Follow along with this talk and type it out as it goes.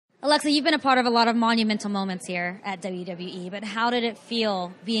Alexa, you've been a part of a lot of monumental moments here at WWE, but how did it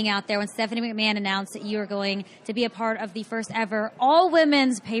feel being out there when Stephanie McMahon announced that you were going to be a part of the first ever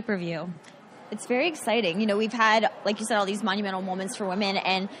all-women's pay-per-view? It's very exciting. You know, we've had, like you said, all these monumental moments for women,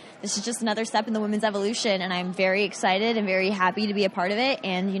 and this is just another step in the women's evolution, and I'm very excited and very happy to be a part of it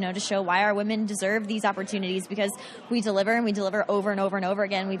and, you know, to show why our women deserve these opportunities, because we deliver, and we deliver over and over and over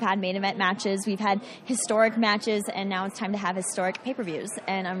again. We've had main event matches, we've had historic matches, and now it's time to have historic pay-per-views,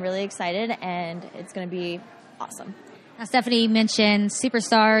 and I'm really excited, and it's going to be awesome. Now, Stephanie mentioned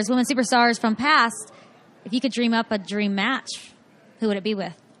superstars, women superstars from past. If you could dream up a dream match, who would it be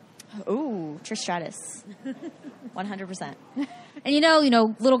with? Ooh, Trish Stratus. 100%. And you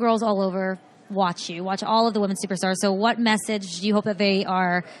know, little girls all over watch all of the women superstars. So what message do you hope that they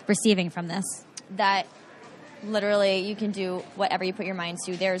are receiving from this? That literally you can do whatever you put your mind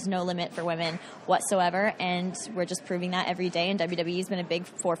to. There's no limit for women whatsoever, and we're just proving that every day, and WWE has been a big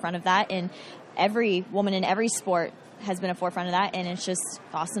forefront of that, and every woman in every sport has been a forefront of that, and it's just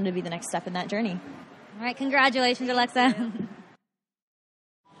awesome to be the next step in that journey. All right, congratulations, Alexa.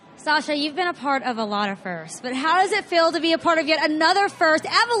 Sasha, you've been a part of a lot of firsts, but how does it feel to be a part of yet another first,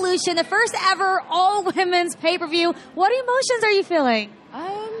 Evolution, the first ever all-women's pay-per-view? What emotions are you feeling?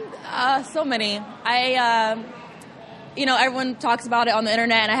 So many. Everyone talks about it on the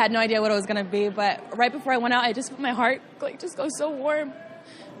internet, and I had no idea what it was going to be, but right before I went out, my heart just goes so warm,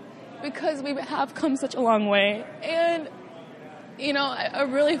 because we have come such a long way. And, I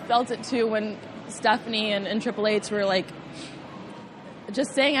really felt it too when Stephanie and Triple H were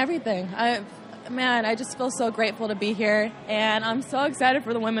just saying everything. I just feel so grateful to be here, and I'm so excited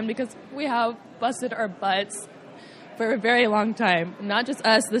for the women, because we have busted our butts for a very long time. Not just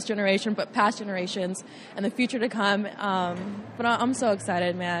us, this generation, but past generations and the future to come. But I'm so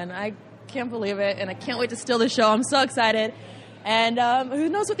excited, man. I can't believe it, and I can't wait to steal the show. I'm so excited. And who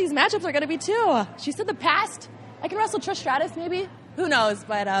knows what these matchups are going to be, too. She said the past. I can wrestle Trish Stratus, maybe. Who knows?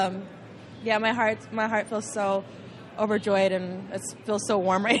 But, my heart feels so overjoyed, and it feels so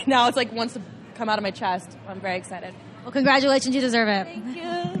warm right now. It's wants to come out of my chest. I'm very excited. Well, congratulations. You deserve it. Thank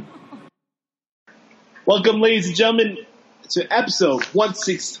you. Welcome, ladies and gentlemen, to episode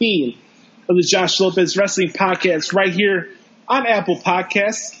 116 of the Josh Lopez Wrestling Podcast right here on Apple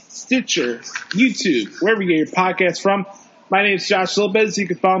Podcasts, Stitcher, YouTube, wherever you get your podcasts from. My name is Josh Lopez. You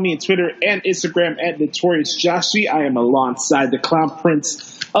can follow me on Twitter and Instagram at NotoriousJoshie. I am alongside the Clown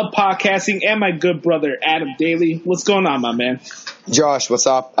Prince of podcasting and my good brother Adam Daley. What's going on, my man? Josh, what's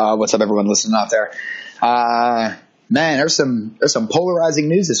up? What's up, everyone listening out there? Man, there's some polarizing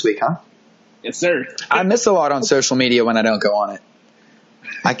news this week, huh? Yes, sir. I miss a lot on social media when I don't go on it.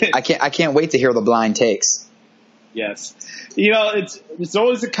 I can't wait to hear the blind takes. Yes, it's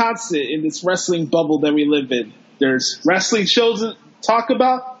always a constant in this wrestling bubble that we live in. There's wrestling shows to talk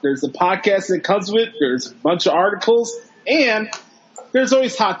about. There's the podcast that comes with. There's a bunch of articles, and there's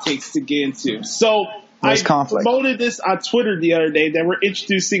always hot takes to get into. So there's conflict. Promoted this on Twitter the other day that we're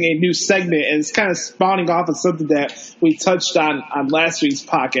introducing a new segment, and it's kind of spawning off of something that we touched on last week's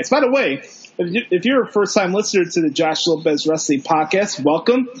podcast. By the way, if you're a first-time listener to the Josh Lopez Wrestling Podcast,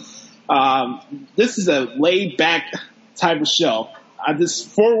 welcome. This is a laid-back type of show. I just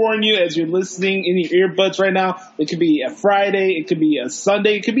forewarn you as you're listening in your earbuds right now, it could be a Friday, it could be a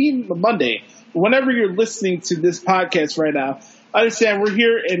Sunday, it could be even a Monday. Whenever you're listening to this podcast right now, understand we're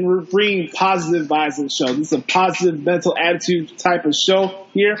here and we're bringing positive vibes to the show. This is a positive mental attitude type of show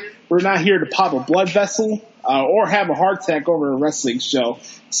here. We're not here to pop a blood vessel or have a heart attack over a wrestling show.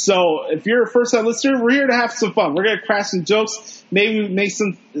 So if you're a first-time listener, we're here to have some fun. We're going to crack some jokes. Maybe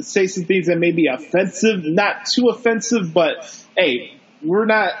say some things that may be offensive, not too offensive, but hey, we're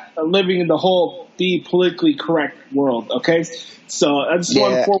not living in the whole be politically correct world, okay? So I just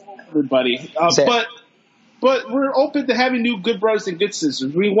want to forewarn everybody. But we're open to having new good brothers and good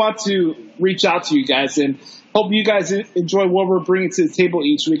sisters. We want to reach out to you guys and hope you guys enjoy what we're bringing to the table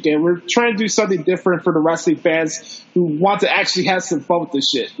each weekend. We're trying to do something different for the wrestling fans who want to actually have some fun with this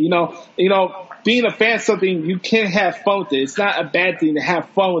shit. Being a fan of something, you can have fun with it. It's not a bad thing to have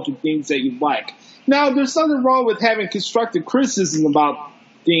fun with the things that you like. Now, there's nothing wrong with having constructive criticism about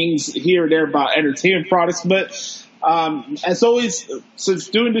things here and there about entertainment products, but as always, since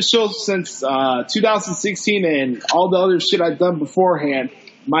doing the show since 2016 and all the other shit I've done beforehand,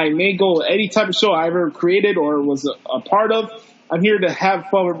 my main goal, any type of show I ever created or was a part of, I'm here to have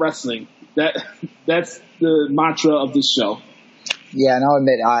fun with wrestling. That's the mantra of this show. Yeah, and I'll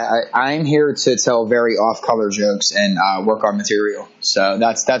admit, I'm here to tell very off-color jokes and work on material. So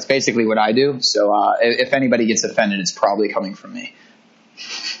that's basically what I do. So if anybody gets offended, it's probably coming from me.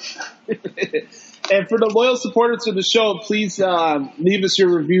 And for the loyal supporters of the show, please leave us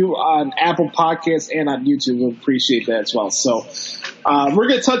your review on Apple Podcasts and on YouTube. We'll appreciate that as well. So we're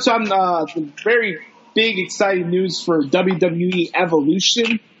going to touch on the very big, exciting news for WWE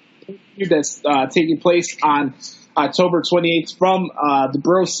Evolution that's taking place on October 28th from the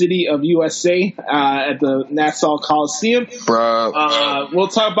Bro City of USA at the Nassau Coliseum. We'll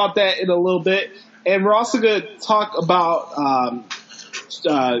talk about that in a little bit. And we're also going to talk about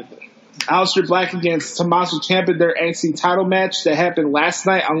Aleister Black against Tommaso Ciampa, their NXT title match that happened last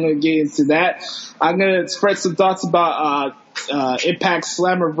night. I'm going to get into that. I'm going to spread some thoughts about Impact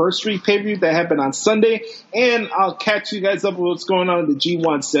Slammiversary pay-per-view that happened on Sunday. And I'll catch you guys up with what's going on in the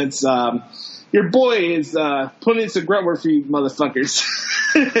G1 since your boy is putting in some grunt work for you motherfuckers.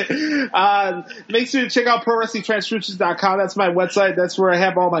 Make sure to check out ProWrestlingTranscriptions.com. That's my website. That's where I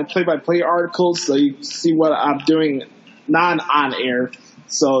have all my play-by-play articles, so you can see what I'm doing non-on air.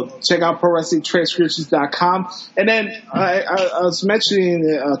 So check out ProWrestlingTranscriptions.com. And then I was mentioning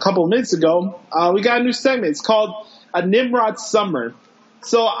a couple of minutes ago, we got a new segment. It's called A Nimrod Summer.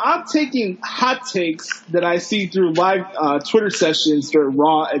 So I'm taking hot takes that I see through live Twitter sessions during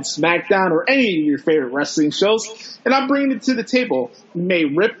Raw and SmackDown or any of your favorite wrestling shows, and I'm bringing it to the table. We may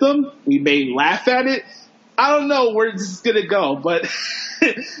rip them. We may laugh at it. I don't know where this is going to go, but,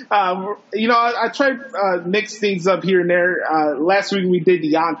 I try to mix things up here and there. Last week we did the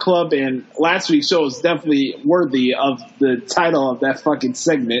Yacht Club, and last week's show is definitely worthy of the title of that fucking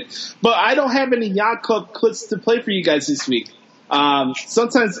segment. But I don't have any Yacht Club clips to play for you guys this week.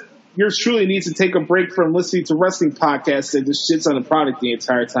 Sometimes yours truly needs to take a break from listening to wrestling podcasts and just shits on the product the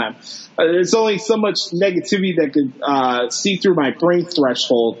entire time. There's only so much negativity that could see through my brain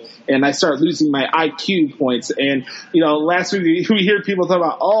threshold, and I start losing my IQ points. And, last week we hear people talk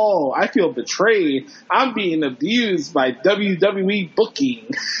about, oh, I feel betrayed. I'm being abused by WWE booking.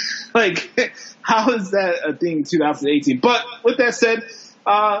 Like, how is that a thing in 2018? But with that said,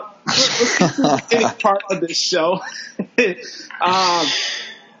 let's get to the beginning part of this show.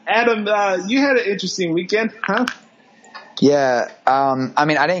 Adam, you had an interesting weekend, huh? Yeah.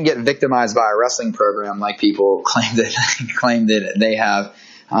 I didn't get victimized by a wrestling program like people claim that they have.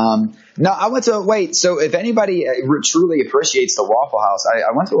 No, I went to so if anybody truly appreciates the Waffle House,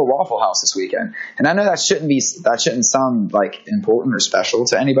 I went to a Waffle House this weekend, and I know that shouldn't sound like important or special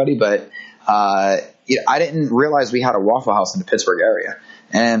to anybody, but I didn't realize we had a Waffle House in the Pittsburgh area.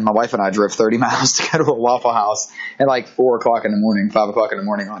 And my wife and I drove 30 miles to go to a Waffle House at like 4 o'clock in the morning, 5 o'clock in the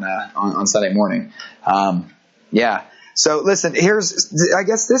morning on Sunday morning. Yeah. So listen, I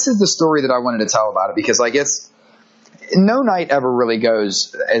guess this is the story that I wanted to tell about it, because no night ever really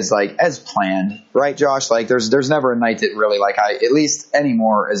goes as planned, right, Josh? Like there's never a night that really at least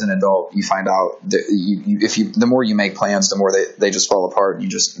anymore as an adult, you find out that the more you make plans, the more they just fall apart and you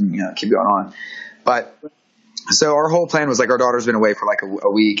just keep going on. But so our whole plan was our daughter's been away for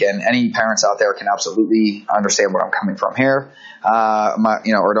a week, and any parents out there can absolutely understand where I'm coming from here.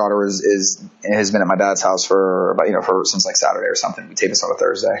 Our daughter has been at my dad's house for since Saturday or something. We taped this on a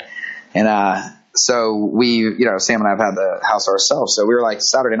Thursday, and so we Sam and I have had the house ourselves. So we were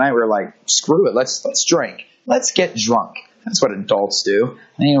Saturday night, we were screw it, let's drink, let's get drunk. That's what adults do.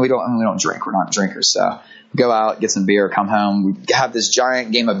 And, we don't drink. We're not drinkers, so. Go out, get some beer, come home. We have this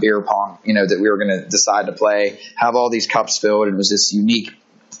giant game of beer pong, that we were going to decide to play, have all these cups filled. And it was this unique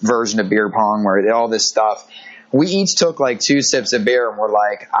version of beer pong where all this stuff. We each took 2 sips of beer and we're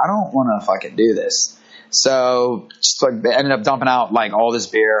I don't want to fucking do this. So just ended up dumping out all this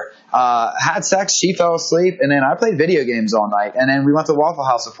beer, had sex. She fell asleep. And then I played video games all night. And then we went to Waffle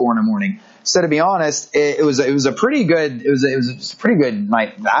House at 4 a.m. So to be honest, it was a pretty good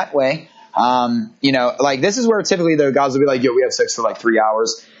night that way. This is where typically the guys will be yo, we have sex for 3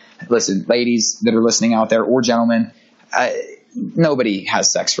 hours. Listen, ladies that are listening out there, or gentlemen, nobody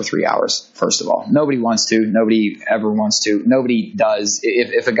has sex for 3 hours. First of all, nobody wants to, nobody ever wants to, nobody does.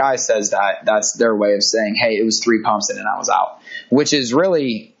 If a guy says that, that's their way of saying, hey, it was 3 pumps and then I was out, which is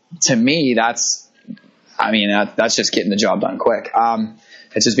really, to me, that's just getting the job done quick.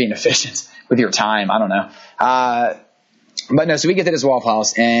 It's just being efficient with your time. I don't know. But no, so we get to this Waffle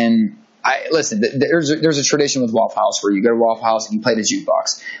House, and there's a tradition with Waffle House where you go to Waffle House and you play the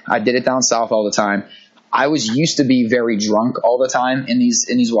jukebox. I did it down south all the time. I was used to be very drunk all the time in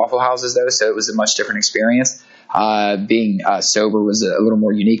these Waffle Houses though, so it was a much different experience. Being sober was a little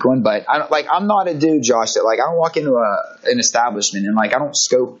more unique one, but I'm not a dude, Josh, that I don't walk into an establishment and I don't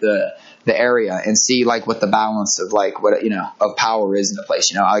scope the area and see what the balance of of power is in the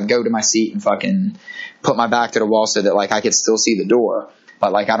place. I go to my seat and fucking put my back to the wall so that I could still see the door,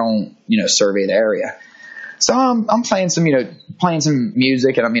 but I don't survey the area. So I'm playing some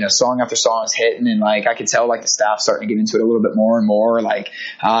music, and song after song is hitting, and like I could tell like the staff starting to get into it a little bit more and more. Like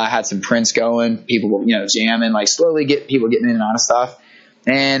I had some Prince going, people jamming, like slowly people getting in and out of stuff.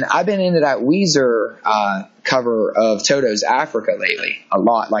 And I've been into that Weezer cover of Toto's Africa lately a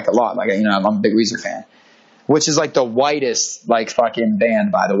lot. Like I'm a big Weezer fan, which is like the whitest like fucking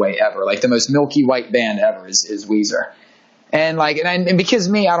band, by the way, ever. Like the most milky white band ever is Weezer. And like, and because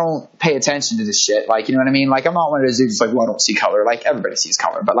me, I don't pay attention to this shit. Like, you know what I mean? Like, I'm not one of those dudes like, well, I don't see color. Like, everybody sees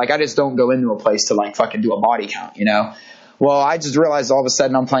color, but like, I just don't go into a place to like fucking do a body count, you know? Well, I just realized all of a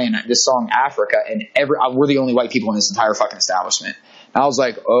sudden I'm playing this song Africa, and we're the only white people in this entire fucking establishment. And I was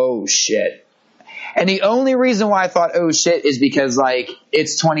like, oh shit. And the only reason why I thought, oh shit, is because like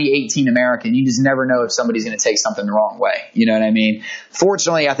it's 2018 America, and you just never know if somebody's going to take something the wrong way. You know what I mean?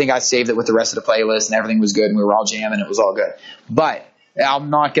 Fortunately, I think I saved it with the rest of the playlist, and everything was good, and we were all jamming. It was all good. But I'm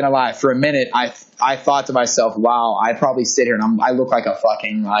not going to lie. For a minute, I thought to myself, wow, I probably sit here and I look like a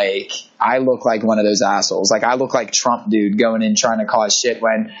fucking I look like one of those assholes. Like I look like Trump dude going in trying to cause shit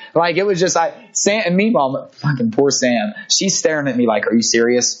when like it was just Sam, and meanwhile, fucking poor Sam, she's staring at me like, are you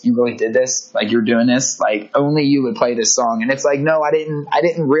serious? You really did this? Like you're doing this? Like only you would play this song. And it's like, no, I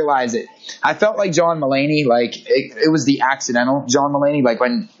didn't realize it. I felt like John Mulaney, like it was the accidental John Mulaney, like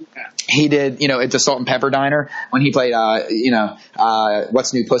when he did, at the Salt and Pepper Diner when he played,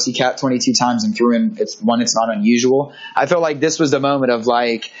 What's New Pussycat 22 times and threw in It's Not Unusual. I felt like this was the moment of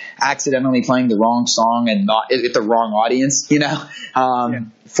like accidentally playing the wrong song and not at the wrong audience,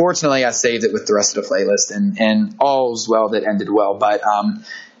 Fortunately, I saved it with the rest of the playlist, and all's well that ended well. But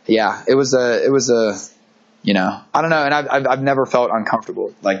it was a I don't know, and I've never felt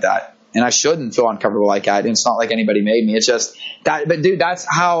uncomfortable like that. And I shouldn't feel uncomfortable like that. It's not like anybody made me. It's just that. But dude, that's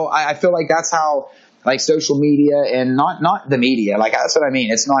how I feel like that's how like social media and not the media. Like that's what I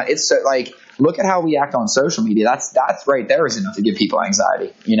mean. It's not. It's so, like look at how we act on social media. That's right there is enough to give people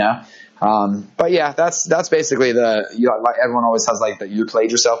anxiety. But yeah, that's basically like everyone always has like the you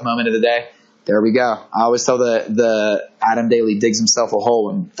played yourself moment of the day. There we go. I always tell the Adam Daley digs himself a hole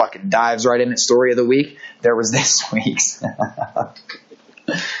and fucking dives right in it story of the week. There was this week's.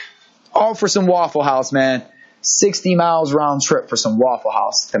 All for some Waffle House, man. 60 miles round trip for some Waffle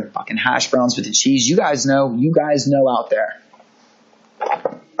House. Them fucking hash browns with the cheese. You guys know out there.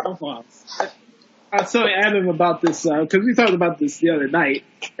 Waffle House. I was telling Adam about this because we talked about this the other night,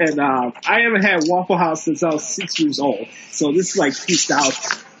 and I haven't had Waffle House since I was 6 years old. So this is like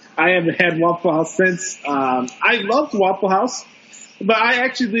 2000. I haven't had Waffle House since. I loved Waffle House. But I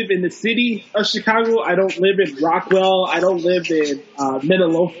actually live in the city of Chicago. I don't live in Rockwell. I don't live in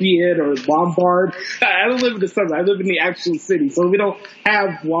Midlothian or Lombard. I don't live in the suburbs. I live in the actual city. So we don't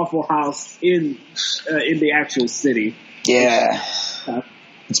have Waffle House in the actual city. Yeah.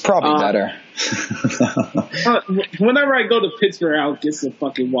 It's probably better. Whenever I go to Pittsburgh, I'll get some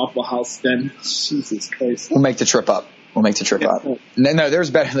fucking Waffle House then. Jesus Christ. We'll make the trip up. No,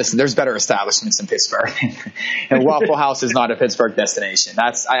 there's better establishments in Pittsburgh. And Waffle House is not a Pittsburgh destination.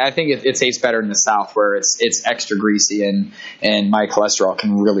 I think it tastes better in the South where it's extra greasy and my cholesterol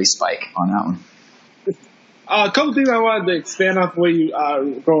can really spike on that one. A couple things I wanted to expand on what you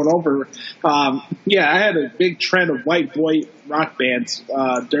going over. I had a big trend of white boy rock bands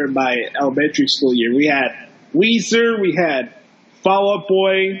during my elementary school year. We had Weezer, we had Fall Out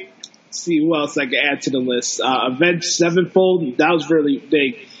Boy. See who else I can add to the list. Avenged Sevenfold, that was really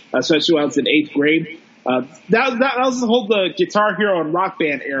big, especially when I was in 8th grade. That was the whole Guitar Hero and Rock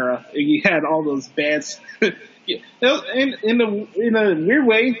Band era. You had all those bands. In a weird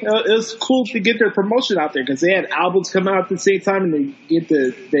way, it was cool to get their promotion out there because they had albums coming out at the same time and they get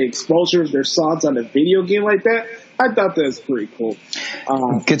the exposure of their songs on a video game like that. I thought that was pretty cool.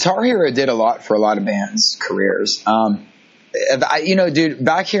 Guitar Hero did a lot for a lot of bands' careers. Dude,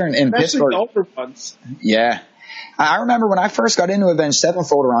 back here in Pittsburgh, the older ones. Yeah, I remember when I first got into Avenged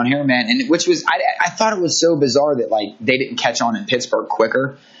Sevenfold around here, man, and which was I thought it was so bizarre that like they didn't catch on in Pittsburgh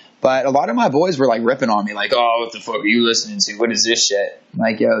quicker. But a lot of my boys were like ripping on me, like, "Oh, what the fuck are you listening to? What is this shit?" I'm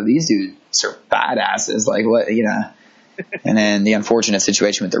like, yo, these dudes are badasses. Like, what, And then the unfortunate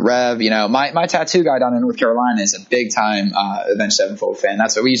situation with the Rev, my tattoo guy down in North Carolina is a big time Avenged Sevenfold fan.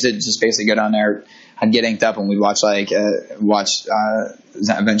 That's what we used to just basically go down there. I'd get inked up and we'd watch Avenged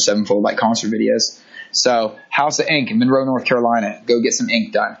Sevenfold like concert videos. So House of Ink in Monroe, North Carolina, go get some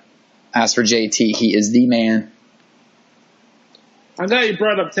ink done. As for JT, he is the man. I'm glad you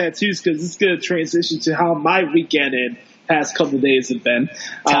brought up tattoos because it's going to transition to how my weekend and past couple of days have been.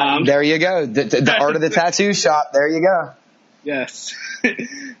 There you go. The art of the tattoo shop. There you go. Yes.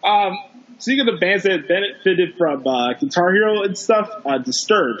 Speaking of bands that benefited from Guitar Hero and stuff,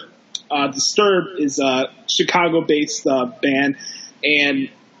 Disturbed. Disturbed is a Chicago-based band, and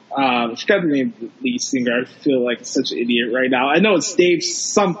I forgot the name of the lead singer. I feel like such an idiot right now. I know it's Dave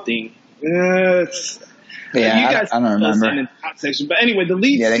something. You guys I don't remember. In the top section. But anyway, the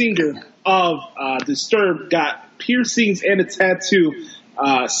lead singer of Disturbed got piercings and a tattoo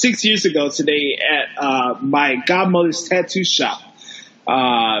 6 years ago today at my godmother's tattoo shop.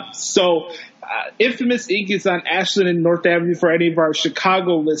 Infamous Inc. is on Ashland and North Avenue for any of our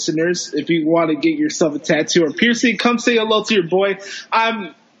Chicago listeners. If you want to get yourself a tattoo or piercing, come say hello to your boy.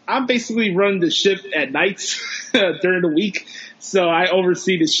 I'm basically running the ship at nights during the week. So I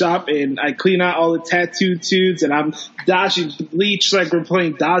oversee the shop and I clean out all the tattoo tubes and I'm dodging bleach like we're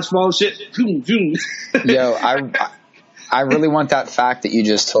playing dodgeball and shit. Boom, boom. Yo, I really want that fact that you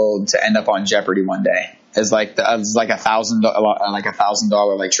just told to end up on Jeopardy one day. As like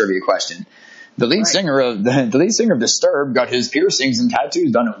 $1,000 like trivia question. The lead singer of Disturbed got his piercings and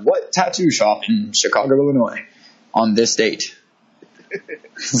tattoos done at what tattoo shop in Chicago, Illinois, on this date?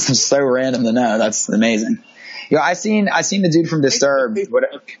 So random to know. That's amazing. Yo, I seen the dude from Disturbed.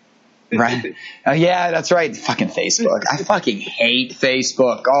 Right? Oh yeah, that's right. Fucking Facebook. I fucking hate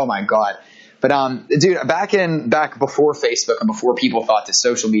Facebook. Oh my god. But dude, back before Facebook and before people thought that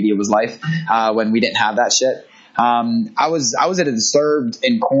social media was life, when we didn't have that shit. I was at a Disturbed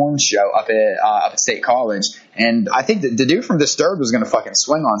and Korn show up at State College, and I think the dude from Disturbed was gonna fucking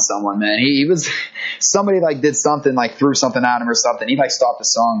swing on someone, man. He was somebody like did something like threw something at him or something. He like stopped the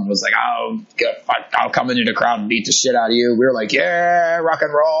song and was like, I'll come into the crowd and beat the shit out of you. We were like, yeah, rock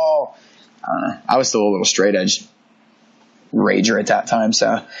and roll. I was still a little straight edge rager at that time, so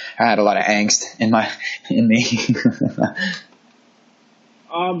I had a lot of angst in me.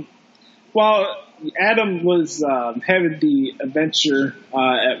 While Adam was having the adventure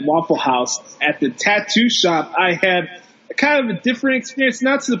at Waffle House at the tattoo shop, I had kind of a different experience,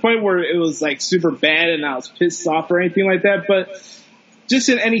 not to the point where it was like super bad and I was pissed off or anything like that, but just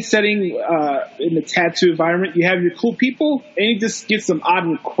in any setting in the tattoo environment, you have your cool people and you just get some odd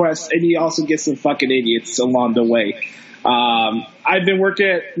requests and you also get some fucking idiots along the way. I've been working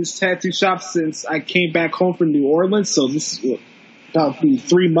at this tattoo shop since I came back home from New Orleans, so this is about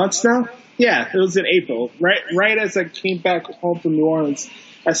 3 months now. Yeah, it was in April. Right as I came back home from New Orleans,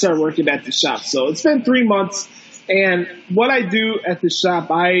 I started working at the shop. So it's been 3 months, and what I do at the shop,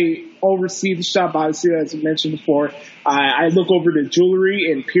 I oversee the shop, obviously, as I mentioned before. I look over the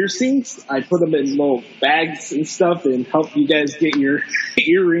jewelry and piercings. I put them in little bags and stuff and help you guys get your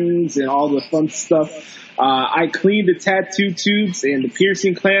earrings and all the fun stuff. I clean the tattoo tubes and the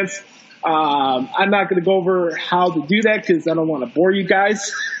piercing clamps. I'm not going to go over how to do that because I don't want to bore you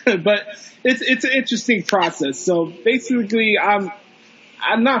guys, but it's an interesting process. So basically, I'm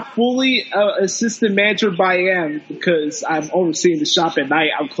not fully assistant manager, but I am because I'm overseeing the shop at night.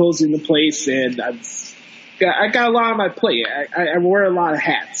 I'm closing the place, and I got a lot on my plate. I wear a lot of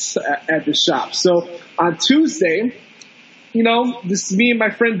hats at the shop. So on Tuesday, this is me and my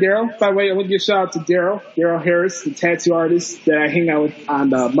friend Daryl. By the way, I want to give a shout out to Daryl Harris, the tattoo artist that I hang out with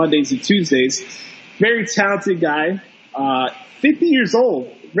on Mondays and Tuesdays. Very talented guy, 50 years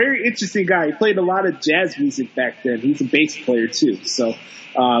old. Very interesting guy. He played a lot of jazz music back then. He's a bass player too. So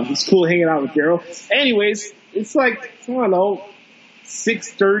it's cool hanging out with Daryl. Anyways, it's like, I don't know,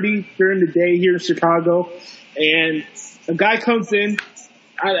 6:30 during the day here in Chicago. And a guy comes in,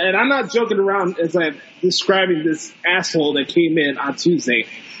 and I'm not joking around as I'm describing this asshole that came in on Tuesday.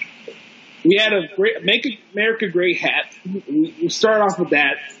 We had a great Make America Great hat. We started off with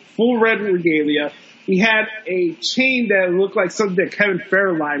that. Full red regalia. We had a chain that looked like something that Kevin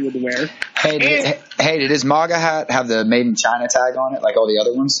Fairline would wear. Hey, did his MAGA hat have the Made in China tag on it like all the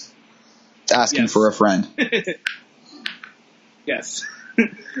other ones? Asking for a friend. Yes.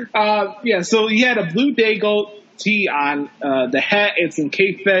 So he had a blue Dago tee on the hat and some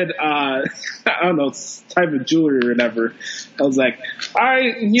K-Fed, I don't know, type of jewelry or whatever. I was like, all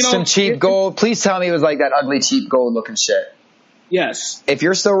right, some cheap gold. Please tell me it was like that ugly, cheap gold looking shit. Yes. If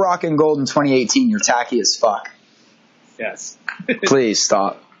you're still rocking gold in 2018, you're tacky as fuck. Yes. Please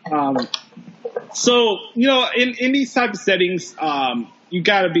stop. So, in these type of settings, you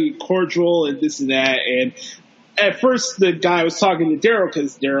got to be cordial and this and that. And at first, the guy was talking to Daryl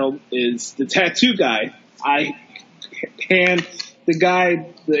because Daryl is the tattoo guy. I hand the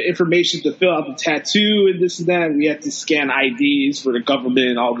guy the information to fill out the tattoo and this and that. And we have to scan IDs for the government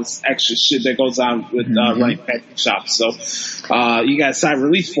and all this extra shit that goes on with running tattoo shops. So you got to sign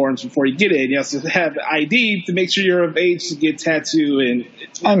release forms before you get in. You also have the ID to make sure you're of age to get tattoo. And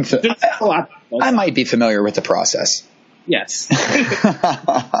I might be familiar with the process. Yes.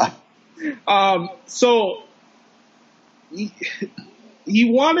 So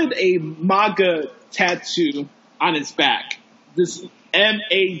he wanted a MAGA tattoo on his back. This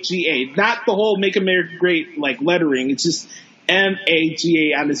MAGA, not the whole Make America Great like lettering. It's just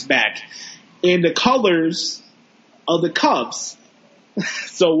MAGA on his back, in the colors of the Cubs.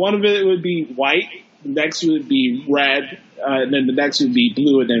 So one of it would be white, the next would be red, and then the next would be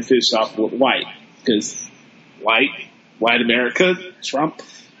blue, and then finish off with white. Because white America, Trump,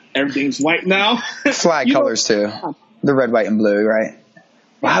 everything's white now. Flag colors too. The red, white, and blue, right?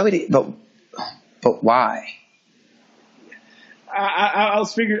 Why would he? But why? I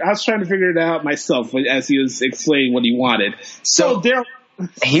was trying to figure it out myself as he was explaining what he wanted. So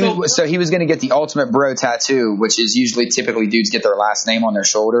he was going to get the ultimate bro tattoo, which is typically dudes get their last name on their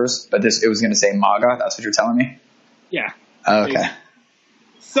shoulders, but it was going to say MAGA. That's what you're telling me? Yeah. Okay.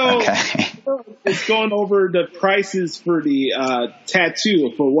 So it's going over the prices for the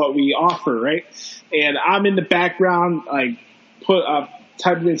tattoo for what we offer, right? And I'm in the background, like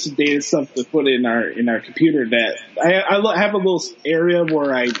typing in some data stuff to put in our computer. That I have a little area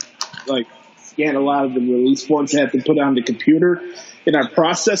where I like scan a lot of the release forms I have to put on the computer in our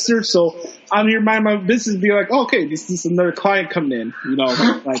processor. So I'm here minding my business, be like, okay, this is another client coming in,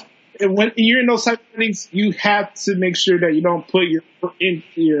 like. And when you're in those type of things, you have to make sure that you don't put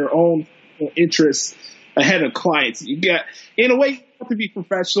your own interests ahead of clients. You get, in a way, you have to be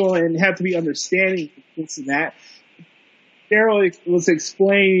professional and have to be understanding this and that. Daryl was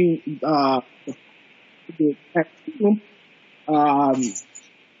explaining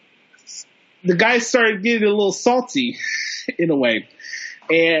the guy started getting a little salty in a way.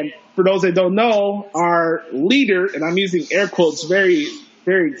 And for those that don't know, our leader, and I'm using air quotes very,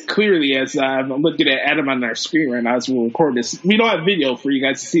 very clearly as I'm looking at Adam on our screen right now as we record this. We don't have video for you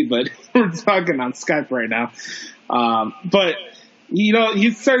guys to see, but we're talking on Skype right now. But, he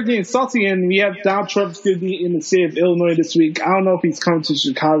started getting salty, and we have Donald Trump's going to be in the state of Illinois this week. I don't know if he's coming to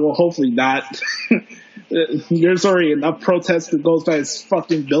Chicago. Hopefully not. There's already enough protests that goes by his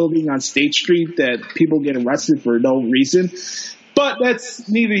fucking building on State Street that people get arrested for no reason. But that's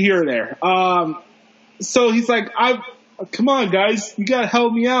neither here nor there. So he's like, come on, guys, you gotta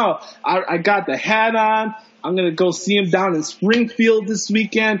help me out. I got the hat on. I'm gonna go see him down in Springfield this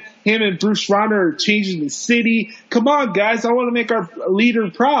weekend. Him and Bruce Rauner are changing the city. Come on, guys, I want to make our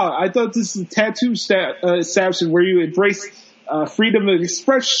leader proud. I thought this is a tattoo establishment where you embrace freedom of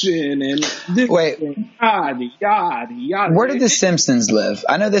expression and this yada yada. Where did the Simpsons live?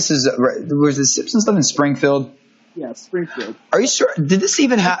 I know this is. Was the Simpsons live in Springfield? Yeah, Springfield. Are you sure? Did this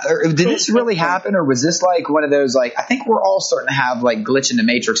even happen? Did this really happen, or was this like one of those like? I think we're all starting to have like glitch in the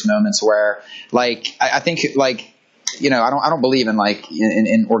Matrix moments where, like, I think like, I don't believe in like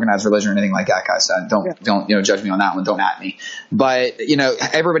in organized religion or anything like that, guys. Don't judge me on that one. Don't at me. But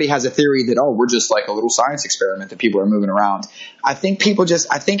everybody has a theory that we're just like a little science experiment that people are moving around. I think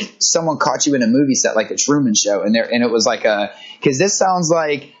someone caught you in a movie set like the Truman Show, and it was like because this sounds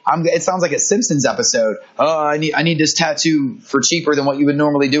like it sounds like a Simpsons episode. Oh, I need this tattoo for cheaper than what you would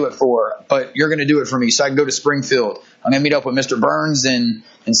normally do it for, but you're going to do it for me, so I can go to Springfield. I'm going to meet up with Mr. Burns and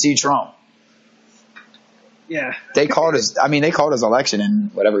see Trump. Yeah, they called his election in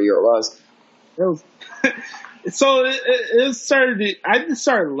whatever year it was. So it started. I just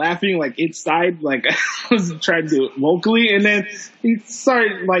started laughing like inside, like I was trying to do it vocally, and then he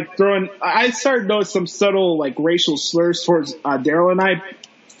started like throwing. I started noticing some subtle like racial slurs towards Daryl and I.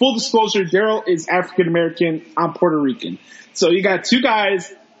 Full disclosure: Daryl is African American. I'm Puerto Rican. So you got two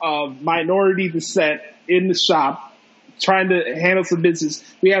guys of minority descent in the shop trying to handle some business.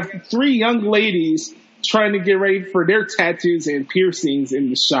 We have three young ladies trying to get ready for their tattoos and piercings in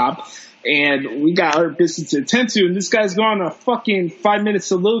the shop, and we got our business to attend to, and this guy's going on a fucking 5-minute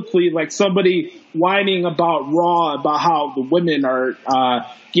soliloquy like somebody whining about Raw, about how the women are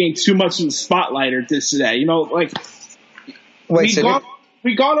getting too much in the spotlight or this or that.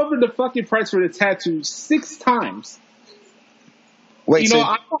 We got over the fucking price for the tattoo 6 times.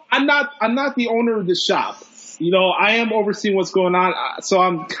 I'm not the owner of the shop. I am overseeing what's going on, so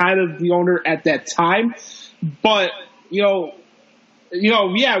I'm kind of the owner at that time. But, we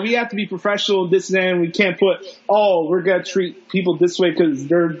have to be professional this and that, and we can't put, we're going to treat people this way because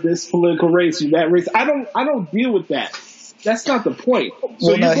they're this political race or that race. I don't deal with that. That's not the point.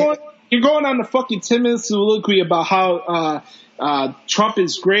 So you're going on the fucking 10-minute soliloquy about how Trump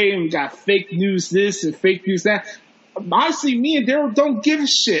is great and we got fake news this and fake news that. Honestly, me and Daryl don't give a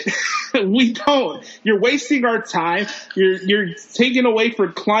shit. We don't. You're wasting our time. You're taking away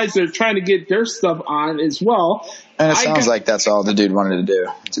from clients that are trying to get their stuff on as well. And it sounds like that's all the dude wanted to do,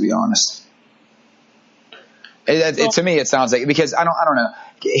 to be honest. To me, it sounds like, because I don't know.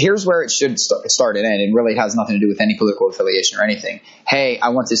 Here's where it should start and end. It really has nothing to do with any political affiliation or anything. Hey, I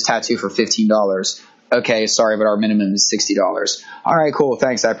want this tattoo for $15. Okay, sorry, but our minimum is $60. All right, cool.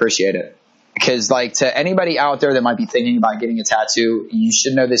 Thanks. I appreciate it. Because, like, to anybody out there that might be thinking about getting a tattoo, you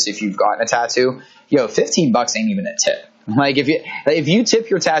should know this if you've gotten a tattoo. Yo, $15 ain't even a tip. Like, if you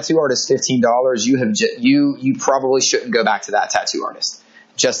tip your tattoo artist $15, you probably shouldn't go back to that tattoo artist.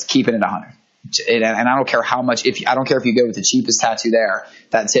 Just keeping it 100. And I don't care how much. I don't care if you go with the cheapest tattoo there.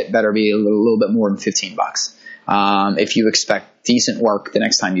 That tip better be a little bit more than $15. If you expect decent work the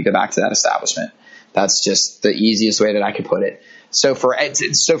next time you go back to that establishment, that's just the easiest way that I could put it. So for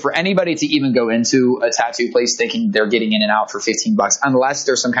anybody to even go into a tattoo place thinking they're getting in and out for $15, unless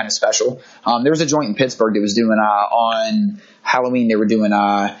there's some kind of special. There was a joint in Pittsburgh that was doing on Halloween. They were doing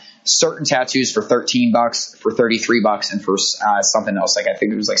certain tattoos for $13, for $33, and for something else, like I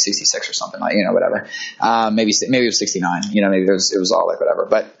think it was like 66 or something, like, whatever. Maybe it was 69. Maybe it was all like whatever.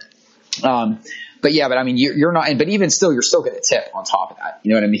 But yeah, but I mean, you're not, but even still, you're still going to tip on top of that. You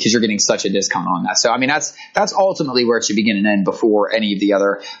know what I mean? Because you're getting such a discount on that. So I mean, that's ultimately where it should begin and end before any of the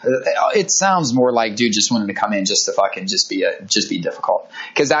other. It sounds more like dude just wanted to come in just to fucking just be difficult,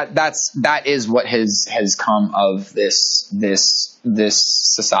 because that is what has come of this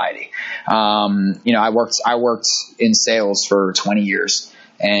society. I worked in sales for 20 years.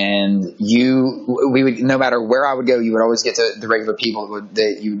 And we would, no matter where I would go, you would always get to the regular people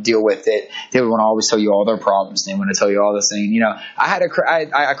that you deal with, that they would want to always tell you all their problems. They want to tell you all this thing. I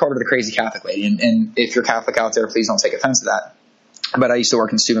called her the crazy Catholic lady. And if you're Catholic out there, please don't take offense to that. But I used to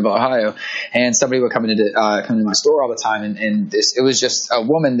work in Steubenville, Ohio, and somebody would come into my store all the time. And it was just a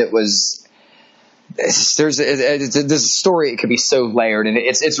woman that was, this story, it could be so layered, and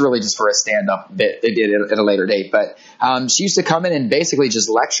it's really just for a stand-up bit they did at a later date. But she used to come in and basically just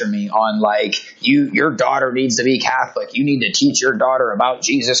lecture me on, like, your daughter needs to be Catholic. You need to teach your daughter about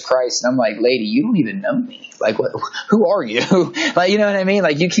Jesus Christ. And I'm like, lady, you don't even know me. Like, who are you? Like, you know what I mean?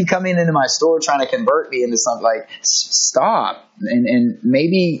 Like, you keep coming into my store trying to convert me into something. Like, stop. And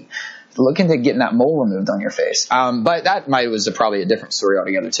maybe look into getting that mole removed on your face. But that was probably a different story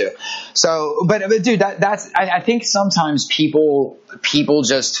altogether too. So, but dude, I think sometimes people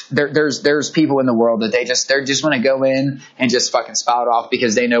just, there's people in the world that they just want to go in and just fucking spout off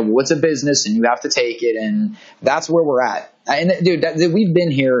because they know, well, it's a business and you have to take it. And that's where we're at. And dude, we've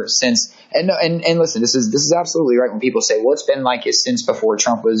been here since, and listen, this is absolutely right. When people say, well, it's been like it since before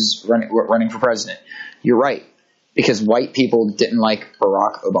Trump was running for president. You're right. Because white people didn't like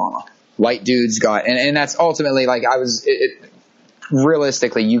Barack Obama. White dudes got, and that's ultimately, like,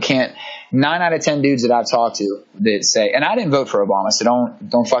 realistically, you can't, 9 out of 10 dudes that I've talked to that say, and I didn't vote for Obama, so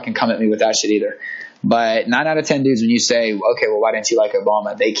don't fucking come at me with that shit either. But 9 out of 10 dudes, when you say, okay, well, why didn't you like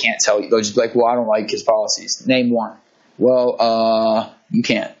Obama? They can't tell you. They'll just be like, well, I don't like his policies. Name one. Well, you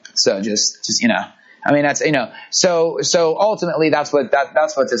can't. So just, I mean, that's, so ultimately that's what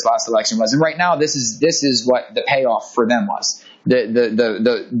this last election was. And right now, this is what the payoff for them was.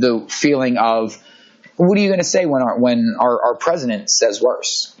 The feeling of, what are you going to say when our president says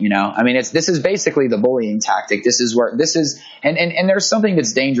worse? I mean, this is basically the bullying tactic. This is where this is, and there's something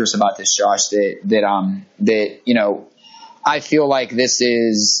that's dangerous about this, Josh, that I feel like this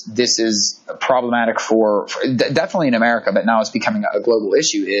is problematic for definitely in America, but now it's becoming a global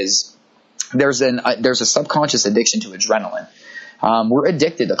issue. Is there's a subconscious addiction to adrenaline. We're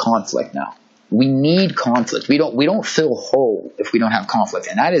addicted to conflict now. We need conflict. We don't feel whole if we don't have conflict,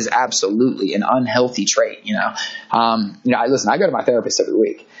 and that is absolutely an unhealthy trait. Listen, I go to my therapist every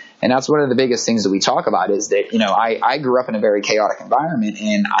week, and that's one of the biggest things that we talk about is that I grew up in a very chaotic environment,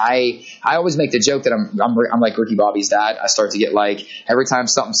 and I always make the joke that I'm like Ricky Bobby's dad. I start to get like every time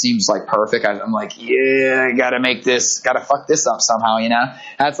something seems like perfect, I'm like, yeah, I gotta fuck this up somehow.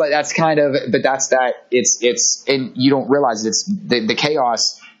 That's kind of, but that's that. It's and you don't realize it's the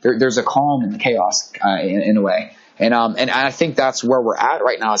chaos. There's a calm in the chaos in a way, and I think that's where we're at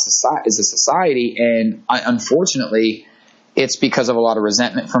right now as a society. And unfortunately, it's because of a lot of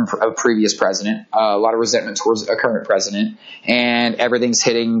resentment from a previous president, a lot of resentment towards a current president, and everything's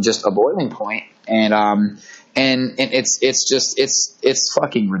hitting just a boiling point. And it's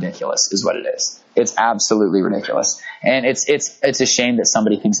fucking ridiculous, is what it is. It's absolutely ridiculous, and it's a shame that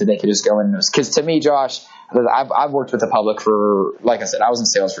somebody thinks that they could just go in and, because to me, Josh, I've worked with the public for, like I said, I was in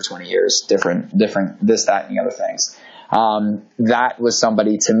sales for 20 years, different this, that, and the other things. That was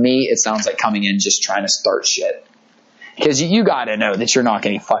somebody, to me, it sounds like coming in just trying to start shit. Because you got to know that you're not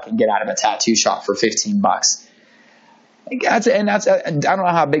going to fucking get out of a tattoo shop for $15. I don't know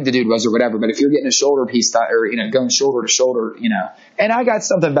how big the dude was or whatever, but if you're getting a shoulder piece or going shoulder to shoulder, and I got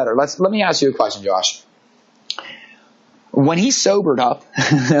something better. Let me ask you a question, Josh. when he sobered up,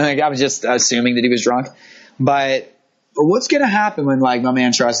 like I was just assuming that he was drunk, but what's going to happen when like my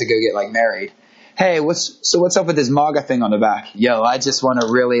man tries to go get like married? Hey, what's up with this MAGA thing on the back? Yo, I just want to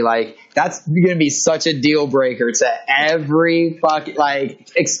really like, that's going to be such a deal breaker to every fucking,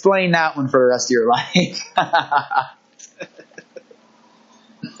 like, explain that one for the rest of your life.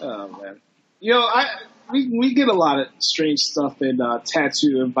 Oh man, we get a lot of strange stuff in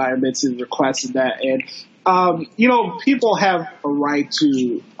tattoo environments and requests and that, and people have a right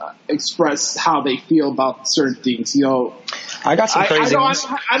to express how they feel about certain things. I got some crazy ones.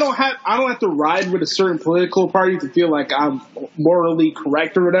 I don't have to ride with a certain political party to feel like I'm morally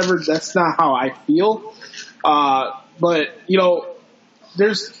correct or whatever. That's not how I feel. But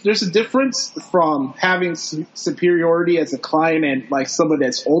there's a difference from having superiority as a client and like someone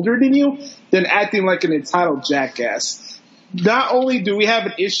that's older than you than acting like an entitled jackass. Not only do we have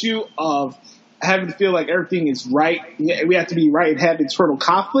an issue of having to feel like everything is right, we have to be right and have internal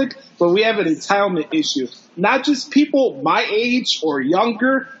conflict, but we have an entitlement issue. Not just people my age or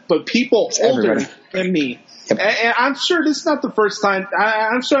younger, but people older than me. Yep. And I'm sure this is not the first time.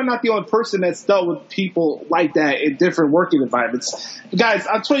 I'm sure I'm not the only person that's dealt with people like that in different working environments. Guys,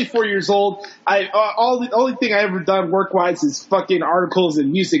 I'm 24 years old. The only thing I ever done work-wise is fucking articles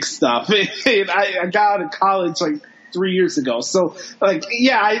and music stuff. And I got out of college like 3 years ago. So, like,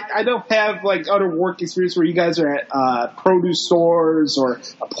 yeah, I don't have, like, other work experience where you guys are at produce stores or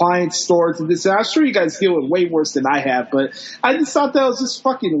appliance stores and this. And I'm sure you guys deal with way worse than I have, but I just thought that was just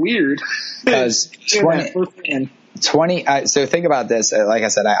fucking weird. Because 20 so think about this. Like I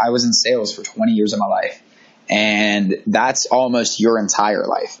said, I was in sales for 20 years of my life, and that's almost your entire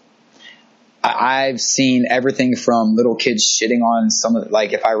life. I've seen everything from little kids shitting on some of,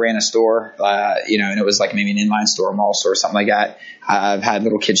 like, if I ran a store, and it was like maybe an inline store, a mall store, or something like that. I've had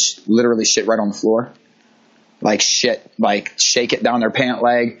little kids literally shit right on the floor, like shit, like shake it down their pant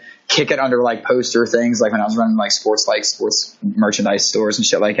leg, kick it under like poster things, like when I was running like sports merchandise stores and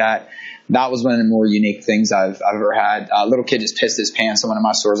shit like that. That was one of the more unique things I've ever had. A little kid just pissed his pants in one of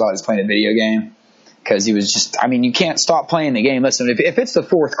my stores while I was playing a video game. Because he was just, you can't stop playing the game. Listen, if it's the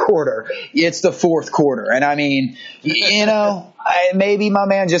fourth quarter, it's the fourth quarter. And maybe my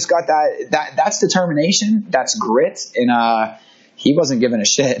man just got that's determination. That's grit. And, he wasn't giving a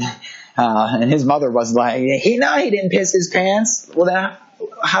shit. And his mother was like, he didn't piss his pants. Well, then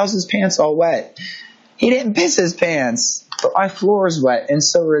how's his pants all wet? He didn't piss his pants. But my floor is wet, and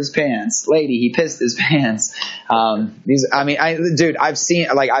so are his pants. Lady, he pissed his pants.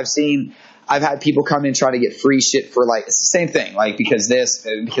 I've had people come in and try to get free shit for, like, it's the same thing, like, because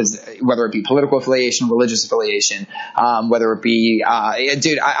whether it be political affiliation, religious affiliation, whether it be,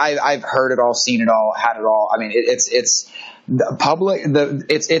 I've heard it all, seen it all, had it all. I mean, it's the public,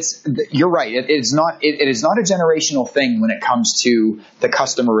 you're right. It is not a generational thing when it comes to the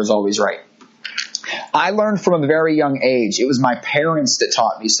customer is always right. I learned from a very young age. It was my parents that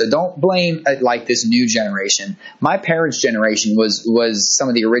taught me. So don't blame like this new generation. My parents' generation was some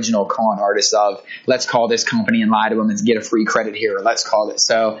of the original con artists of let's call this company and lie to them and get a free credit here. Or let's call it.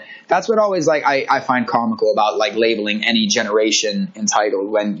 So that's what always I find comical about like labeling any generation entitled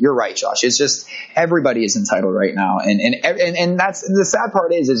when you're right, Josh. It's just everybody is entitled right now. And that's the sad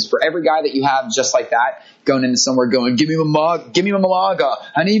part is for every guy that you have just like that going into somewhere going, give me my MAGA.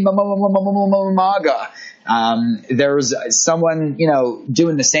 I need my MAGA. There's someone,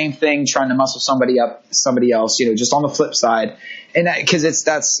 doing the same thing, trying to muscle somebody else, just on the flip side. And because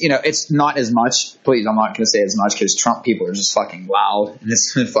it's not as much. Please, I'm not going to say as much because Trump people are just fucking loud.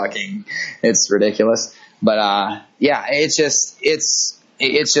 It's ridiculous. But,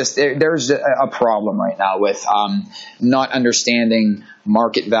 there's a problem right now with not understanding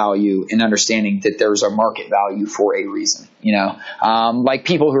market value and understanding that there's a market value for a reason. Like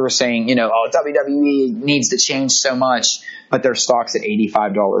people who are saying, WWE needs to change so much, but their stock's at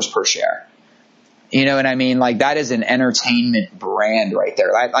 $85 per share. You know what I mean? Like that is an entertainment brand right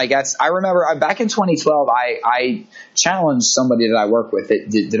there. I remember back in 2012, I challenged somebody that I work with that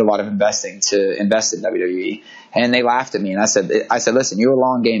did a lot of investing to invest in WWE. And they laughed at me. And I said, listen, you're a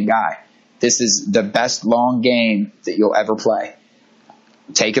long game guy. This is the best long game that you'll ever play.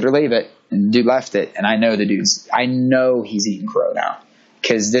 Take it or leave it. And the dude left it. And I know he's eating crow now.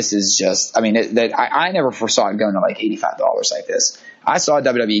 Because this is just, I never foresaw it going to like $85 like this. I saw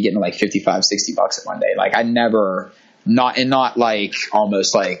WWE getting like $55, $60 at one day. Like I never, not like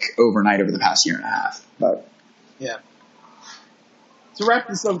almost like overnight over the past year and a half. But yeah. To wrap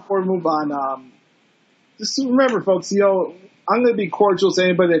this up before we move on, just remember, folks, I'm going to be cordial to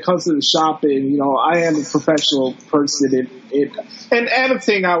anybody that comes to the shop, and, I am a professional person, and Adam's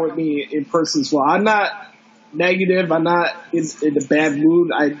hanging out with me in person as well. I'm not negative. I'm not in a bad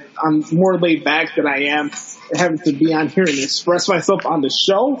mood. I'm more laid back than I am having to be on here and express myself on the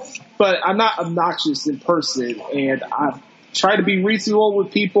show. But I'm not obnoxious in person, and I try to be reasonable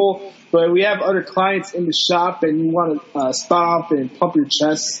with people. But we have other clients in the shop, and you want to stop and pump your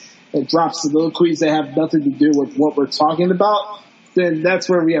chest and drop soliloquies that have nothing to do with what we're talking about, then that's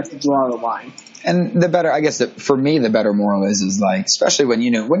where we have to draw the line. And the better, I guess, for me, the better moral is like, especially when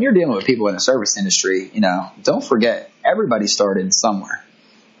you're dealing with people in the service industry, don't forget everybody started somewhere.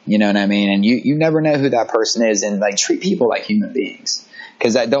 You know what I mean? And you never know who that person is, and like treat people like human beings.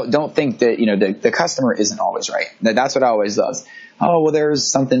 Because I don't think that, the customer isn't always right. That's what I always does. Oh, well,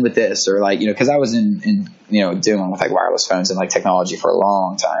 there's something with this, or like, because I was in dealing with like wireless phones and like technology for a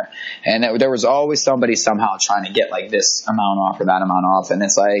long time. And there was always somebody somehow trying to get like this amount off or that amount off. And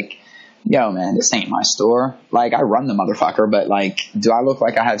it's like, yo, man, this ain't my store. Like, I run the motherfucker, but like, do I look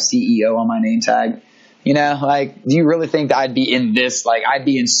like I have CEO on my name tag? Like, do you really think that I'd be in this? Like, I'd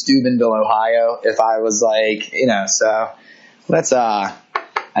be in Steubenville, Ohio if I was like, so let's,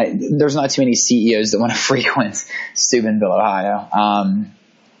 there's not too many CEOs that want to frequent Steubenville, Ohio.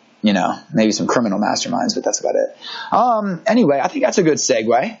 Maybe some criminal masterminds, but that's about it. Anyway, I think that's a good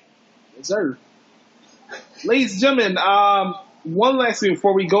segue. Yes, sir. Ladies and gentlemen, one last thing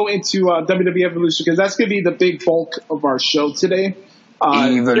before we go into WWE Evolution, because that's going to be the big bulk of our show today.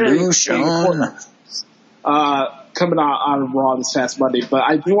 Evolution. Coming out of Raw this past Monday, but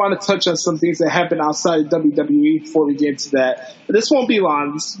I do want to touch on some things that happened outside of WWE before we get into that. But this won't be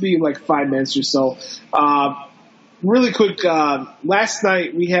long. This will be like 5 minutes or so. Really quick, last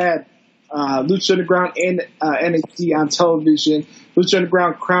night we had Lucha Underground and NXT on television. Lucha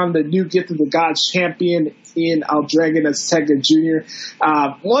Underground crowned the new Gift of the Gods champion in El Dragon Azteca Jr.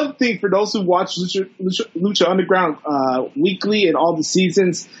 One thing for those who watch Lucha Underground weekly and all the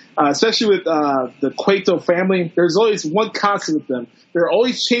seasons, especially with the Cueto family, there's always one constant with them. They're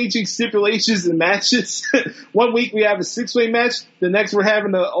always changing stipulations and matches. One week we have a 6-way match. The next we're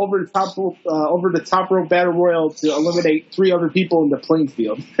having a over the top rope battle royal to eliminate 3 other people in the playing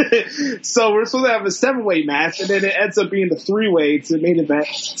field. So we're supposed to have a 7-way match, and then it ends up being the 3-way to the main event.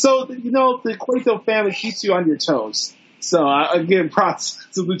 So the Cueto family keeps you on your toes. So again, props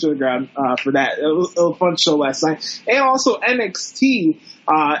to Lucha Underground for that. It was a fun show last night. And also NXT.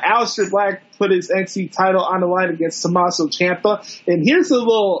 Aleister Black put his NXT title on the line against Tommaso Ciampa. And here's a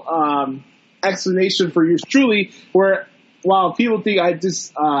little explanation for yours truly, where while people think I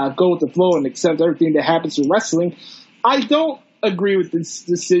just go with the flow and accept everything that happens in wrestling, I don't agree with this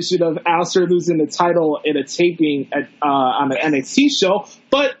decision of Aleister losing the title in a taping on an NXT show,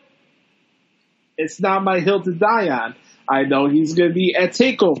 but it's not my hill to die on. I know he's going to be at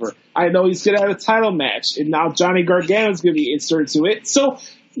TakeOver. I know he's going to have a title match. And now Johnny Gargano is going to be inserted to it. So,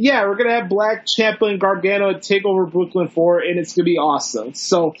 yeah, we're going to have Black, Ciampa, and Gargano at TakeOver Brooklyn 4, and it's going to be awesome.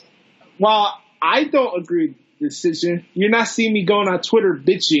 So, while I don't agree with the decision, you're not seeing me going on Twitter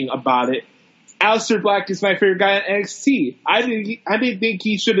bitching about it. Aleister Black is my favorite guy in NXT. I didn't think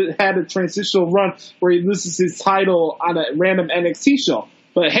he should have had a transitional run where he loses his title on a random NXT show.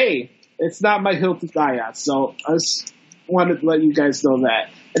 But, hey, it's not my hill to die on. So, I just wanted to let you guys know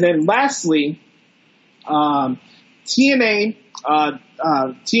that. And then lastly, TNA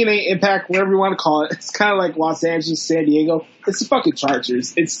Impact, whatever you want to call it, it's kind of like Los Angeles, San Diego. It's the fucking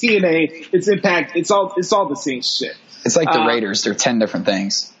Chargers. It's TNA. It's Impact. It's all the same shit. It's like the Raiders. They're 10 different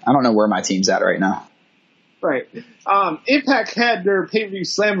things. I don't know where my team's at right now. Right. Impact had their pay-per-view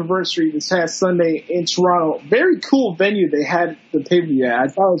Slammiversary this past Sunday in Toronto. Very cool venue they had the pay-per-view at. I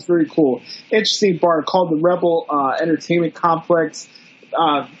thought it was very cool. Interesting bar called the Rebel Entertainment Complex.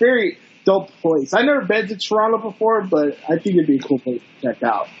 Very dope place. I've never been to Toronto before, but I think it'd be a cool place to check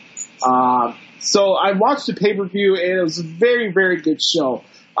out. So I watched the pay-per-view, and it was a very, very good show.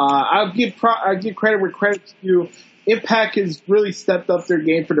 I'll give credit where credit's due. Impact has really stepped up their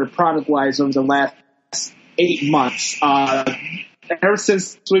game for their product-wise over the last 8 months. Ever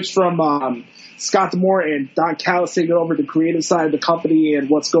since switched from Scott D'Amore and Don Callis taking over the creative side of the company and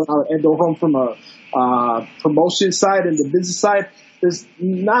what's going on at Endo Home from a promotion side and the business side, there's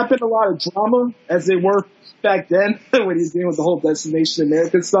not been a lot of drama as they were back then when he's dealing with the whole Destination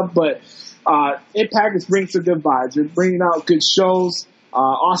America stuff. But Impact is bringing some good vibes. They're bringing out good shows.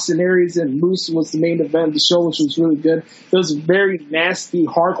 Austin Aries and Moose was the main event of the show, which was really good. It was a very nasty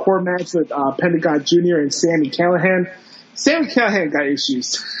hardcore match with Pentagon Jr. and Sami Callihan. Sami Callihan got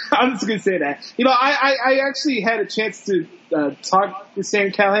issues. I'm just going to say that. I actually had a chance to talk to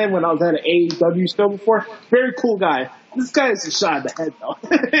Sami Callihan when I was at an AEW show before. Very cool guy. This guy is a shot in the head, though.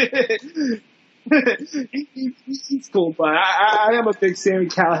 He's cool, but I am a big Sami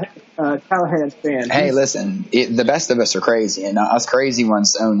Callihan fan. Hey, listen, the best of us are crazy, and us crazy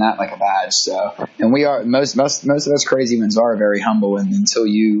ones own that like a badge. So, and we are most of us crazy ones are very humble, and until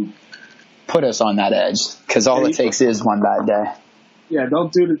you put us on that edge, because all it takes is one bad day. Yeah,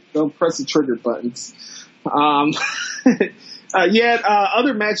 don't press the trigger buttons.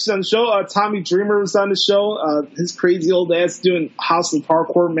 Other matches on the show. Tommy Dreamer was on the show. His crazy old ass doing House of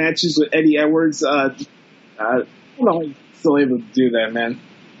Hardcore matches with Eddie Edwards. I don't know how he's still able to do that, man.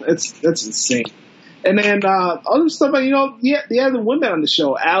 That's insane. And then other stuff, they had the women on the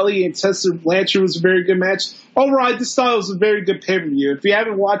show. Allie and Tessa Blanchard was a very good match. Overall, I just thought it was a very good pay-per-view. If you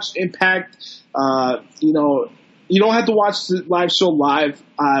haven't watched Impact, you don't have to watch the live show live.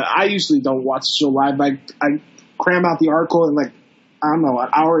 I usually don't watch the show live. I cram out the article in an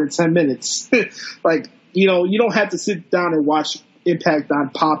hour and 10 minutes. You don't have to sit down and watch Impact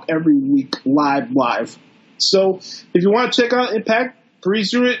on Pop every week live. So if you want to check out Impact, peruse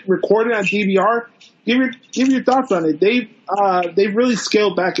through it, record it on DVR, give your thoughts on it. They've really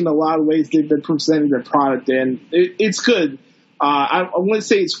scaled back in a lot of ways. They've been presenting their product, and it's good. I wouldn't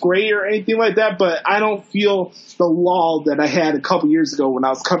say it's great or anything like that, but I don't feel the lull that I had a couple years ago when I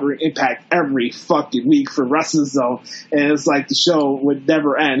was covering Impact every fucking week for Wrestling Zone, and it's like the show would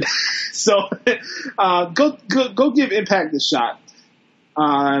never end. So go give Impact a shot.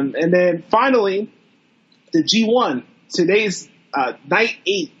 And then finally, the G1. Today's night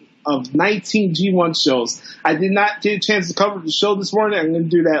 8 of 19 G1 shows. I did not get a chance to cover the show this morning. I'm going to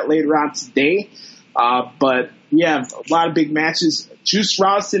do that later on today. But yeah, a lot of big matches. Juice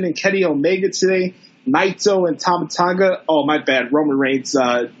Robinson and Kenny Omega today. Naito and Tama Tonga. Oh, my bad. Roman Reigns,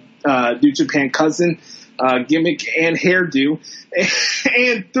 New Japan cousin, gimmick and hairdo.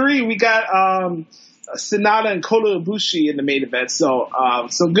 And 3, we got Sonata and Kota Ibushi in the main event. So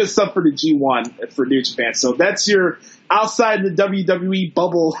some good stuff for the G1 for New Japan. So that's your outside the WWE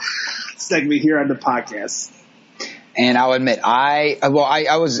bubble segment here on the podcast. And I'll admit, I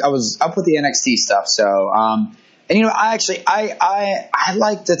was up with the NXT stuff. So, I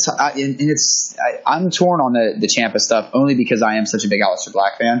like I'm torn on the Ciampa stuff only because I am such a big Aleister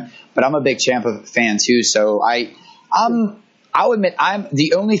Black fan, but I'm a big Ciampa fan too. So I'll admit I'm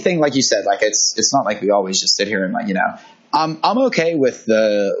the only thing, like you said, it's not like we always just sit here and I'm okay with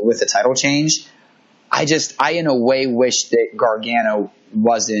the title change. I in a way wish that Gargano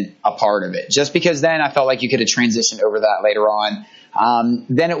wasn't a part of it, just because then I felt like you could have transitioned over that later on.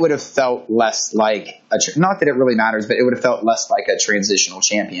 Then it would have felt less like not that it really matters, but it would have felt less like a transitional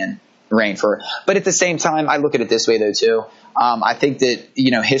champion reign but at the same time, I look at it this way though too. I think that,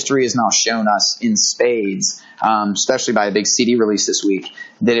 history has now shown us in spades, especially by a big CD release this week,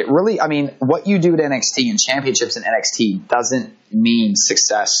 that it really, what you do at NXT and championships in NXT doesn't mean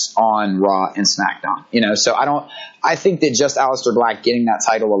success on Raw and SmackDown, so I think that just Aleister Black getting that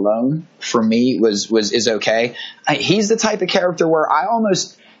title alone for me is okay. He's the type of character where I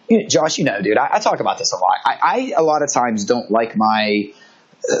almost, Josh, dude, I talk about this a lot. I a lot of times don't like my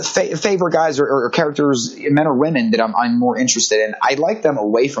favorite guys or characters, men or women, that I'm more interested in. I like them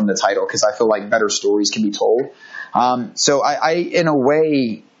away from the title because I feel like better stories can be told. So I in a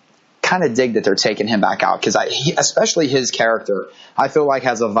way kind of dig that they're taking him back out because especially his character, I feel like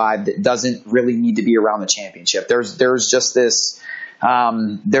has a vibe that doesn't really need to be around the championship. There's just this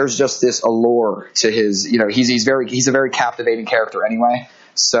allure to his, he's a very captivating character anyway.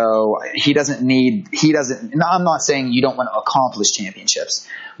 So I'm not saying you don't want to accomplish championships,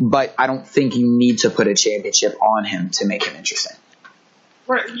 but I don't think you need to put a championship on him to make him interesting.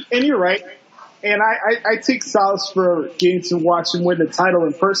 Right. And you're right. And I take solace for getting to watch him win the title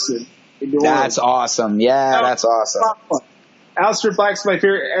in person. That's awesome. Yeah, that's awesome. Aleister Black's my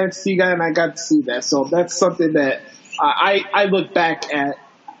favorite NXT guy, and I got to see that. So that's something that I look back at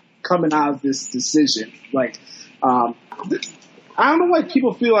coming out of this decision. I don't know why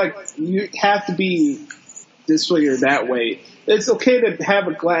people feel like you have to be this way or that way. It's okay to have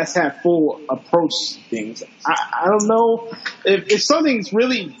a glass half full approach to things. I don't know if something's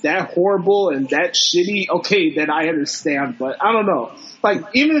really that horrible and that shitty. Okay, then I understand, but I don't know.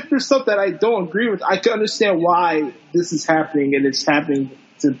 Even if there's stuff that I don't agree with, I can understand why this is happening, and it's happening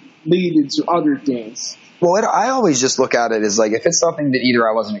to lead into other things. Well, I always just look at it as if it's something that either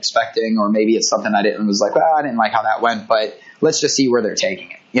I wasn't expecting or maybe it's something I didn't I didn't like how that went, but let's just see where they're taking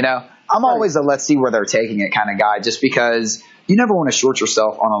it. I'm always a let's see where they're taking it kind of guy, just because you never want to short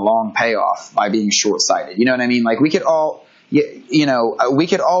yourself on a long payoff by being short-sighted. You know what I mean? We could all, we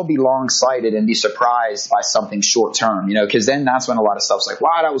could all be long-sighted and be surprised by something short-term, because then that's when a lot of stuff's like,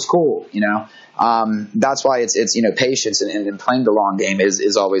 wow, that was cool, That's why it's patience and playing the long game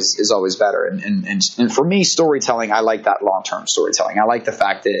is always better. And for me, storytelling, I like that long-term storytelling. I like the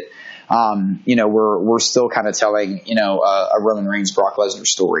fact that, we're still kind of telling, a Roman Reigns, Brock Lesnar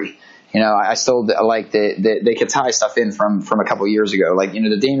story. I still like that they could tie stuff in from a couple of years ago. Like,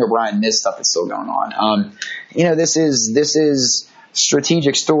 the Daniel Bryan Miz stuff that's still going on. This is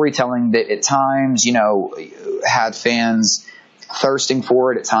strategic storytelling that at times, had fans thirsting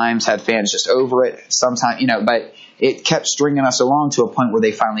for it. At times had fans just over it. Sometimes, but it kept stringing us along to a point where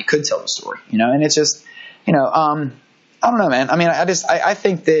they finally could tell the story, and it's just, I don't know, man. I mean, I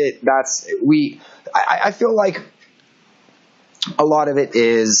think that I feel like a lot of it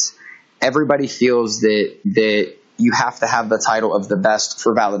is, everybody feels that you have to have the title of the best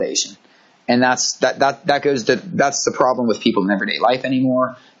for validation. And that's the problem with people in everyday life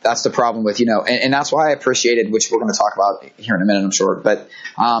anymore. That's the problem with, and that's why I appreciated, which we're going to talk about here in a minute, I'm sure. But,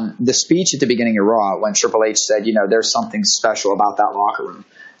 the speech at the beginning of Raw, when Triple H said, there's something special about that locker room.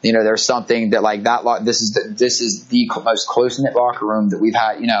 There's something that like that, this is the most close-knit locker room that we've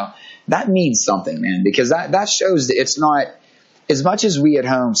had, that means something, man, because that shows that it's not, as much as we at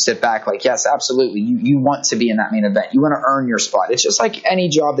home sit back like, yes, absolutely, you want to be in that main event. You want to earn your spot. It's just like any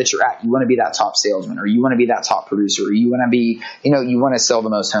job that you're at. You want to be that top salesman, or you want to be that top producer, or you want to be, you want to sell the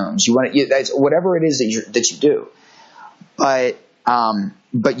most homes. You want to, whatever it is that you do.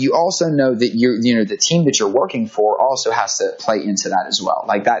 But you also know that the team that you're working for also has to play into that as well.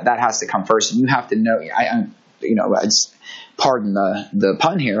 Like that has to come first, and you have to know. Pardon the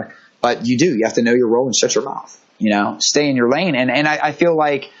pun here, but you have to know your role and shut your mouth. Stay in your lane. And I feel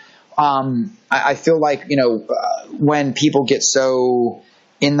like, when people get so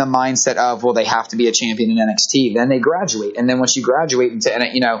in the mindset of, well, they have to be a champion in NXT, then they graduate. And then once you graduate into,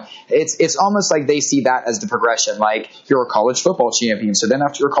 it's almost like they see that as the progression. Like, you're a college football champion. So then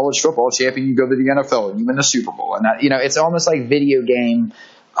after you're a college football champion, you go to the NFL and you win the Super Bowl. And that, it's almost like video game,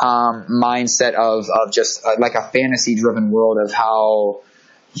 mindset of just like a fantasy driven world of how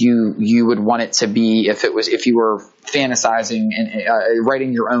you would want it to be if you were fantasizing and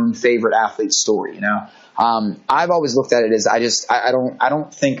writing your own favorite athlete's story. I've always looked at it as I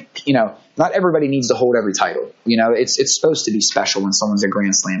don't think not everybody needs to hold every title. It's supposed to be special when someone's a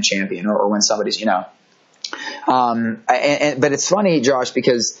Grand Slam champion or when somebody's but it's funny, Josh,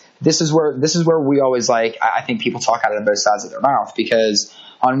 because this is where we always I think people talk out of both sides of their mouth, because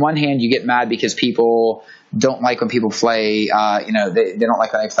on one hand you get mad because people don't like when people play, they don't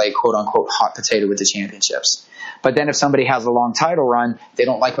like when they play quote unquote hot potato with the championships. But then if somebody has a long title run, they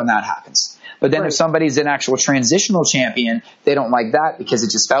don't like when that happens. But then if somebody's an actual transitional champion, they don't like that because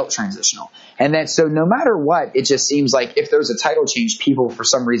it just felt transitional. And then, so no matter what, it just seems like if there's a title change, people for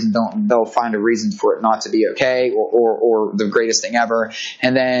some reason they'll find a reason for it not to be okay or the greatest thing ever.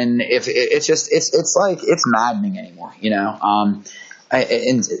 And then if it's like, it's maddening anymore,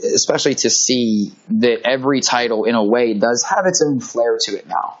 and especially to see that every title in a way does have its own flair to it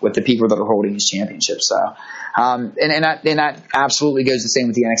now with the people that are holding these championships. So, and that absolutely goes the same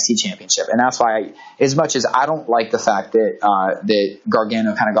with the NXT championship. And that's why as much as I don't like the fact that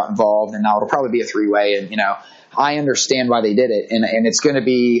Gargano kind of got involved, and now it'll probably be a 3-way, and, I understand why they did it. And it's going to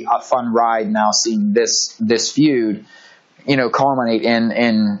be a fun ride now seeing this feud, culminate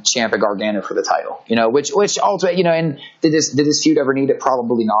in Ciampa Gargano for the title, which ultimately, and did this feud ever need it?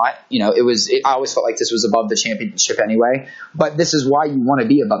 Probably not. I always felt like this was above the championship anyway, but this is why you want to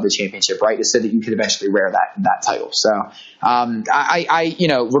be above the championship, right? Is so that you could eventually wear that title. So, I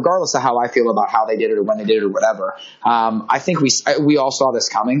regardless of how I feel about how they did it or when they did it or whatever, I think we all saw this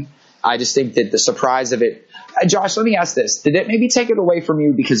coming. I just think that the surprise of it, Josh, let me ask this. Did it maybe take it away from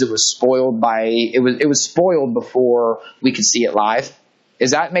you because it was spoiled it was spoiled before we could see it live? Is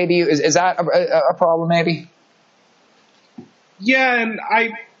that a problem maybe? Yeah, and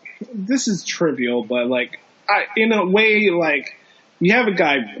this is trivial, but in a way, you have a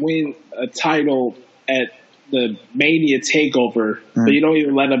guy win a title at the Mania TakeOver, but you don't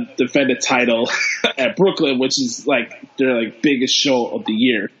even let him defend a title at Brooklyn, which is their biggest show of the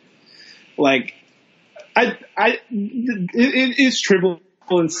year. It is trivial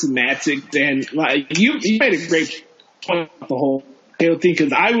and semantic. And you made a great point about the whole thing,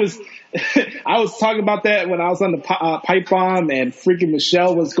 because I was talking about that when I was on the pipe bomb, and freaking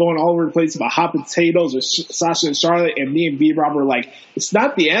Michelle was going all over the place about hot potatoes or Sasha and Charlotte, and me and B-Rob were like, it's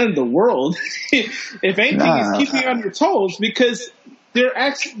not the end of the world. If anything, it's keeping you on your toes, because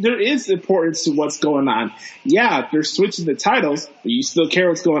there is importance to what's going on. Yeah, they're switching the titles, but you still care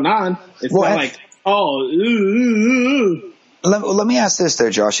what's going on. It's not Let me ask this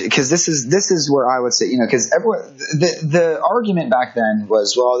though, Josh, because this is where I would say, because everyone, the argument back then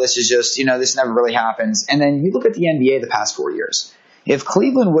was, well, this is just, this never really happens. And then you look at the NBA the past 4 years. If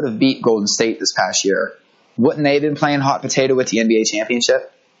Cleveland would have beat Golden State this past year, wouldn't they have been playing hot potato with the NBA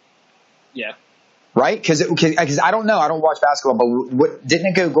championship? Yeah. Right? Because I don't know. I don't watch basketball, but didn't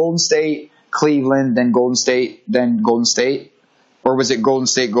it go Golden State, Cleveland, then Golden State, then Golden State? Or was it Golden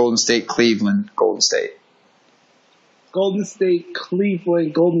State, Cleveland, Golden State? Golden State,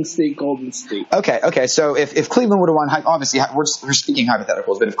 Cleveland, Golden State, Golden State. Okay. So if Cleveland would have won, obviously we're speaking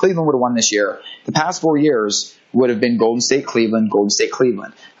hypotheticals, but if Cleveland would have won this year, the past 4 years would have been Golden State, Cleveland, Golden State,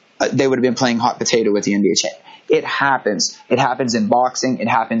 Cleveland. They would have been playing hot potato with the NBA champ. It happens. It happens in boxing. It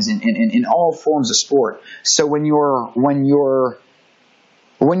happens in all forms of sport. So when your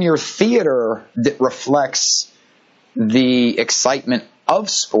theater that reflects the excitement of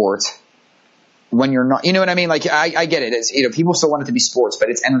sport, when you're not, you know what I mean? Like, I get it. It's, people still want it to be sports, but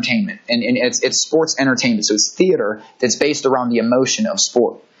it's entertainment, and it's sports entertainment. So it's theater that's based around the emotion of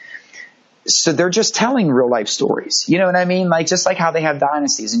sport. So they're just telling real life stories. You know what I mean? Like, just like how they have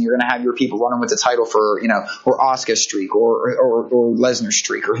dynasties, and you're going to have your people running with the title for, or Asuka's streak, or Lesnar's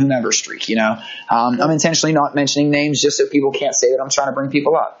streak, or whomever's streak. I'm intentionally not mentioning names just so people can't say that I'm trying to bring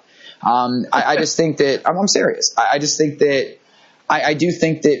people up. I just think that I'm serious. I just think that I do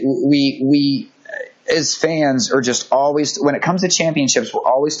think that we as fans are just always, when it comes to championships, we're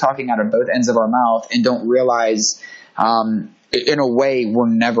always talking out of both ends of our mouth and don't realize, in a way, we're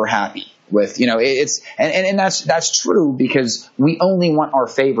never happy with, it's, and that's true because we only want our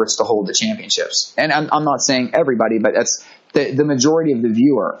favorites to hold the championships. And I'm not saying everybody, but that's the majority of the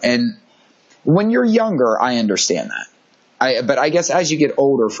viewer. And when you're younger, I understand that. But I guess as you get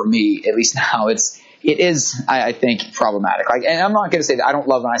older, for me, at least now, it is, I think, problematic. Like, and I'm not going to say that I don't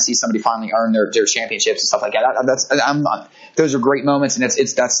love when I see somebody finally earn their championships and stuff like that. I'm not. Those are great moments, and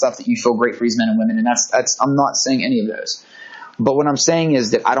it's that stuff that you feel great for these men and women, and that's. I'm not saying any of those. But what I'm saying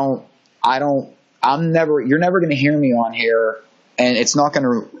is that you're never going to hear me on here, and it's never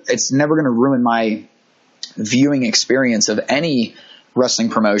going to ruin my viewing experience of any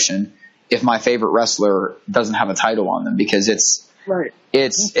wrestling promotion if my favorite wrestler doesn't have a title on them, because it's. Right.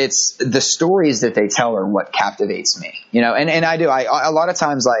 It's the stories that they tell are what captivates me, and I do. I a lot of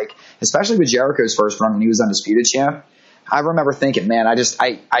times, like, especially with Jericho's first run when he was undisputed champ, I remember thinking, man,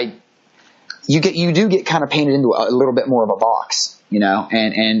 you do get kind of painted into a little bit more of a box,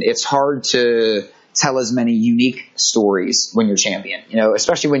 and it's hard to tell as many unique stories when you're champion,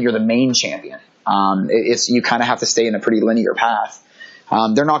 especially when you're the main champion. You kind of have to stay in a pretty linear path.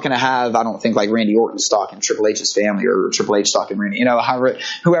 They're not going to have, I don't think, like Randy Orton stalking Triple H's family or Triple H stalking Randy,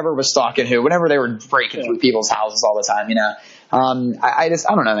 whoever was stalking who, whenever they were breaking through people's houses all the time, I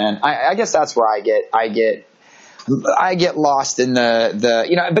don't know, man. I guess that's where I get lost in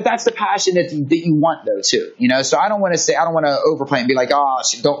the but that's the passion that you want though too, so I don't want to overplay and be like, oh,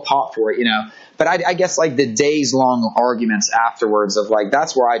 don't pop for it, but I guess like the days long arguments afterwards of like,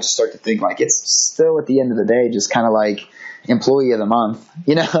 that's where I just start to think like, it's still at the end of the day, just kind of like, employee of the month,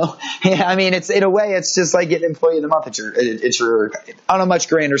 Yeah, I mean, it's in a way, it's just like getting employee of the month. It's your on a much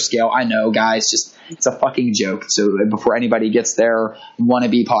grander scale. I know, guys, just it's a fucking joke. So before anybody gets their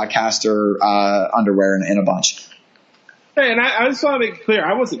wannabe podcaster underwear in a bunch. Hey, and I just want to make it clear,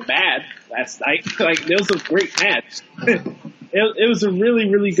 I wasn't mad last night. Like, it was a great match. It was a really,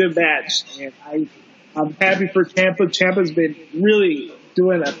 really good match, and I'm happy for Ciampa. Ciampa's been really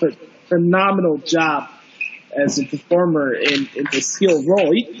doing a phenomenal job as a performer in this heel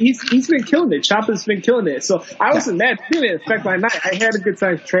role. He's been killing it. Ciampa's been killing it. So I wasn't mad doing it. In fact, my night, I had a good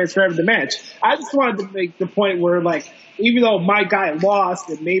time transcribing the match. I just wanted to make the point where, like, even though my guy lost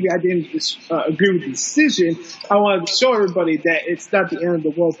and maybe I didn't agree with the decision, I wanted to show everybody that it's not the end of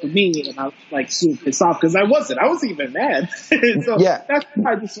the world for me, and I was like super pissed off because I wasn't even mad. So yeah. That's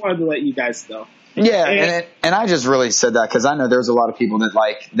why I just wanted to let you guys know. Yeah, and I just really said that because I know there's a lot of people that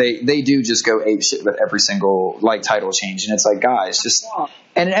like they do just go ape shit with every single like title change, and it's like, guys, just,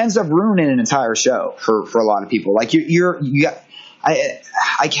 and it ends up ruining an entire show for a lot of people. Like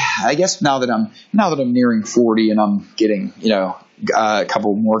I guess now that I'm nearing 40 and I'm getting a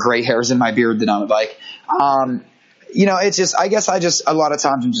couple more gray hairs in my beard than I'm like, it's just, I guess a lot of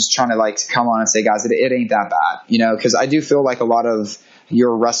times I'm just trying to like come on and say, guys, it ain't that bad, because I do feel like a lot of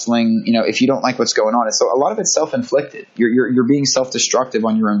your wrestling, if you don't like what's going on, a lot of it's self-inflicted. You're being self-destructive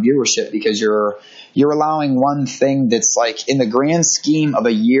on your own viewership because you're allowing one thing that's like in the grand scheme of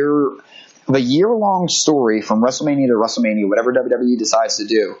a year-long story from WrestleMania to WrestleMania, whatever WWE decides to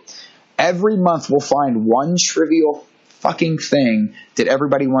do. Every month we'll find one trivial fucking thing that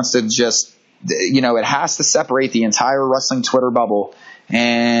everybody wants to just it has to separate the entire wrestling Twitter bubble.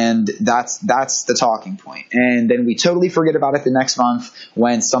 And that's the talking point. And then we totally forget about it the next month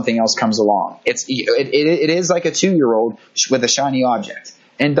when something else comes along. It is like a 2-year-old with a shiny object.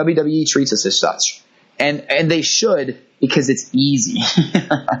 And WWE treats us as such. And they should, because it's easy.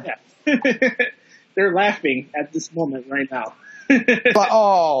 They're laughing at this moment right now.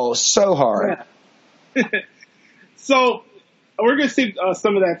 But so hard. Yeah. So we're going to save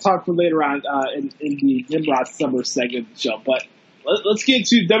some of that talk for later on in the Nimrod Summer segment of the show. But let's get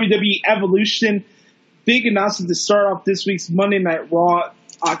to WWE Evolution. Big announcement to start off this week's Monday Night Raw,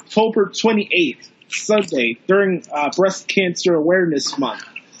 October 28th, Sunday, during Breast Cancer Awareness Month.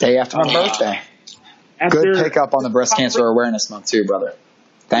 Day after my birthday. Good pickup on the Breast Cancer Awareness Month, too, brother.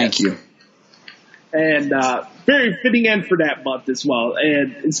 Thank you. And very fitting end for that month as well.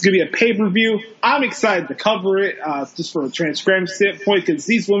 And it's going to be a pay-per-view. I'm excited to cover it just from a transparency standpoint because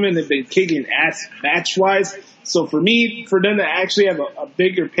these women have been kicking ass match-wise. So for them to actually have a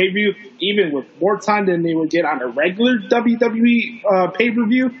bigger pay-per-view, even with more time than they would get on a regular WWE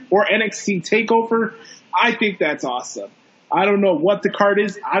pay-per-view or NXT TakeOver, I think that's awesome. I don't know what the card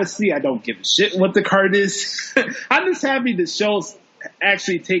is. Honestly, I don't give a shit what the card is. I'm just happy the show's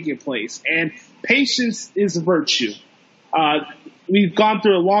actually taking place. And patience is a virtue. We've gone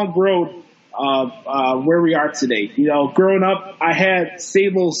through a long road of where we are today. Growing up, I had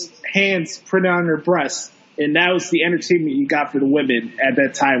Sable's hands printed on her breast, and that was the entertainment you got for the women at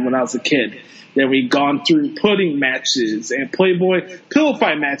that time when I was a kid. Then we've gone through pudding matches and Playboy pillow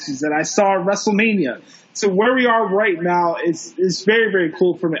fight matches that I saw at WrestleMania. So where we are right now is very, very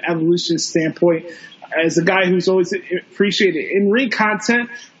cool from an evolution standpoint. As a guy who's always appreciated in-ring content,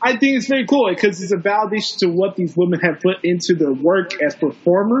 I think it's very cool because it's a validation to what these women have put into their work as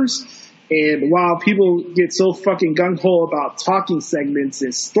performers. And while people get so fucking gung-ho about talking segments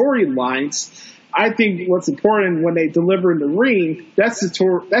and storylines, I think what's important when they deliver in the ring, that's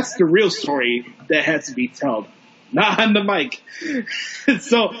the real story that has to be told, not on the mic.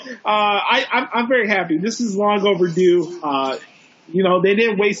 So I'm very happy. This is long overdue. They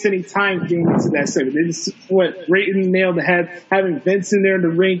didn't waste any time getting into that segment. They just went right in the nail on the head, having Vince in there in the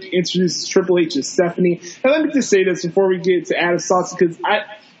ring, introduces Triple H and Stephanie. And let me just say this before we get to Adam Sauce, because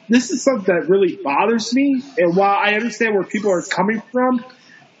this is something that really bothers me. And while I understand where people are coming from,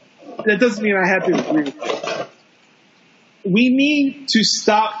 that doesn't mean I have to agree with it. We need to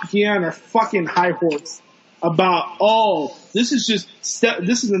stop getting on our fucking high horse about, this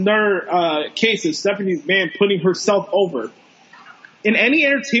is another case of Stephanie McMahon putting herself over. In any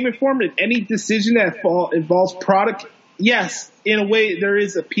entertainment form, in any decision that involves product, yes, in a way there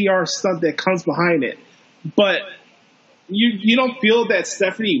is a PR stunt that comes behind it. But you don't feel that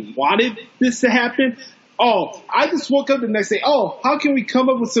Stephanie wanted this to happen? I just woke up the next day. How can we come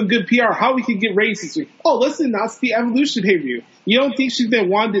up with some good PR? How we can get ratings this week? Let's announce the Evolution pay-per-view. You don't think she's been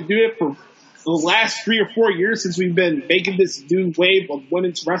wanting to do it for the last 3 or 4 years since we've been making this new wave of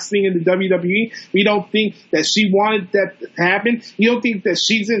women's wrestling in the WWE? We don't think that she wanted that to happen? You don't think that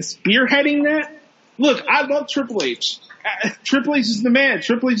she's in spearheading that? Look, I love Triple H. Triple H is the man.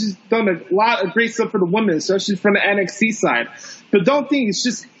 Triple H has done a lot of great stuff for the women, especially from the NXT side. But don't think it's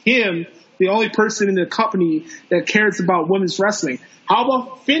just him, the only person in the company that cares about women's wrestling. How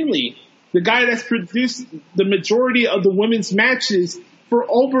about Finlay, the guy that's produced the majority of the women's matches for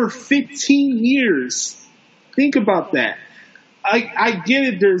over 15 years? Think about that. I get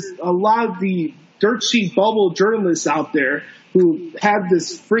it. There's a lot of the dirt sheet bubble journalists out there who have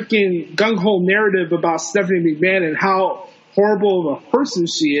this freaking gung-ho narrative about Stephanie McMahon and how horrible of a person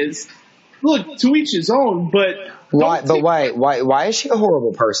she is. Look, to each his own, but why is she a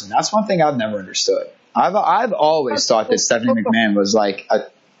horrible person? That's one thing I've never understood. I've always thought that Stephanie McMahon was like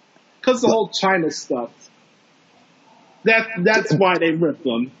because the whole China stuff. That's why they ripped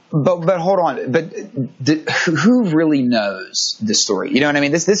them. But hold on. But who really knows the story? You know what I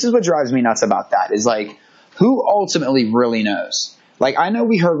mean? This is what drives me nuts about that. Is like, who ultimately really knows? Like, I know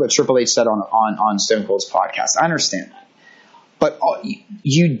we heard what Triple H said on Stone Cold's podcast. I understand that. But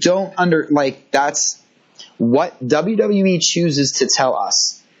you don't that's what WWE chooses to tell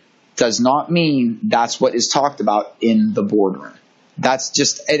us does not mean that's what is talked about in the boardroom. That's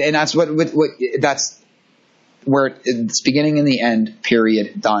just, and that's what that's where it's beginning and the end,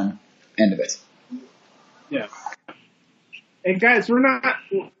 period, done, end of it. Yeah. And guys, we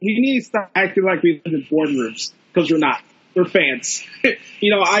need to stop acting like we live in boardrooms, because we're not. We're fans.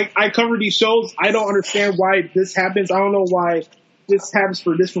 I cover these shows. I don't understand why this happens. I don't know why this happens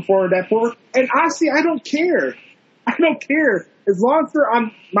for this performer or that performer. And honestly, I don't care. I don't care. As long as they're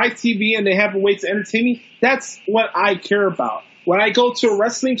on my TV and they have a way to entertain me, that's what I care about. when I go to a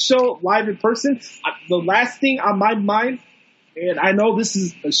wrestling show live in person, the last thing on my mind, and I know this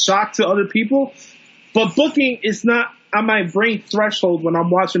is a shock to other people, but booking is not on my brain threshold when I'm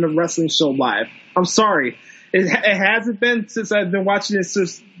watching a wrestling show live. I'm sorry. It hasn't been since I've been watching it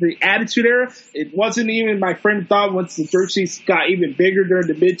since the Attitude Era. It wasn't even my frame of thought once the dirt sheets got even bigger during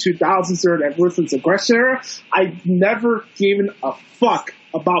the mid-2000s during that Ruthless Aggression Era. I never given a fuck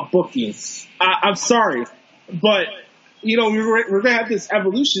about bookings. I'm sorry. But, you know, we're going to have this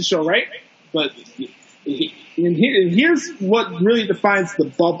Evolution show, right? But here's what really defines the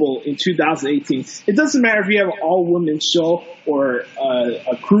bubble in 2018. It doesn't matter if you have an all-women show or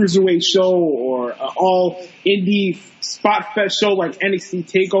a cruiserweight show or an all-indie spot fest show like NXT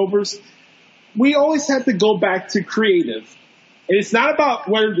TakeOvers. We always have to go back to creative. And it's not about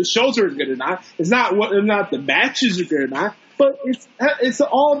whether the shows are good or not. It's not whether or not the matches are good or not. But it's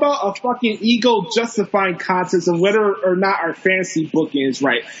all about a fucking ego-justifying contest of whether or not our fantasy booking is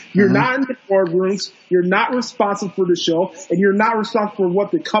right. You're not in the boardrooms, you're not responsible for the show, and you're not responsible for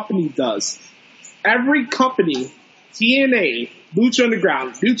what the company does. Every company, TNA, Lucha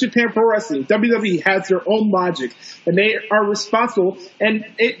Underground, New Japan Pro Wrestling, WWE has their own logic, and they are responsible, and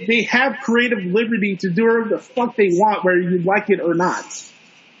they have creative liberty to do whatever the fuck they want, whether you like it or not.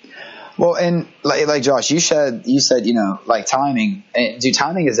 Well, and like Josh, you said, you know, like timing,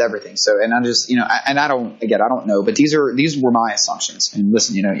 timing is everything. So, and I'm just, you know, and I don't know, but these were my assumptions. And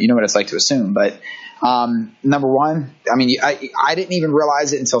listen, you know what it's like to assume. But number one, I mean, I didn't even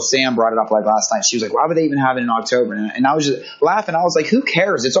realize it until Sam brought it up like last night. She was like, why would they even have it in October? And I was just laughing. I was like, who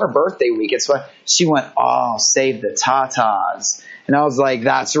cares? It's our birthday week. It's what she went, oh, save the tatas. And I was like,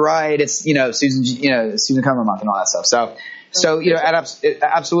 that's right. It's, you know, Susan Comer month and all that stuff. So, you know, it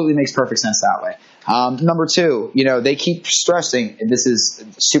absolutely makes perfect sense that way. Number two, you know, they keep stressing this is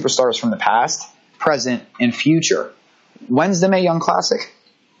superstars from the past, present, and future. When's the Mae Young Classic?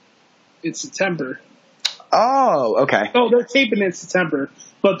 It's September. Oh, okay. Oh, they're taping in September,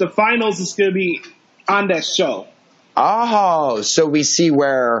 but the finals is going to be on that show. Oh, so we see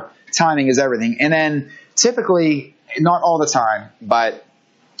where timing is everything. And then typically, not all the time, but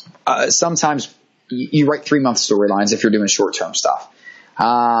sometimes you write 3-month storylines if you're doing short-term stuff.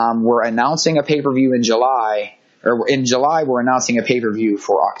 We're announcing a pay-per-view in July, or in July we're announcing a pay-per-view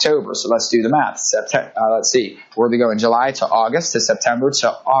for October. So let's do the math. Let's see. Where do we go? In July to August to September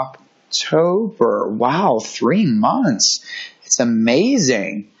to October. Wow, 3 months. It's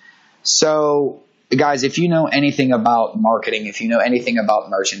amazing. So, guys, if you know anything about marketing, if you know anything about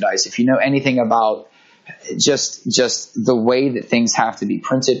merchandise, if you know anything about just the way that things have to be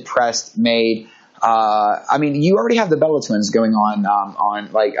printed, pressed, made, I mean, you already have the Bella Twins going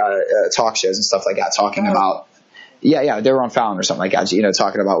on like talk shows and stuff like that, talking about, they were on Fallon or something like that, you know,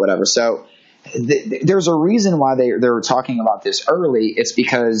 talking about whatever. So there's a reason why they're talking about this early. It's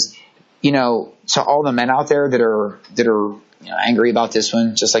because, you know, to all the men out there that are you know, angry about this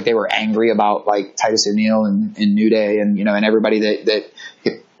one, just like they were angry about like Titus O'Neil and New Day and, you know, and everybody that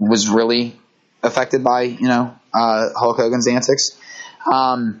was really affected by, you know, Hulk Hogan's antics.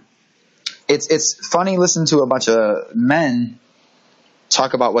 It's funny listening to a bunch of men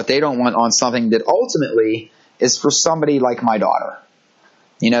talk about what they don't want on something that ultimately is for somebody like my daughter.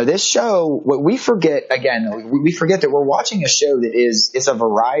 You know, this show, what we forget, again, we forget that we're watching a show that it's a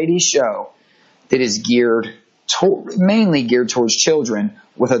variety show that is mainly geared towards children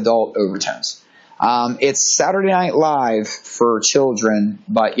with adult overtones. It's Saturday Night Live for children,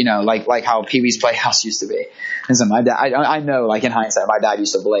 but, you know, like how Pee-wee's Playhouse used to be. And so my dad, I know, like in hindsight, my dad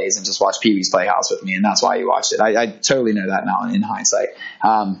used to blaze and just watch Pee-wee's Playhouse with me, and that's why he watched it. I totally know that now in hindsight.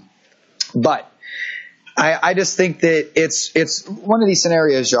 But I just think that it's one of these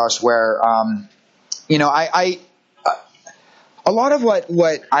scenarios, Josh, where, you know, a lot of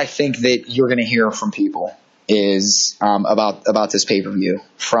what I think that you're going to hear from people is about this pay-per-view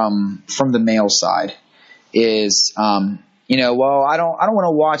from the male side is, you know, well, I don't want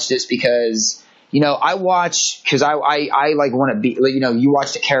to watch this because, you know, I watch because I like want to be, like, you know, you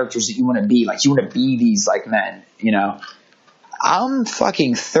watch the characters that you want to be, like you want to be these like men, you know. I'm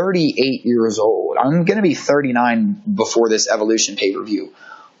fucking 38 years old. I'm going to be 39 before this Evolution pay-per-view.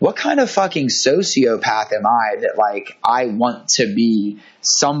 What kind of fucking sociopath am I that, like, I want to be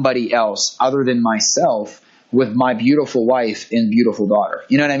somebody else other than myself with my beautiful wife and beautiful daughter?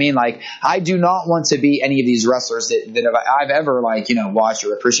 You know what I mean? Like, I do not want to be any of these wrestlers that I've ever, like, you know, watched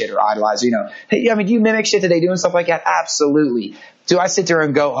or appreciated or idolized. You know, hey, I mean, do you mimic shit that they do and stuff like that? Absolutely. Do I sit there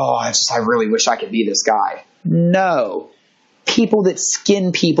and go, oh, I really wish I could be this guy? No. People that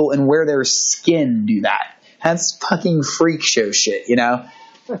skin people and wear their skin do that. That's fucking freak show shit, you know?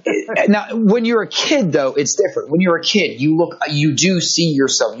 Now, when you're a kid, though, it's different. When you're a kid, you do see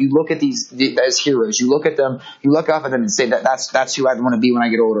yourself. You look at these as heroes. You look at them, you look up at them and say that's who I want to be when I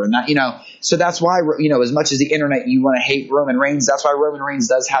get older. And that, so that's why, as much as the internet, you want to hate Roman Reigns. That's why Roman Reigns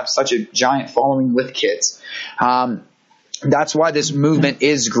does have such a giant following with kids. That's why this movement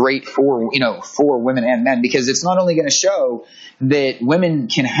is great for women and men, because it's not only going to show that women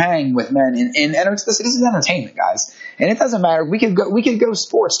can hang with men and this is entertainment, guys. And it doesn't matter. We could go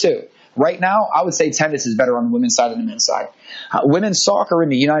sports too. Right now, I would say tennis is better on the women's side than the men's side. Women's soccer in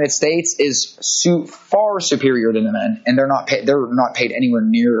the United States is far superior than the men, and they're not paid anywhere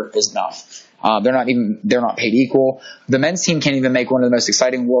near as enough. They're not paid equal. The men's team can't even make one of the most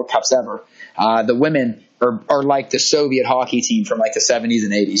exciting World Cups ever. The women are like the Soviet hockey team from like the 70s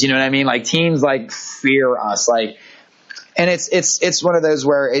and 80s. You know what I mean? Like teams like fear us. And it's one of those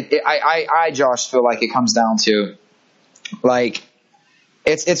where I Josh feel like it comes down to like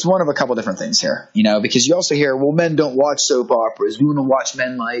it's one of a couple different things here. Because you also hear, well, men don't watch soap operas. We want to watch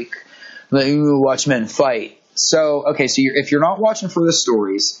men we want to watch men fight. So okay, so if you're not watching for the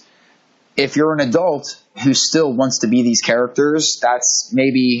stories. If you're an adult who still wants to be these characters, that's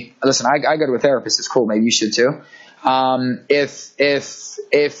maybe – listen, I go to a therapist. It's cool. Maybe you should too. If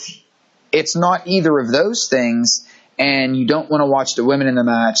it's not either of those things and you don't want to watch the women in the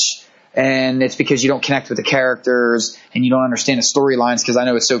match and it's because you don't connect with the characters and you don't understand the storylines, because I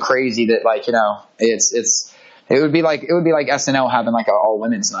know it's so crazy that it would be like SNL having like an all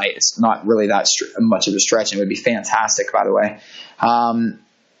women's night. It's not really that much of a stretch. It would be fantastic, by the way.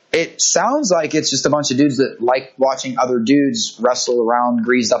 It sounds like it's just a bunch of dudes that like watching other dudes wrestle around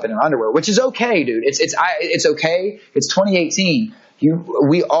greased up in their underwear, which is okay, dude. It's okay. It's 2018.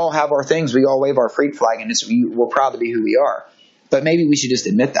 We all have our things. We all wave our freak flag, and we're proud to be who we are. But maybe we should just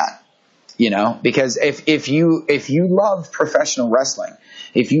admit that, because if you love professional wrestling,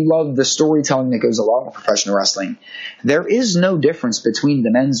 if you love the storytelling that goes along with professional wrestling, there is no difference between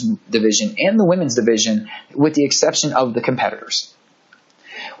the men's division and the women's division, with the exception of the competitors.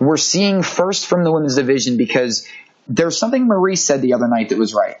 We're seeing first from the women's division because there's something Marie said the other night that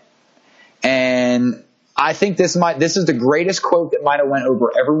was right. And I think this is the greatest quote that might have went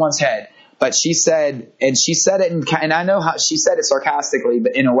over everyone's head. But she said it, and I know how she said it sarcastically,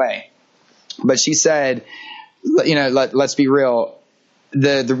 but in a way. But she said, let's be real.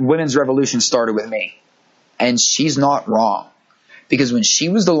 The women's revolution started with me. And she's not wrong. Because when she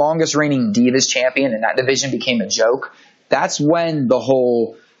was the longest reigning Divas champion and that division became a joke, that's when the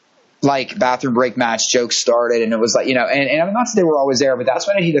whole bathroom break match joke started. And it was and I'm not saying they were always there, but that's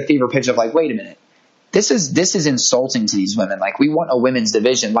when I hit a fever pitch of wait a minute. This is insulting to these women. We want a women's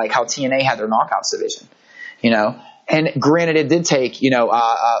division, like how TNA had their knockouts division, and granted it did take, you have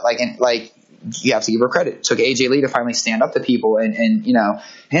to give her credit. It took AJ Lee to finally stand up to people and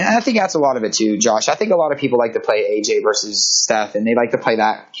I think that's a lot of it too, Josh. I think a lot of people like to play AJ versus Steph, and they like to play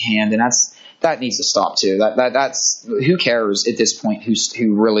that hand, and that needs to stop too. That's who cares at this point who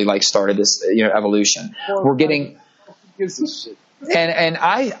really started this evolution. We're getting and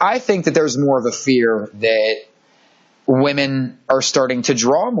I think that there's more of a fear that women are starting to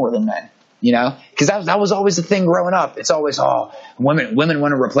draw more than men, because that was always the thing growing up. It's always women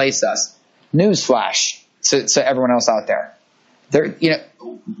want to replace us. Newsflash to everyone else out there.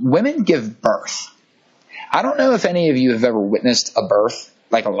 Women give birth. I don't know if any of you have ever witnessed a birth,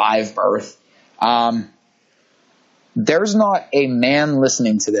 like a live birth. There's not a man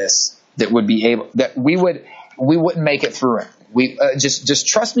listening to this that would be able, that we wouldn't make it through it. We just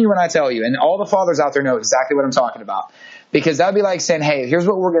trust me when I tell you, and all the fathers out there know exactly what I'm talking about, because that'd be like saying, hey, here's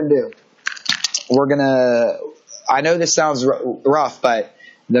what we're going to do. I know this sounds rough, but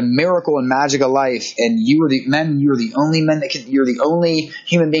the miracle and magic of life, and you're the only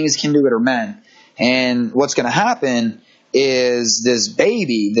human beings that can do it are men. And what's going to happen is this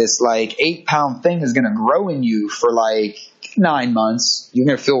baby, this 8-pound thing is going to grow in you for 9 months. You're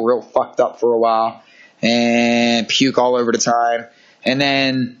going to feel real fucked up for a while and puke all over the time. And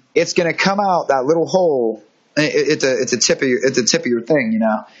then it's going to come out that little hole. It's a tip of your thing,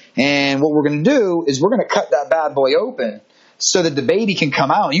 And what we're going to do is we're going to cut that bad boy open so that the baby can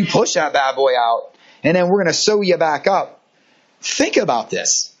come out. You push that bad boy out, and then we're going to sew you back up. Think about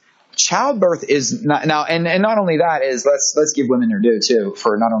this. Childbirth is not now, and not only that is let's give women their due too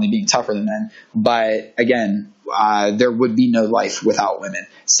for not only being tougher than men, but again, there would be no life without women.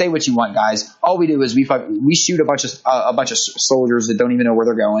 Say what you want, guys. All we do is we shoot a bunch of soldiers that don't even know where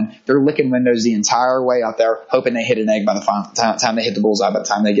they're going. They're licking windows the entire way out there, hoping they hit an egg by the time they hit the bullseye. By the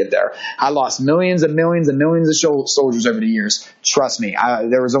time they get there, I lost millions and millions and millions of soldiers over the years. Trust me,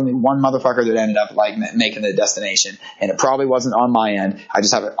 there was only one motherfucker that ended up like making the destination, and it probably wasn't on my end. I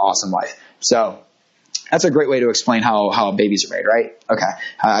just have an awesome life. So that's a great way to explain how babies are made, right? Okay,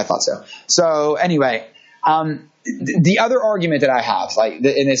 I thought so. So anyway. The other argument that I have, like, and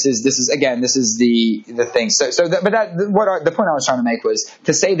this is the thing. The point I was trying to make was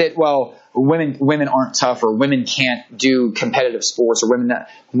to say that, well, women aren't tough, or women can't do competitive sports, or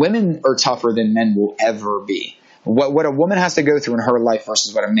women are tougher than men will ever be. What a woman has to go through in her life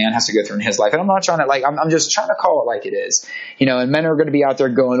versus what a man has to go through in his life. And I'm not trying to, like, I'm just trying to call it like it is, and men are going to be out there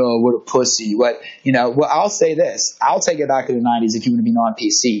going, oh, what a pussy. Well, I'll say this. I'll take it back to the 90s if you want to be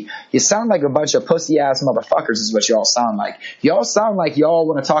non-PC. You sound like a bunch of pussy ass motherfuckers is what y'all sound like. Y'all sound like y'all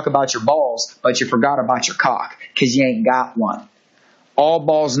want to talk about your balls, but you forgot about your cock because you ain't got one. All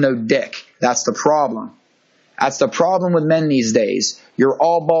balls, no dick. That's the problem. That's the problem with men these days. You're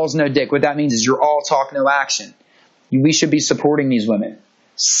all balls, no dick. What that means is you're all talk, no action. We should be supporting these women,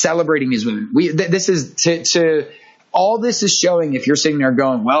 celebrating these women. This is all this is showing. If you're sitting there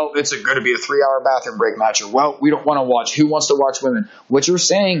going, well, it's going to be a 3-hour bathroom break match, or, well, we don't want to watch. Who wants to watch women? What you're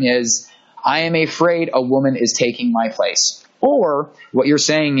saying is, I am afraid a woman is taking my place. Or what you're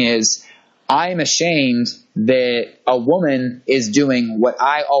saying is, I am ashamed that a woman is doing what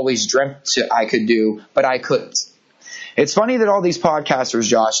I always dreamt I could do, but I couldn't. It's funny that all these podcasters,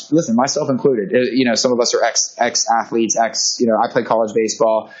 Josh, listen, myself included, some of us are ex-athletes, I play college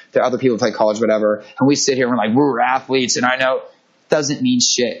baseball, the other people play college, whatever, and we sit here and we're like, we're athletes, and I know, doesn't mean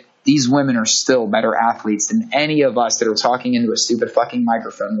shit. These women are still better athletes than any of us that are talking into a stupid fucking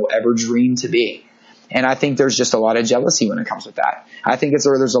microphone will ever dream to be. And I think there's just a lot of jealousy when it comes with that. I think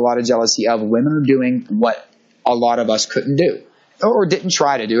there's a lot of jealousy of women doing what a lot of us couldn't do, or didn't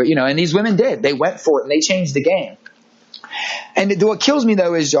try to do it, and these women did. They went for it and they changed the game. And what kills me,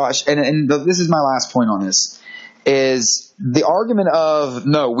 though, is, Josh, and this is my last point on this, is the argument of,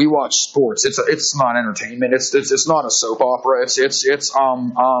 no, we watch sports. It's not entertainment. It's not a soap opera. Listen,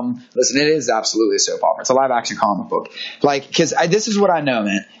 it is absolutely a soap opera. It's a live action comic book. Like, because this is what I know,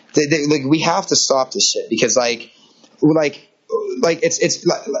 man. Like, we have to stop this shit because, it's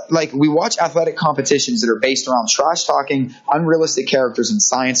like we watch athletic competitions that are based around trash talking, unrealistic characters, and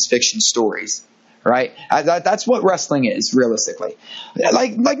science fiction stories. Right? That's what wrestling is, realistically.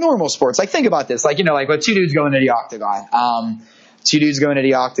 Like normal sports. Like, think about this. Like, when two dudes go into the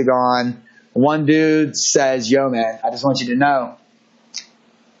octagon. One dude says, yo, man, I just want you to know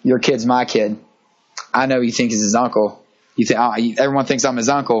your kid's my kid. I know you think he's his uncle. You think everyone thinks I'm his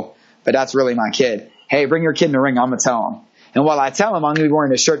uncle, but that's really my kid. Hey, bring your kid in the ring. I'm going to tell him. And while I tell him, I'm going to be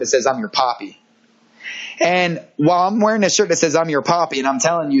wearing a shirt that says I'm your poppy. And while I'm wearing a shirt that says I'm your poppy and I'm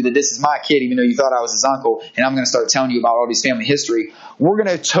telling you that this is my kid, even though you thought I was his uncle, and I'm going to start telling you about all these family history, we're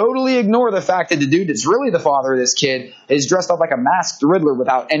going to totally ignore the fact that the dude that's really the father of this kid is dressed up like a masked Riddler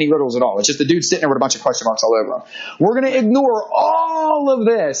without any riddles at all. It's just the dude sitting there with a bunch of question marks all over him. We're going to ignore all of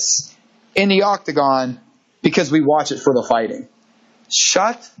this in the octagon because we watch it for the fighting.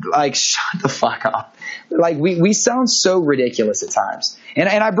 Shut the fuck up. Like, we sound so ridiculous at times. And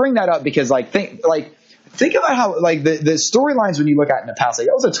I bring that up because, think about how, the storylines when you look at it in the past, that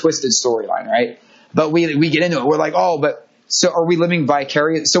was a twisted storyline, right? But we get into it. We're like, oh, but so are we living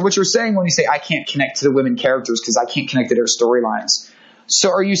vicarious? So what you're saying when you say I can't connect to the women characters because I can't connect to their storylines. So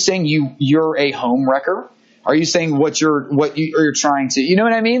are you saying you're a home wrecker? Are you saying what you're trying to, you know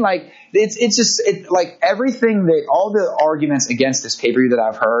what I mean? Like, it's just like everything that all the arguments against this pay-per-view that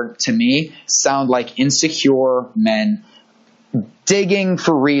I've heard to me sound like insecure men digging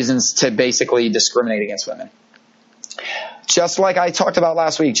for reasons to basically discriminate against women. Just like I talked about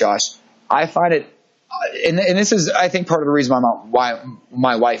last week, Josh, I find it, and this is, I think, part of the reason why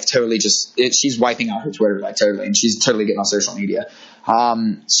my wife totally she's wiping out her Twitter, totally, and she's totally getting on social media.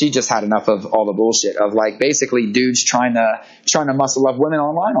 She just had enough of all the bullshit of, basically dudes trying to muscle up women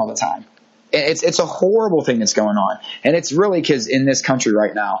online all the time. It's a horrible thing that's going on. And it's really because in this country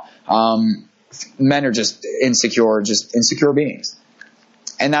right now, men are just insecure beings.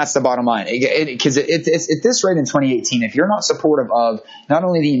 And that's the bottom line. Because at this rate in 2018, if you're not supportive of not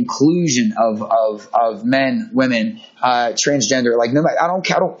only the inclusion of men, women, transgender, no matter, I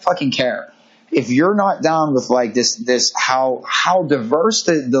don't fucking care. If you're not down with this how diverse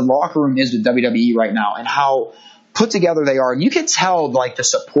the locker room is with WWE right now, and how put together they are. And you can tell like the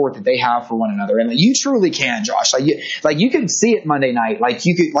support that they have for one another. And like, you truly can, Josh. Like you could see it Monday night. Like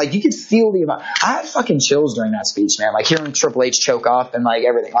you could feel I had fucking chills during that speech, man. Like hearing Triple H choke up and like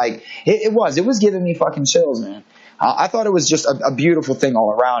everything. Like it was giving me fucking chills, man. I thought it was just a beautiful thing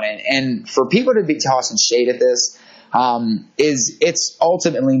all around. And for people to be tossing shade at this, it's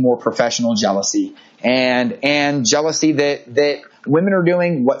ultimately more professional jealousy and jealousy that women are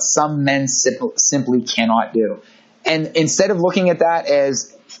doing what some men simply cannot do. And instead of looking at that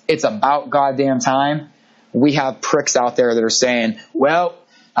as it's about goddamn time, we have pricks out there that are saying, well,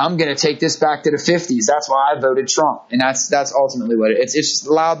 I'm going to take this back to the 50s. That's why I voted Trump. And that's ultimately what it's just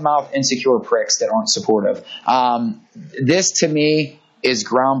loudmouth, insecure pricks that aren't supportive. This to me is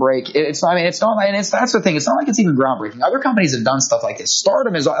groundbreaking. That's the thing. It's not like it's even groundbreaking. Other companies have done stuff like this.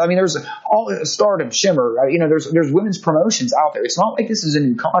 Stardom there's Stardom, Shimmer, there's women's promotions out there. It's not like this is a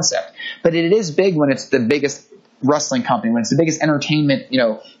new concept, but it is big when it's the biggest wrestling company, when it's the biggest entertainment,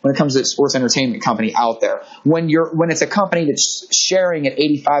 when it comes to sports entertainment company out there, when it's a company that's sharing at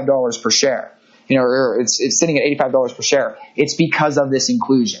 $85 per share, or it's sitting at $85 per share. It's because of this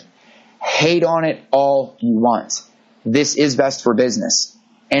inclusion. Hate on it all you want. This is best for business,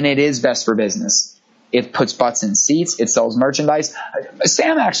 and it is best for business. It puts butts in seats. It sells merchandise.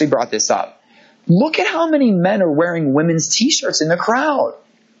 Sam actually brought this up. Look at how many men are wearing women's T-shirts in the crowd.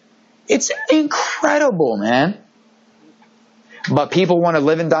 It's incredible, man. But people want to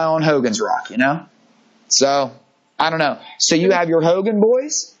live and die on Hogan's Rock, So, I don't know. So you have your Hogan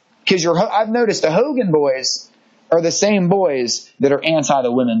boys? Because I've noticed the Hogan boys are the same boys that are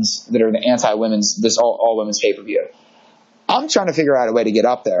anti-women's this all women's pay-per-view. I'm trying to figure out a way to get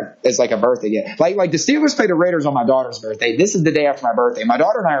up there as like a birthday gift. Like the Steelers play the Raiders on my daughter's birthday. This is the day after my birthday. My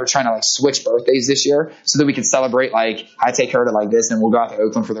daughter and I are trying to like switch birthdays this year so that we can celebrate. Like I take her to like this and we'll go out to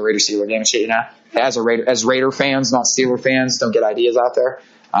Oakland for the Raider-Steeler game and shit, as Raider fans, not Steeler fans, don't get ideas out there.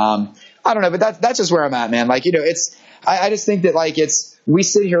 I don't know, but that's just where I'm at, man. Like, I just think that like we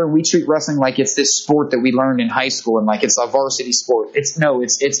sit here and we treat wrestling like it's this sport that we learned in high school and like it's a varsity sport. It's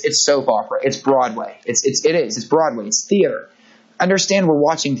soap opera. It's Broadway. It's Broadway. It's theater. Understand we're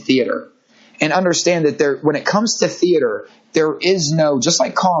watching theater, and understand that when it comes to theater, there is no, just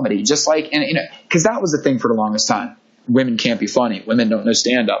like comedy, just like, because that was the thing for the longest time. Women can't be funny. Women don't know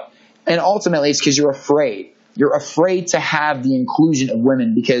stand up. And ultimately it's because you're afraid. You're afraid to have the inclusion of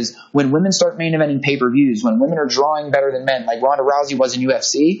women, because when women start main eventing pay-per-views, when women are drawing better than men, like Ronda Rousey was in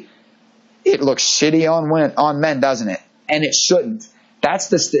UFC, it looks shitty on men, doesn't it? And it shouldn't. That's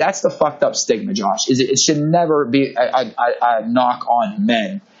the fucked up stigma, Josh. It should never be a knock on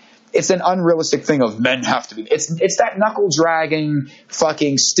men. It's an unrealistic thing of men have to be. It's that knuckle dragging,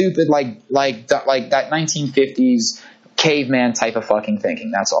 fucking stupid, like that 1950s caveman type of fucking thinking.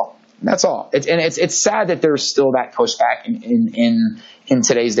 That's all. That's all. It's sad that there's still that pushback in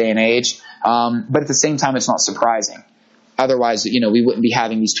today's day and age. But at the same time, it's not surprising. Otherwise, we wouldn't be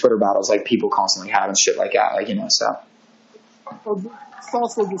having these Twitter battles like people constantly have and shit like that. So. It's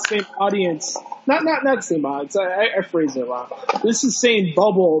also the same audience. Not the same audience. I phrase it wrong. This is the same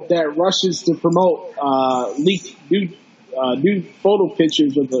bubble that rushes to promote leaked nude photo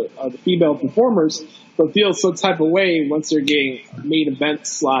pictures of the female performers, but feels some type of way once they're getting main event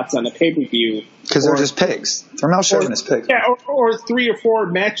slots on a pay-per-view. Because they're just pigs. They're not chauvinist pigs. Yeah, or 3 or 4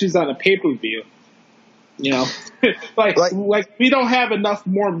 matches on a pay-per-view. Like we don't have enough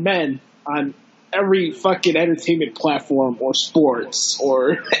more men on every fucking entertainment platform or sports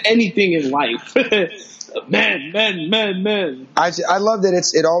or anything in life. Men. I love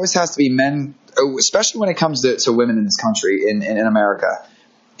that it always has to be men, especially when it comes to women in this country, in America.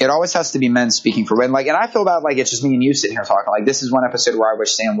 It always has to be men speaking for women. And I feel bad, it's just me and you sitting here talking. This is one episode where I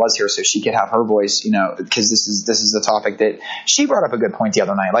wish Sam was here so she could have her voice, because this is the topic that she brought up a good point the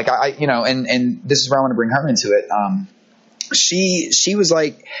other night. And this is where I want to bring her into it. She was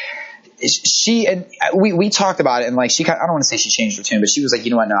like, we talked about it, and I don't want to say she changed her tune, but she was like,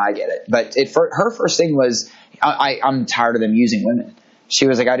 you know what, no, I get it. But her first thing was, I'm tired of them using women. She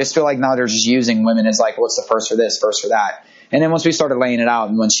was like, I just feel like now they're just using women as what's the first for this, first for that. And then once we started laying it out,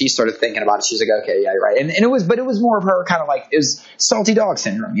 and when she started thinking about it, she's like, okay, yeah, you're right. And it was more of her kind of it was salty dog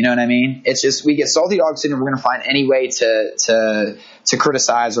syndrome. You know what I mean? It's just, we get salty dog syndrome. We're going to find any way to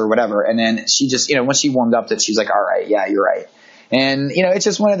criticize or whatever. And then she just, when she warmed up, that she's like, all right, yeah, you're right. And, it's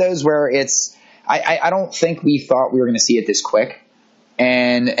just one of those where I don't think we thought we were going to see it this quick.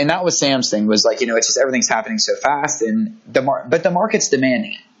 And that was Sam's thing, was it's just everything's happening so fast, but the market's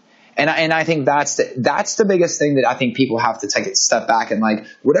demanding. And I think that's the biggest thing that I think people have to take a step back and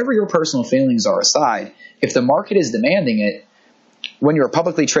whatever your personal feelings are aside, if the market is demanding it, when you're a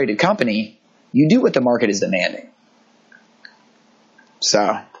publicly traded company, you do what the market is demanding.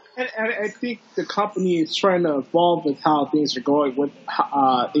 So. And I think the company is trying to evolve with how things are going with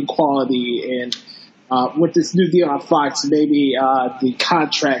equality and with this new deal on Fox. Maybe the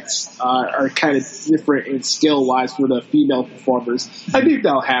contracts are kind of different in skill-wise for the female performers. I think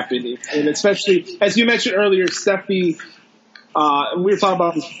that'll happen, and especially as you mentioned earlier, Stephanie. And we were talking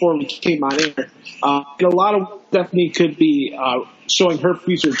about this before we came on air. And a lot of Stephanie could be showing her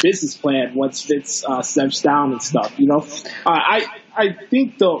future business plan once Vince steps down and stuff. You know, I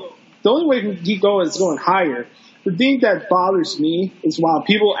think the only way we can keep going is going higher. The thing that bothers me is while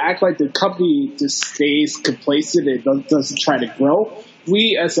people act like the company just stays complacent and doesn't try to grow,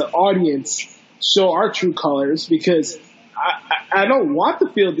 we as an audience show our true colors because I don't want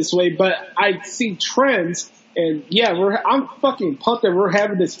to feel this way, but I see trends. And yeah, I'm fucking pumped that we're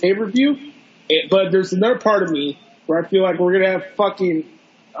having this pay-per-view, but there's another part of me where I feel like we're gonna have fucking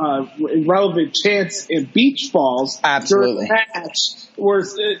irrelevant chants and beach balls absolutely during the match, where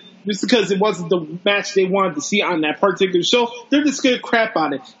just because it wasn't the match they wanted to see on that particular show, they're just gonna crap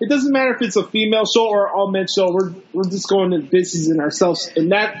on it. It doesn't matter if it's a female show or an all-men show. We're just going into business in ourselves,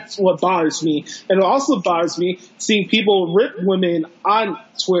 and that's what bothers me. And it also bothers me seeing people rip women on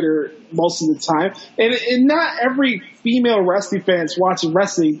Twitter most of the time, and not every female wrestling fan is watching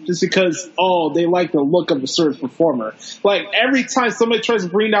wrestling just because they like the look of a certain performer. Like every time somebody tries to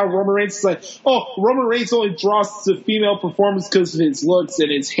bring down Roman Reigns, it's like, Roman Reigns only draws to female performers because of his looks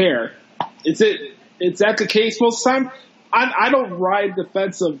and his hair. Is that the case most of the time? I don't ride the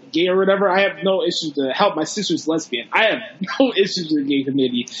fence of gay or whatever. I have no issues to help. My sister's lesbian. I have no issues with the gay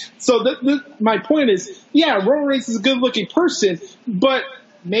community. So my point is, yeah, Roman Reigns is a good-looking person, but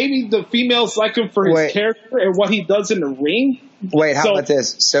maybe the females like him for his character and what he does in the ring. Wait, how about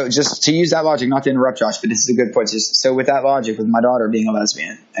this? So just to use that logic, not to interrupt Josh, but this is a good point. So with that logic, with my daughter being a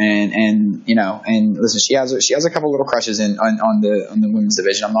lesbian, and you know, and listen, she has a couple little crushes on the women's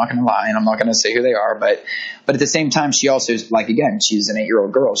division. I'm not going to lie, and I'm not going to say who they are, but at the same time, she also, like, again, she's an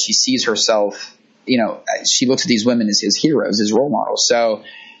 8-year-old girl. She sees herself, you know, she looks at these women as heroes, as role models. So,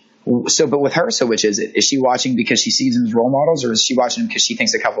 but with her, so which is it? Is she watching because she sees them as role models, or is she watching them because she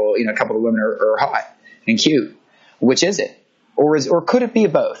thinks a couple of women are hot and cute? Which is it? Or could it be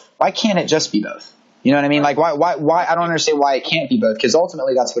both? Why can't it just be both? You know what I mean? Like why I don't understand why it can't be both, because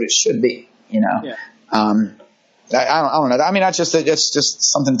ultimately that's what it should be. You know? Yeah. I don't know. I mean, it's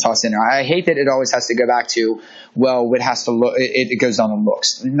just something to toss in there. I hate that it always has to go back to, well, it has to look. It goes on the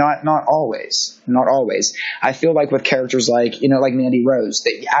looks. Not always. Not always. I feel like with characters like Mandy Rose,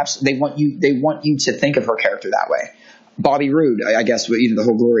 they want you to think of her character that way. Bobby Roode, I guess, the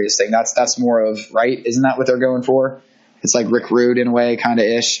whole Glorious thing. That's more of, right? Isn't that what they're going for? It's like Rick Rude in a way, kind of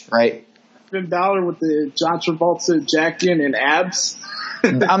ish, right? Finn Balor with the John Travolta jacket and abs.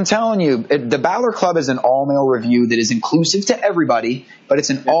 I'm telling you, the Balor Club is an all-male review that is inclusive to everybody, but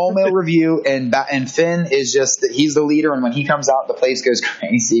it's an all-male review, and Finn is just – he's the leader, and when he comes out, the place goes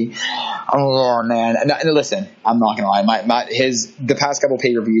crazy. Oh, man. And listen, I'm not going to lie. The past couple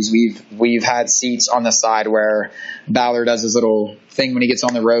pay-per-views, we've had seats on the side where Balor does his little thing when he gets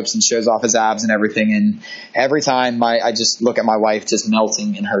on the ropes and shows off his abs and everything, and every time I just look at my wife just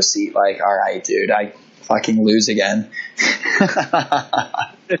melting in her seat like, all right, dude, I fucking lose again.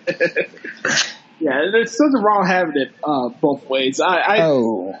 Yeah, there's something wrong having it both ways.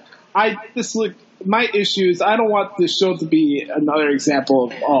 I just look. My issue is I don't want this show to be another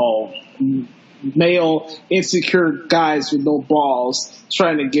example of male insecure guys with no balls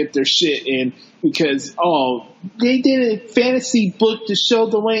trying to get their shit in because they did a fantasy book to show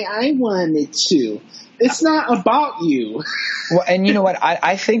the way I wanted to. It's not about you. Well, and you know what?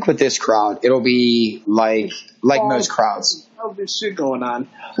 I think with this crowd, it'll be like most crowds. There's shit going on.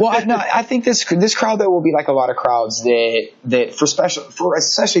 Well, I think this crowd though will be like a lot of crowds that for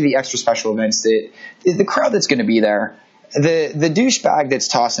especially the extra special events, that the crowd that's going to be there, the douchebag that's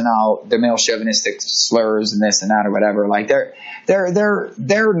tossing out the male chauvinistic slurs and this and that or whatever, like they're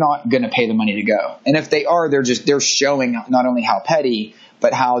not going to pay the money to go. And if they are, they're showing not only how petty,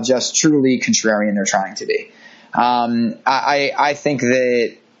 but how just truly contrarian they're trying to be. I think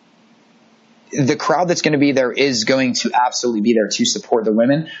that the crowd that's going to be there is going to absolutely be there to support the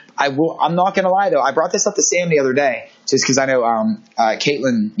women. I'm not going to lie, though. I brought this up to Sam the other day just because I know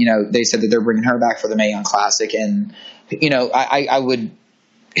Caitlyn, they said that they're bringing her back for the Mae Young Classic. And, I would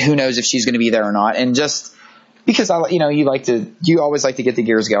 – who knows if she's going to be there or not. And just because, you always like to get the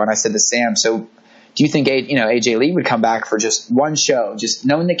gears going. I said to Sam, so – do you think AJ Lee would come back for just one show? Just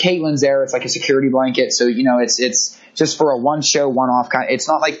knowing that Caitlyn's there, it's like a security blanket. So it's just for a one show, one off kind. It's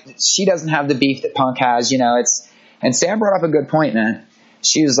not like she doesn't have the beef that Punk has. And Sam brought up a good point, man.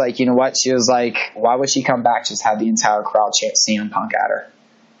 she was like, you know what? She was like, why would she come back? Just have the entire crowd chant CM Punk at her.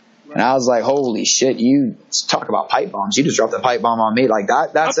 Right. And I was like, holy shit, you talk about pipe bombs. You just dropped a pipe bomb on me like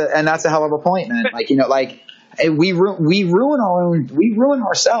that. That's a hell of a point, man. Like, you know, like we ruin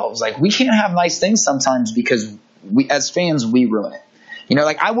ourselves. Like, we can't have nice things sometimes because we, as fans, we ruin it. You know,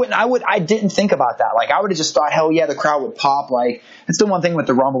 like I didn't think about that. Like, I would have just thought, hell yeah, the crowd would pop. Like, it's the one thing with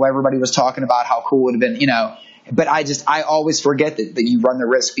the Rumble, everybody was talking about how cool it would have been, you know. But I always forget that you run the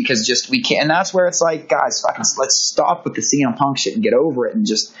risk because just we can't. And that's where it's like, guys, fucking let's stop with the CM Punk shit and get over it. And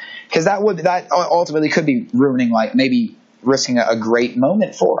just because that ultimately could be ruining, like, maybe risking a great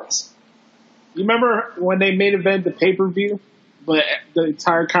moment for us. You remember when they main event the pay-per-view, but the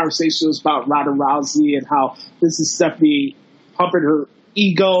entire conversation was about Ronda Rousey and how this is Stephanie pumping her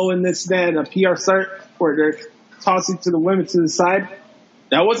ego and this, that, and a PR start where they're tossing to the women to the side?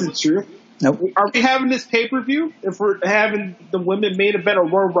 That wasn't true. Nope. Are we having this pay-per-view? If we're having the women main event a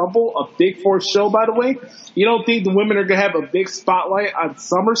Royal Rumble, a big four show, by the way, you don't think the women are going to have a big spotlight on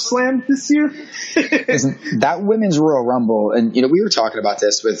SummerSlam this year? Listen, that women's Royal Rumble, and, you know, we were talking about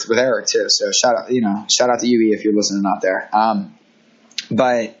this with Eric too, so shout out to you, if you're listening out there.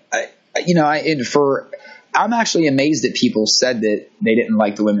 I'm actually amazed that people said that they didn't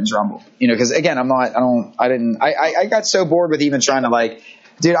like the women's Rumble, you know, because again, I got so bored with even trying to, like,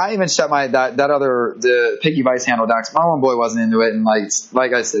 dude, I even shut the Picky Vice handle down because my own boy wasn't into it. And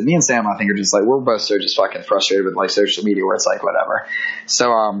like I said, me and Sam, I think, are just like, we're both so just fucking frustrated with, like, social media where it's like, whatever.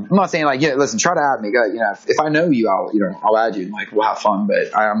 So, I'm not saying, like, yeah, listen, try to add me. You know, if I know you, I'll add you and, like, we'll have fun,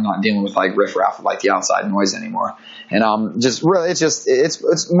 but I'm not dealing with, like, riffraff of, like, the outside noise anymore. And, just really,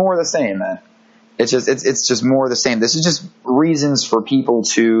 it's more the same, man. It's just more the same. This is just reasons for people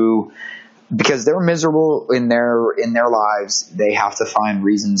to, because they're miserable in their lives, they have to find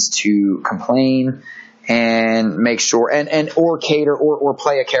reasons to complain and make sure or cater or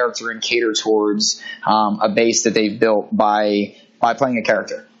play a character and cater towards a base that they've built by playing a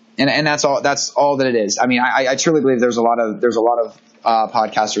character. And that's all that it is. I mean, I truly believe there's a lot of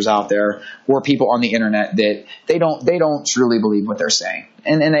podcasters out there or people on the internet that they don't truly believe what they're saying.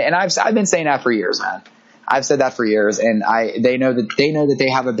 And I've been saying that for years, man. I've said that for years, and they know that they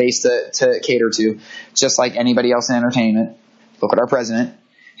have a base to cater to, just like anybody else in entertainment. Look at our president,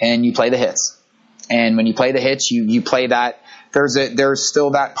 and you play the hits. And when you play the hits, you play that. There's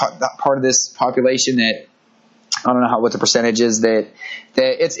still that part of this population that I don't know what the percentage is that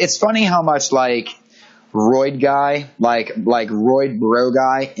it's funny how much, like, roid guy, like roid bro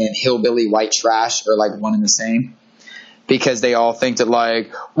guy and hillbilly white trash are, like, one and the same. Because they all think that,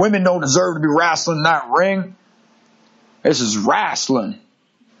 like, women don't deserve to be wrestling in that ring. This is wrestling.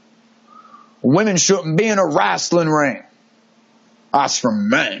 Women shouldn't be in a wrestling ring. That's for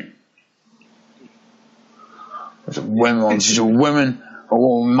men. Women,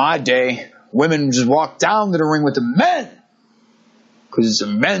 in my day, women just walk down to the ring with the men. Because it's a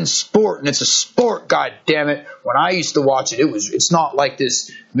men's sport, and it's a sport, goddammit. When I used to watch it, it's not like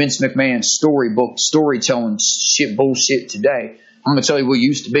this Vince McMahon storytelling shit bullshit today. I'm going to tell you what it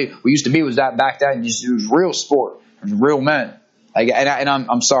used to be. What used to be was that back then, it was real sport. It was real men. Like, and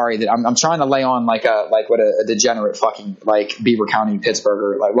I'm sorry that I'm trying to lay on like what a degenerate fucking, like, Beaver County, Pittsburgh,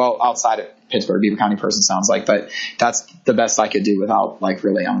 or, like, well, outside of Pittsburgh, Beaver County person sounds like, but that's the best I could do without, like,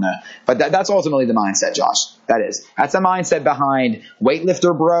 really on that. But that's ultimately the mindset, Josh. That's the mindset behind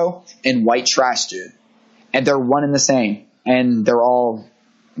weightlifter bro and white trash dude. And they're one and the same. And they're all,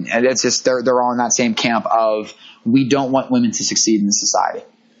 and it's just, they're all in that same camp of, we don't want women to succeed in society.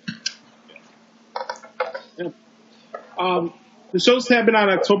 The show's happening on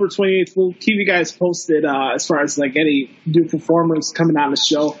October 28th. We'll keep you guys posted as far as, like, any new performers coming on the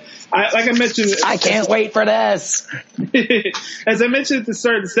show. Like I mentioned, I can't wait for this. As I mentioned at the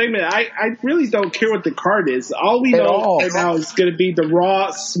start of the segment, I really don't care what the card is. All we know right now is going to be the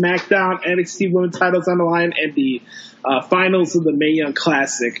Raw, SmackDown, NXT Women's titles on the line, and the finals of the Mae Young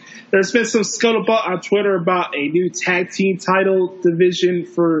Classic. There's been some scuttlebutt on Twitter about a new tag team title division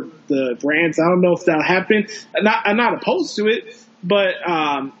for the brands. I don't know if that'll happen. I'm not opposed to it, but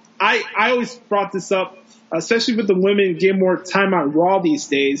I always brought this up, especially with the women getting more time on Raw these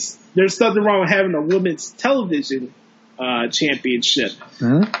days. There's nothing wrong with having a women's television championship.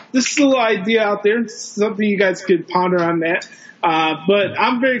 Mm-hmm. This is a little idea out there. Something you guys could ponder on that. But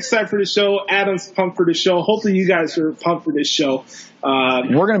I'm very excited for the show. Adam's pumped for the show. Hopefully you guys are pumped for this show.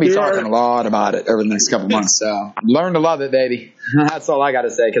 We're going to be talking a lot about it over the next couple months. So learn to love it, baby. That's all I got to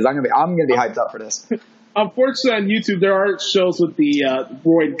say, because I'm going to be hyped up for this. Unfortunately, on YouTube, there are shows with the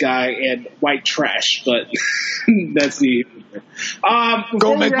roid guy and white trash, but that's the.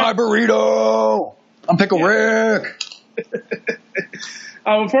 Go make my burrito. I'm Pickle Rick.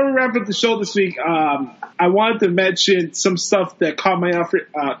 Before we wrap up the show this week, I wanted to mention some stuff that caught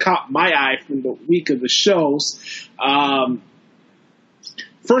my eye from the week of the shows.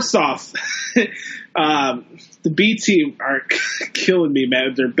 First off, the B team are killing me, man,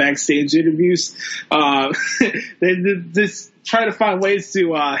 with their backstage interviews. They just try to find ways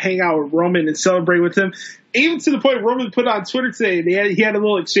to hang out with Roman and celebrate with him. Even to the point Roman put on Twitter today, he had a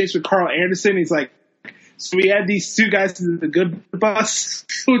little exchange with Carl Anderson. He's like, so we had these two guys in the good bus,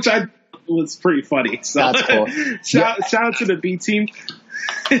 which I was pretty funny. So that's cool. Shout out to the B team.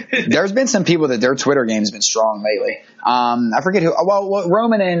 There's been some people that their Twitter game's been strong lately. I forget who. Well,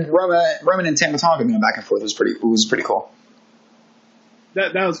 Roman and Tama Tonga going back and forth was pretty cool.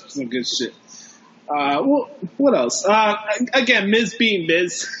 That was some good shit. Well, what else? Again, Miz being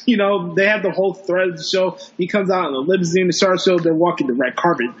Miz. You know, they have the whole thread of the show. He comes out in a limousine to start the show. They're walking the red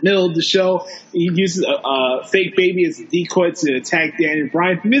carpet in the middle of the show. He uses a fake baby as a decoy to attack Daniel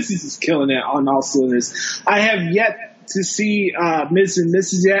Bryan. Miz is just killing it on all cylinders. I have yet to see Miz and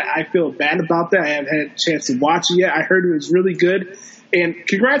Mrs. yet. I feel bad about that. I haven't had a chance to watch it yet. I heard it was really good. And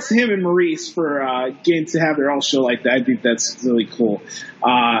congrats to him and Maurice for getting to have their own show like that. I think that's really cool.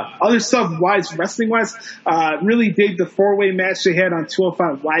 Other stuff wrestling-wise, really dig the four-way match they had on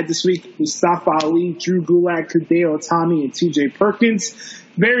 205 Live this week. Mustafa Ali, Drew Gulak, Hideo Itami, and TJ Perkins.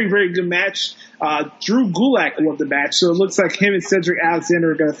 Very, very good match. Drew Gulak won the match, so it looks like him and Cedric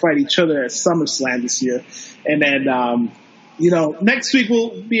Alexander are going to fight each other at SummerSlam this year. And then, next week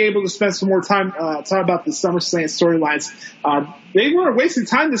we'll be able to spend some more time talking about the SummerSlam storylines. They weren't wasting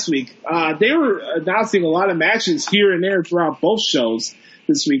time this week. They were announcing a lot of matches here and there throughout both shows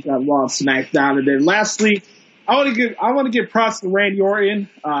this week on Raw and SmackDown. And then lastly, I want to give props to Randy Orton,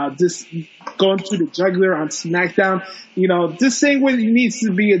 just going through the jugular on SmackDown. You know, this thing when it needs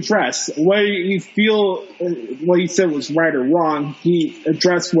to be addressed. Whether you feel what he said was right or wrong, he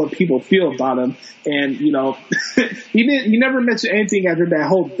addressed what people feel about him. And, you know, he never mentioned anything after that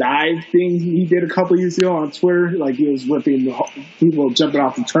whole dive thing he did a couple years ago on Twitter. Like he was ripping people jumping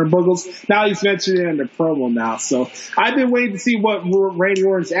off the turnbuckles. Now he's mentioning it in the promo now. So I've been waiting to see what Randy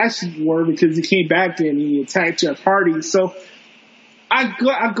Orton's actions were because he came back and he attacked Jeff Hardy. So I'm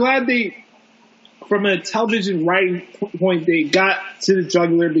glad they, from a television writing point, they got to the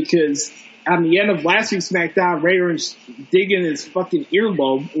jugular because on the end of last week's SmackDown, Ray Orton's digging his fucking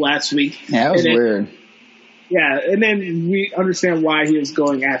earlobe last week. Yeah, that was weird. Yeah, and then we understand why he was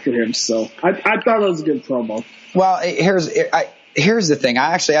going after him. So I thought it was a good promo. Well, here's the thing.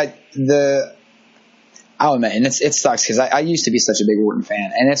 I'll admit, and it sucks because I used to be such a big Orton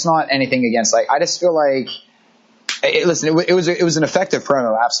fan, and it's not anything against. Like, I just feel like, listen, it was an effective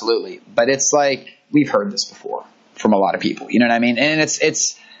promo, absolutely, but it's like we've heard this before from a lot of people. You know what I mean? And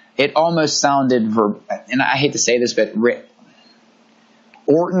it almost sounded and I hate to say this, but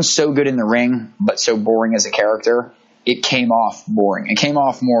Orton's so good in the ring, but so boring as a character. It came off boring. It came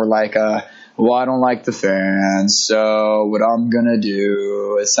off more like well, I don't like the fans, so what I'm gonna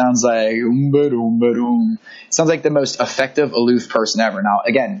do. It sounds like it sounds like the most effective aloof person ever. Now,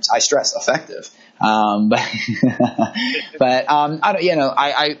 again, I stress effective, but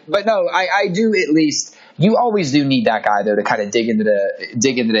I do at least. You always do need that guy though to kind of dig into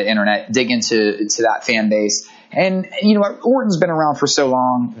the internet, dig into that fan base. And you know, Orton's been around for so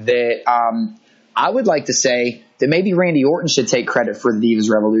long that I would like to say that maybe Randy Orton should take credit for the Divas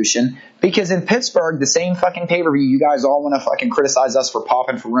Revolution, because in Pittsburgh, the same fucking pay-per-view you guys all want to fucking criticize us for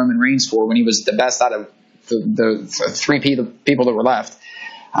popping for Roman Reigns for when he was the best out of the three people that were left.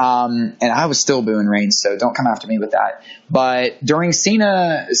 And I was still booing Reigns, so don't come after me with that. But during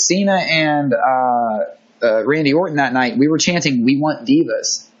Cena and Randy Orton that night, we were chanting, "We want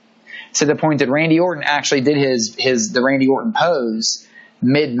Divas," to the point that Randy Orton actually did the Randy Orton pose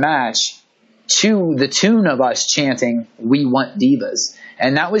mid-match to the tune of us chanting, "We want Divas."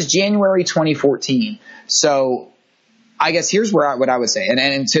 And that was January 2014. So I guess here's what I would say.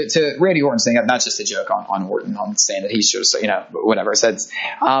 And to Randy Orton's thing, not just a joke on Orton. I'm saying that he should, whatever.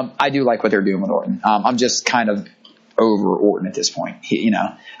 I do like what they're doing with Orton. I'm just kind of over Orton at this point.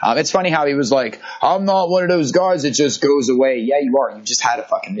 It's funny how he was like, "I'm not one of those guys that just goes away." Yeah, you are. You just had a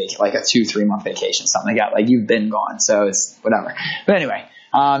fucking like a 2-3 month vacation, something like that. Like, you've been gone. So it's whatever. But anyway,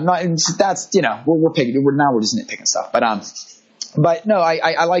 that's, we're picking, we're just nitpicking stuff. But no,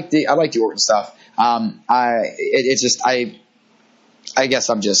 I like the Orton stuff. I guess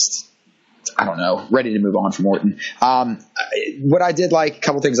I'm just, I don't know, ready to move on from Orton. What I did like, a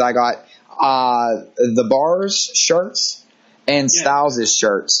couple things I got, the Bars shirts and Styles'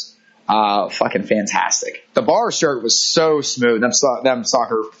 shirts. fucking fantastic. The bar shirt was so smooth. Them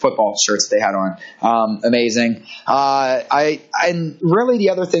soccer football shirts they had on, amazing. And really the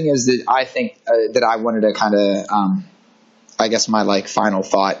other thing is that I think that I wanted to kind of, I guess my like final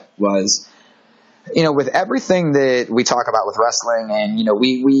thought was, you know, with everything that we talk about with wrestling, and you know,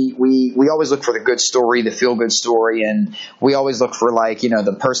 we always look for the good story, the feel good story, and we always look for like, you know,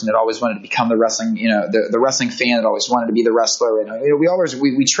 the person that always wanted to become the wrestling, you know, the wrestling fan that always wanted to be the wrestler, and you know,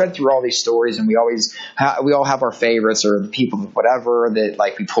 we tread through all these stories, and we all have our favorites or the people, whatever that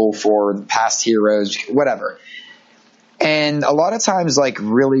like we pull for, the past heroes, whatever. And a lot of times, like,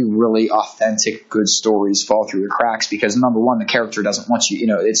 really, really authentic, good stories fall through the cracks because, number one, the character doesn't want you, you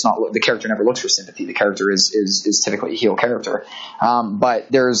know, it's not, the character never looks for sympathy. The character is typically a heel character. But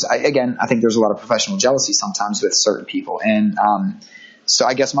I think there's a lot of professional jealousy sometimes with certain people. And so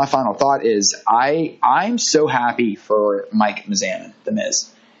I guess my final thought is I'm so happy for Mike Mizanin, The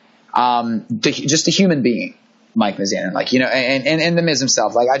Miz. Just a human being. Mike Mizanin, like, you know, and the Miz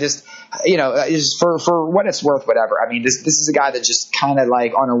himself, like, I just, you know, just for what it's worth, whatever. I mean, this is a guy that just kind of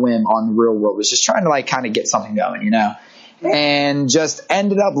like on a whim on the real world was just trying to like kind of get something going, you know, and just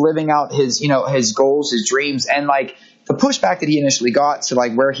ended up living out his, you know, his goals, his dreams, and like the pushback that he initially got to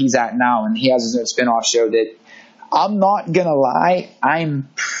like where he's at now, and he has his own spinoff show that I'm not gonna lie, I'm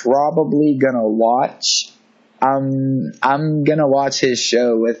probably gonna watch. I'm gonna watch his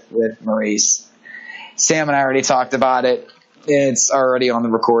show with Maurice. Sam and I already talked about it. It's already on the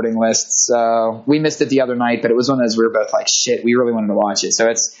recording list. So we missed it the other night, but it was one of those we were both like, shit, we really wanted to watch it. So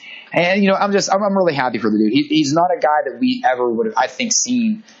it's, and you know, I'm really happy for the dude. He's not a guy that we ever would have, I think,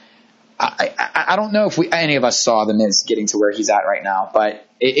 seen. I don't know if any of us saw The Miz getting to where he's at right now, but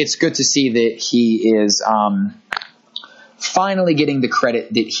it's good to see that he is finally getting the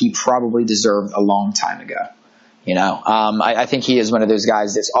credit that he probably deserved a long time ago. You know, I think he is one of those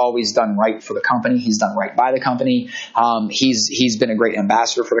guys that's always done right for the company. He's done right by the company. He's been a great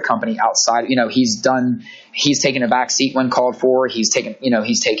ambassador for the company outside. You know, he's taken a back seat when called for. He's taken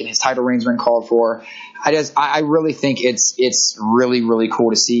his title reigns when called for. I really think it's really, really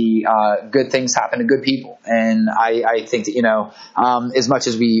cool to see good things happen to good people. And I think that, you know, as much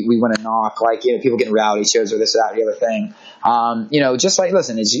as we want to knock, like, you know, people getting reality shows or this or that or the other thing, you know, just like,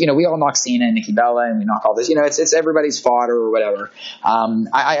 listen, it's, you know, we all knock Cena and Nikki Bella and we knock all this, you know, it's everybody's fodder or whatever.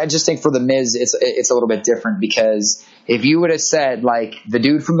 I just think for The Miz, it's a little bit different because if you would have said like the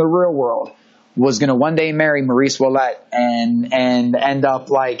dude from the real world was going to one day marry Maurice Ouellet and end up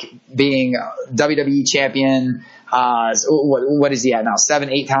like being WWE champion. What is he at now?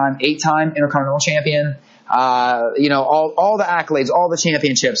 8-time Intercontinental champion. You know, all the accolades, all the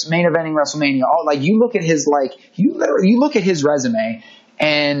championships, main eventing WrestleMania, all like you look at his you look at his resume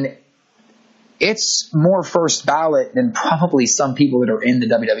and it's more first ballot than probably some people that are in the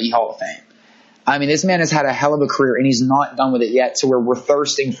WWE Hall of Fame. I mean, this man has had a hell of a career and he's not done with it yet to where we're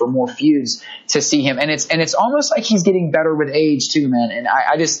thirsting for more feuds to see him. And it's almost like he's getting better with age too, man. And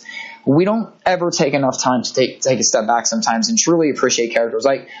we don't ever take enough time to take a step back sometimes and truly appreciate characters.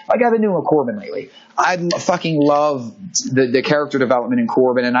 Like I've been doing with Corbin lately. I fucking love the character development in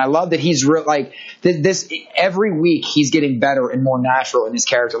Corbin, and I love that he's like this every week he's getting better and more natural in his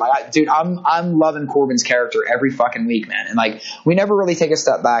character. Like, dude, I'm loving Corbin's character every fucking week, man. And like we never really take a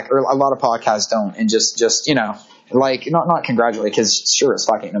step back, or a lot of podcasts don't, and just you know. Like, not congratulate, because sure as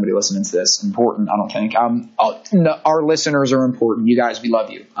fuck ain't nobody listening to this. Important, I don't think. No, our listeners are important. You guys, we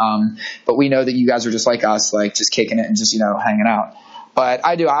love you. But we know that you guys are just like us, like just kicking it and just, you know, hanging out. But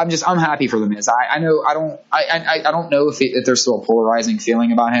I'm happy for The Miz. I don't know if there's still a polarizing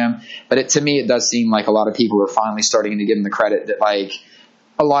feeling about him, but to me, it does seem like a lot of people are finally starting to give him the credit that like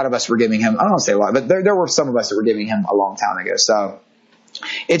a lot of us were giving him. I don't want to say a lot, but there were some of us that were giving him a long time ago. So.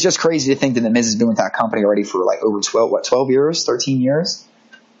 It's just crazy to think that The Miz has been with that company already for like over 12 years, 13 years?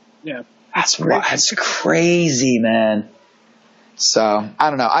 Yeah. That's crazy, man. So, I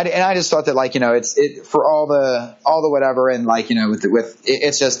don't know. I just thought that like, you know, it's for all the whatever and like, you know, it's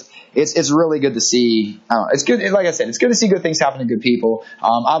really good to see. It's good. Like I said, it's good to see good things happen to good people.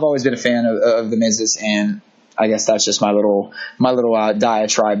 I've always been a fan of The Miz's, and I guess that's just my little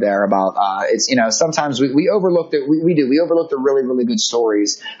diatribe there about it's, you know, sometimes we overlook it. We overlook the really, really good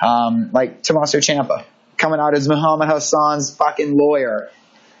stories, like Tommaso Ciampa coming out as Muhammad Hassan's fucking lawyer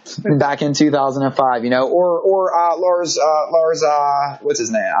back in 2005, you know, or Lars what's his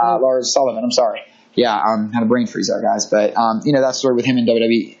name, Lars Sullivan. I'm sorry. Yeah, had a brain freeze there, guys. But you know, that story with him in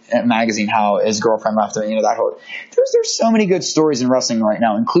WWE magazine, how his girlfriend left him. You know, that whole there's so many good stories in wrestling right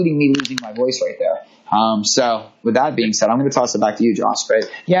now, including me losing my voice right there. So with that being said, I'm going to toss it back to you, Josh. But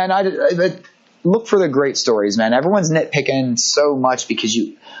yeah, and look for the great stories, man. Everyone's nitpicking so much because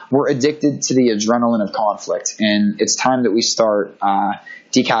we're addicted to the adrenaline of conflict, and it's time that we start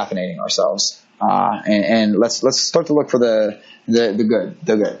decaffeinating ourselves. And let's start to look for the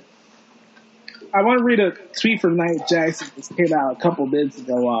good. I want to read a tweet from Nia Jackson that came out a couple minutes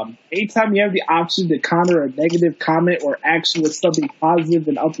ago. Anytime you have the option to counter a negative comment or action with something positive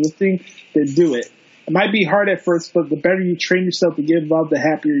and uplifting, then do it. It might be hard at first, but the better you train yourself to give love, the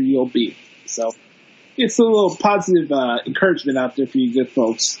happier you'll be. So it's a little positive encouragement out there for you good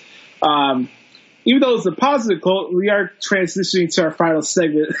folks. Even though it's a positive quote, we are transitioning to our final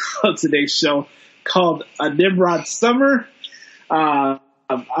segment of today's show called A Nimrod Summer.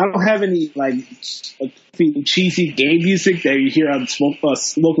 I don't have any cheesy game music that you hear on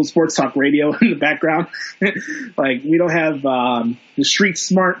local sports talk radio in the background. We don't have the Street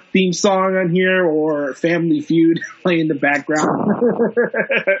Smart theme song on here or Family Feud playing in the background.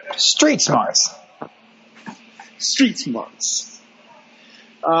 Street Smarts.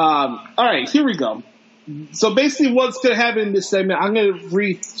 All right, here we go. So basically what's going to happen in this segment, I'm going to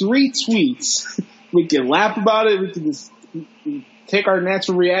read 3 tweets. We can laugh about it. We can just take our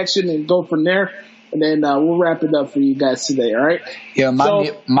natural reaction and go from there, and then we'll wrap it up for you guys today, all right? Yeah,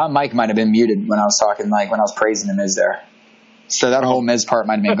 my mic might have been muted when I was talking, when I was praising the Miz there. So that whole Miz part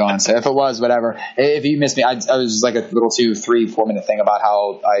might have been gone. So if it was, whatever. If you missed me, I was like a little 2-3-4 minute thing about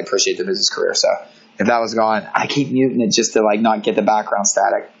how I appreciate the Miz's career. So if that was gone, I keep muting it just to not get the background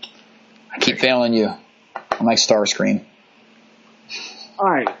static. I keep failing you on my star screen. All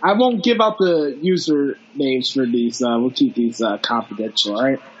right, I won't give out the user names for these. We'll keep these confidential, all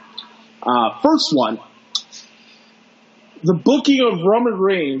right? First one, the booking of Roman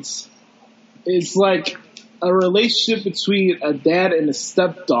Reigns is like a relationship between a dad and a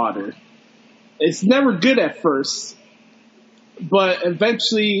stepdaughter. It's never good at first, but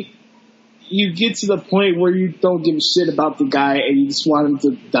eventually you get to the point where you don't give a shit about the guy and you just want him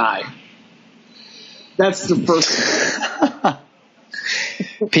to die. That's the first one.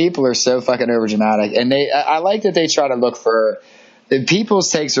 People are so fucking overdramatic, and I like that they try to look for people's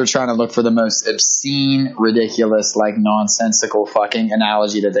takes are trying to look for the most obscene, ridiculous, nonsensical fucking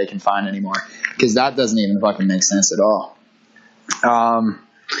analogy that they can find anymore, because that doesn't even fucking make sense at all.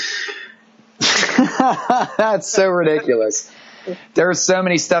 That's so ridiculous. There are so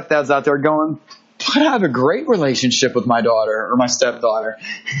many stepdads out there going, but I have a great relationship with my daughter or my stepdaughter.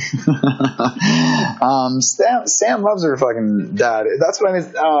 Sam loves her fucking dad. That's what I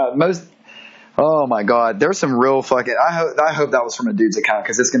mean. Oh my God, there's some real fucking. I hope that was from a dude's account,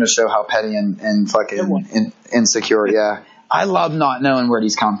 because it's going to show how petty and fucking insecure. Yeah, I love not knowing where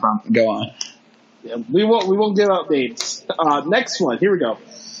these come from. Go on. Yeah, we won't give out names. Next one. Here we go.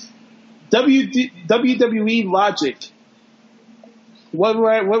 WWE Logic. What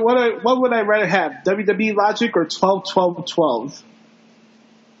would I rather have? WWE Logic or 12-12-12?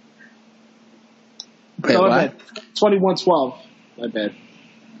 Go ahead. 21-12. My bad.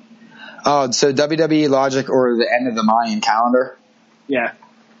 Oh, so WWE Logic or the end of the Mayan calendar? Yeah.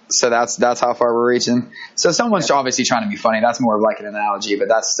 So that's how far we're reaching. So someone's obviously trying to be funny. That's more of an analogy, but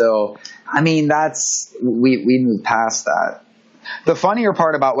that's still. I mean, we moved past that. The funnier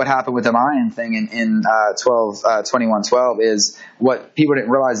part about what happened with the Mayan thing in 21-12 is what people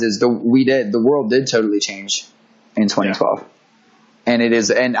didn't realize is the world did totally change in 2012. Yeah. And it is,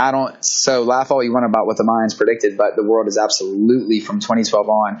 and I don't, so laugh all you want about what the Mayans predicted, but the world is absolutely from 2012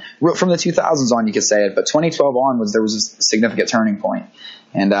 on, from the 2000s on, you could say it, but 2012 on there was a significant turning point.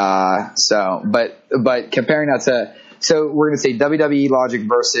 And, but comparing that to, so we're going to say WWE Logic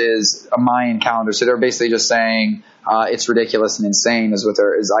versus a Mayan calendar. So they're basically just saying, it's ridiculous and insane is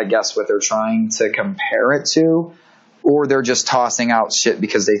I guess what they're trying to compare it to. Or they're just tossing out shit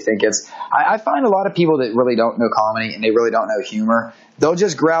because they think it's – I find a lot of people that really don't know comedy and they really don't know humor, they'll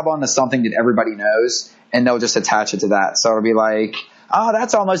just grab onto something that everybody knows and they'll just attach it to that. So it'll be like, oh,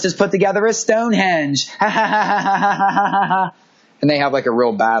 that's almost as put together as Stonehenge. And they have a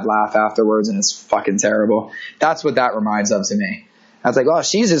real bad laugh afterwards and it's fucking terrible. That's what that reminds of to me. I was like, oh,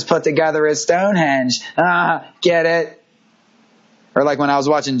 she's as put together as Stonehenge. Get it? Or when I was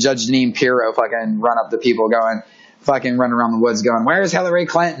watching Judge Jeanine Pirro fucking run up to people going – fucking running around the woods going, where's Hillary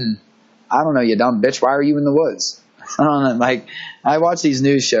Clinton? I don't know, you dumb bitch. Why are you in the woods? I don't know. I watch these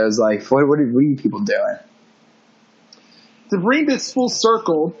news shows what are you people doing? To bring this full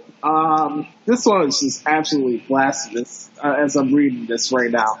circle, this one is just absolutely blasphemous as I'm reading this right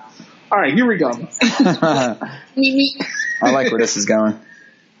now. All right, here we go. I like where this is going.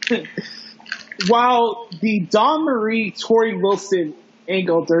 While the Dawn Marie, Tori Wilson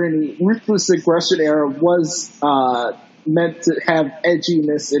angle during the Ruthless Aggression era was meant to have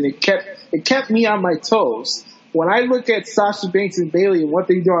edginess, and it kept it kept me on my toes. When I look at Sasha Banks and Bayley and what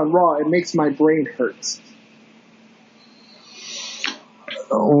they do on Raw, it makes my brain hurt.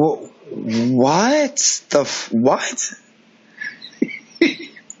 What what?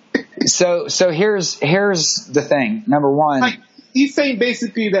 So here's the thing. Number one, like, he's saying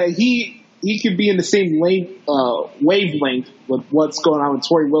basically that he could be in the same wavelength with what's going on with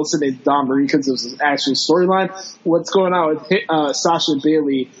Tori Wilson and Dawn Marie because of his actual storyline. What's going on with Sasha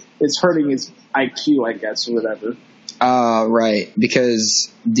Bayley is hurting his IQ, I guess, or whatever. Right,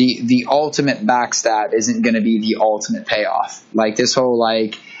 because the ultimate backstab isn't going to be the ultimate payoff. Like this whole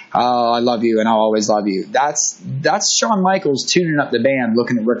like, oh, I love you and I'll always love you. That's Shawn Michaels tuning up the band,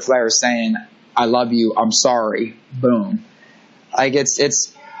 looking at Ric Flair saying, I love you, I'm sorry, boom. Like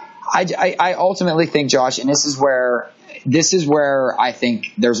I ultimately think, Josh, and this is where I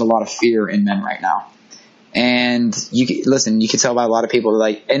think there's a lot of fear in men right now. And you can tell by a lot of people,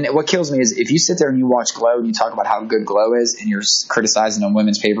 like, and what kills me is if you sit there and you watch Glow and you talk about how good Glow is and you're criticizing a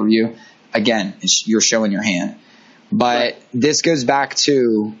women's pay-per-view, again, you're showing your hand. But this goes back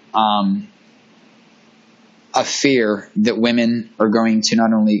to a fear that women are going to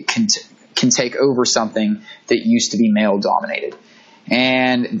not only can take over something that used to be male dominated.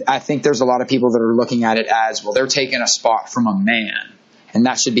 And I think there's a lot of people that are looking at it as, well, they're taking a spot from a man, and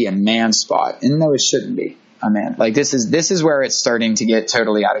that should be a man spot. And no, it shouldn't be a man. Like this is where it's starting to get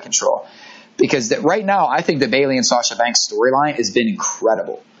totally out of control. Because right now, I think the Bayley and Sasha Banks storyline has been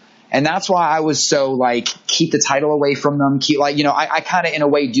incredible. And that's why I was so like, keep the title away from them. I kind of in a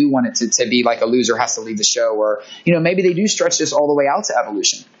way do want it to be like a loser has to leave the show, or, maybe they do stretch this all the way out to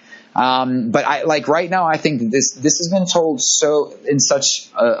Evolution. But I like right now, I think that this has been told so in such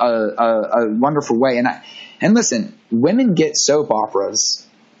a wonderful way. And listen, women get soap operas,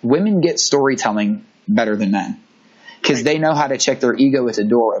 women get storytelling better than men because they know how to check their ego at the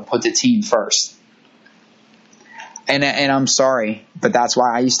door and put the team first. And I'm sorry, but that's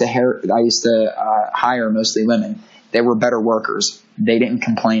why I used to hire mostly women. They were better workers. They didn't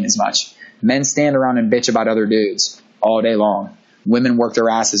complain as much. Men stand around and bitch about other dudes all day long. Women work their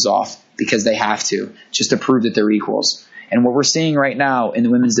asses off because they have to, just to prove that they're equals. And what we're seeing right now in the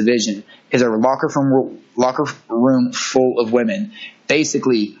women's division is a locker room full of women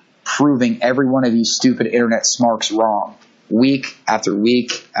basically proving every one of you stupid internet smarks wrong week after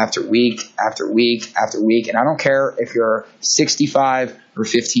week after week after week after week. And I don't care if you're 65 or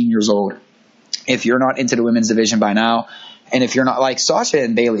 15 years old. If you're not into the women's division by now, and if you're not, like, Sasha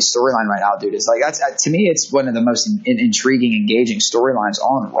and Bayley's storyline right now, dude, it's like, to me, it's one of the most intriguing, engaging storylines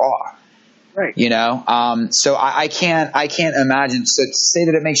on Raw. Right. So I can't imagine. So to say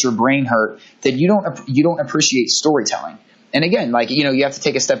that it makes your brain hurt, that you don't appreciate storytelling. And again, like, you have to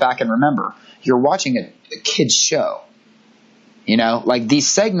take a step back and remember, you're watching a kid's show. Like these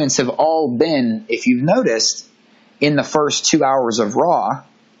segments have all been, if you've noticed, in the first 2 hours of Raw.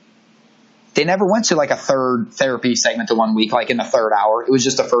 They never went to like a third therapy segment to 1 week, like in the third hour. It was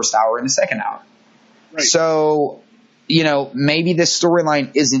just the first hour and the second hour. Right. So, maybe this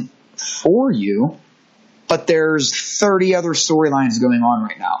storyline isn't for you, but there's 30 other storylines going on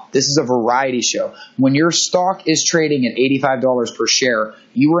right now. This is a variety show. When your stock is trading at $85 per share,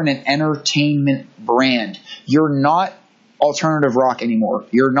 you are in an entertainment brand. You're not alternative rock anymore.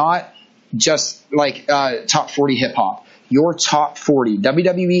 You're not just like top 40 hip hop. You're top 40.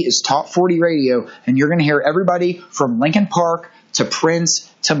 WWE is top 40 radio, and you're going to hear everybody from Linkin Park to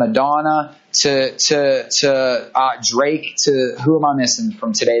Prince to Madonna to Drake to who am I missing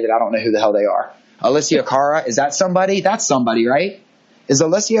from today that I don't know who the hell they are? Alicia Cara, is that somebody? That's somebody, right? Is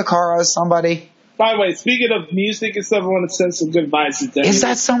Alicia Cara somebody? By the way, speaking of music and stuff, I want to send some good vibes to WWE. Is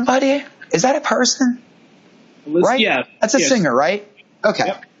that somebody? Is that a person? Right? Yeah. That's a singer, right? Okay.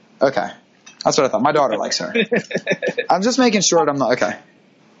 Yep. Okay. That's what I thought. My daughter likes her. I'm just making sure that I'm not okay.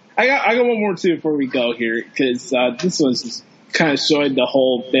 I got one more too before we go here, because this was just kind of showing the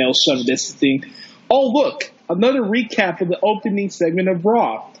whole male chauvinistic thing. Oh, look, another recap of the opening segment of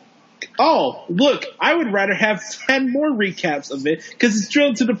Raw. Oh, look, I would rather have 10 more recaps of it, because it's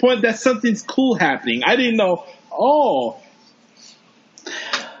drilled to the point that something's cool happening. I didn't know. Oh.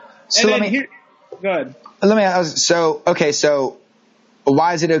 So go ahead. Let me ask. So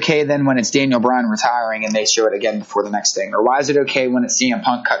why is it okay then when it's Daniel Bryan retiring and they show it again before the next thing? Or why is it okay when it's CM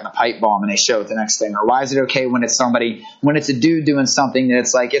Punk cutting a pipe bomb and they show it the next thing? Or why is it okay when it's a dude doing something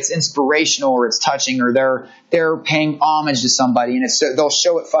that's like it's inspirational or it's touching or they're paying homage to somebody and they'll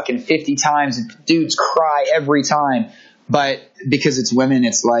show it fucking 50 times and dudes cry every time. But because it's women,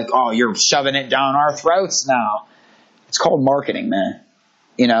 it's like, oh, you're shoving it down our throats now. It's called marketing, man.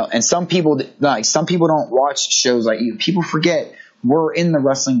 And some people don't watch shows like you. People forget we're in the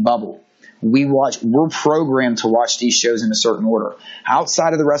wrestling bubble. we're programmed to watch these shows in a certain order.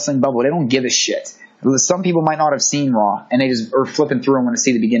 Outside of the wrestling bubble, they don't give a shit. Some people might not have seen Raw, and they just are flipping through and want to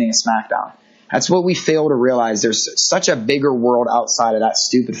see the beginning of SmackDown. That's what we fail to realize. There's such a bigger world outside of that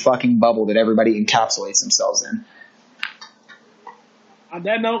stupid fucking bubble that everybody encapsulates themselves in. On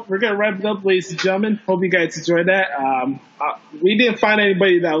that note, we're going to wrap it up, ladies and gentlemen. Hope you guys enjoyed that. We didn't find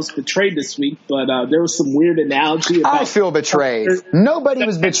anybody that was betrayed this week, but there was some weird analogy. I feel betrayed. Nobody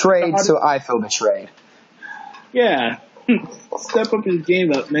was betrayed, so I feel betrayed. Yeah. Step up your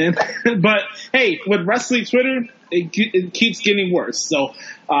game up, man. But, hey, with wrestling Twitter, it keeps getting worse. So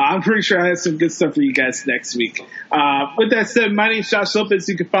I'm pretty sure I have some good stuff for you guys next week. With that said, my name is Josh Lopez.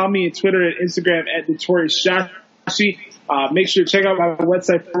 You can follow me on Twitter and Instagram at NotoriousJoshy. Make sure to check out my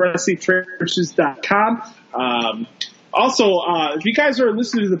website, WrestlingTraditions.com. Also, if you guys are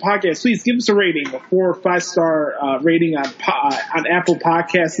listening to the podcast, please give us a rating, a 4 or 5 star rating on Apple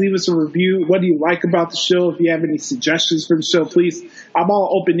Podcasts. Leave us a review. What do you like about the show? If you have any suggestions for the show, please. I'm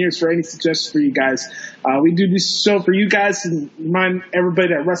all open ears for any suggestions for you guys. We do this show for you guys and remind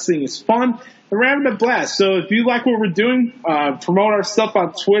everybody that wrestling is fun. We're having a blast. So if you like what we're doing, promote our stuff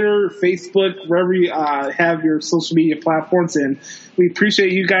on Twitter, Facebook, wherever you have your social media platforms. And we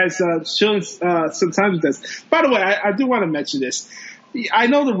appreciate you guys chilling sometimes with us. By the way, I do want to mention this. I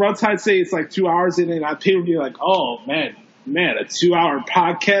know the runtime say it's like 2 hours in, and people be like, oh, man, a 2-hour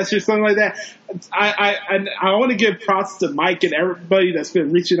podcast or something like that. I want to give props to Mike and everybody that's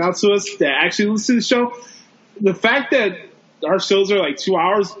been reaching out to us that actually listen to the show. The fact that our shows are like 2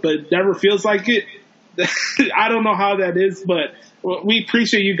 hours, but it never feels like it. I don't know how that is, but we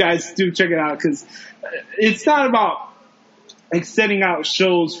appreciate you guys do check it out because it's not about extending out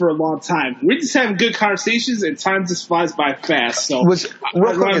shows for a long time. We're just having good conversations, and time just flies by fast. So, does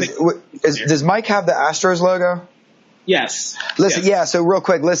Mike have the Astros logo? Yes. Listen, yes. Yeah. So real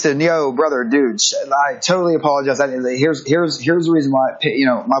quick, listen, yo, brother, dude, I totally apologize. Here's the reason why.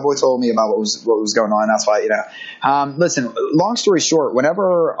 My boy told me about what was going on. That's why, Listen, long story short,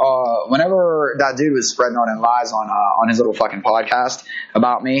 whenever that dude was spreading on lies on his little fucking podcast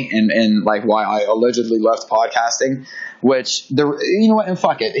about me and like why I allegedly left podcasting, which and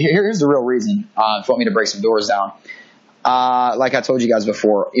fuck it. Here's the real reason. If you want me to break some doors down. Like I told you guys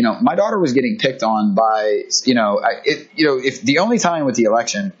before, my daughter was getting picked on by, if the only time with the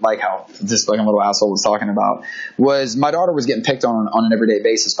election, like how this fucking little asshole was talking about, was my daughter was getting picked on an everyday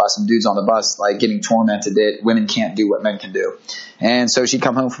basis by some dudes on the bus, like getting tormented that women can't do what men can do. And so she'd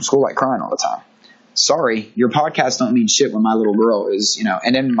come home from school like crying all the time. Sorry, your podcast don't mean shit when my little girl is,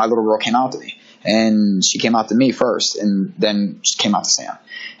 and then my little girl came out to me. And she came out to me first, and then she came out to Sam.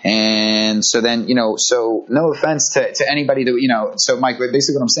 And so then, so no offense to anybody that, so Mike,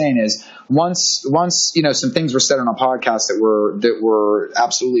 basically what I'm saying is once, some things were said on a podcast that were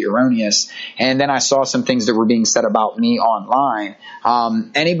absolutely erroneous. And then I saw some things that were being said about me online.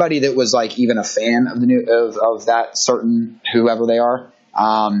 Anybody that was like even a fan of of that certain whoever they are,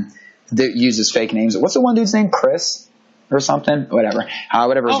 that uses fake names. What's the one dude's name? Chris? Or something, whatever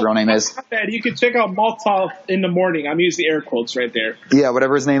his real name is. You can check out Maltov in the morning. I'm using air quotes right there. Yeah,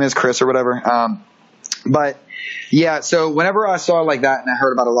 whatever his name is, Chris or whatever. But yeah, so whenever I saw like that and I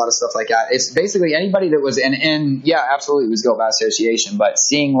heard about a lot of stuff like that, it's basically anybody that was and yeah, absolutely it was guilt by association, but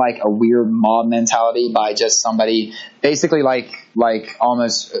seeing like a weird mob mentality by just somebody basically like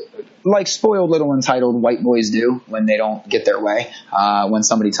almost like spoiled little entitled white boys do when they don't get their way, when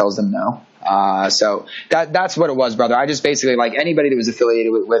somebody tells them no. So that's what it was, brother. I just basically like anybody that was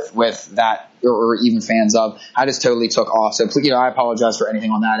affiliated with that or even fans of, I just totally took off. So, I apologize for anything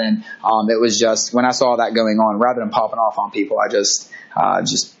on that end. It was just when I saw that going on, rather than popping off on people, I just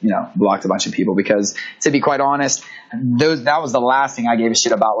blocked a bunch of people because to be quite honest, that was the last thing I gave a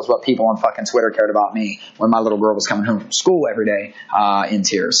shit about was what people on fucking Twitter cared about me when my little girl was coming home from school every day, in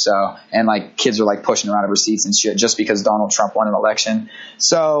tears. So, and like kids are like pushing her out of her seats and shit just because Donald Trump won an election.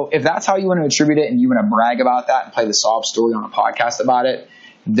 So if that's how you want to attribute it and you want to brag about that and play the sob story on a podcast about it,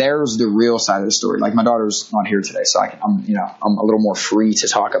 there's the real side of the story. Like my daughter's not here today, so I'm a little more free to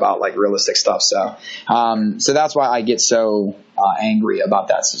talk about like realistic stuff. So that's why I get so angry about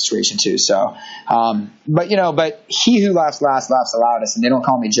that situation too. So, but he who laughs last laughs the loudest, and they don't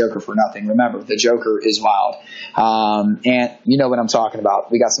call me Joker for nothing. Remember, the Joker is wild. And you know what I'm talking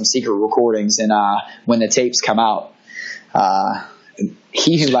about. We got some secret recordings, and when the tapes come out,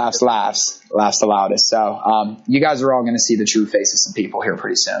 he who laughs the loudest. So, you guys are all going to see the true face of some people here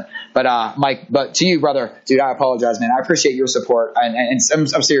pretty soon. But, Mike, to you, brother, dude, I apologize, man. I appreciate your support. And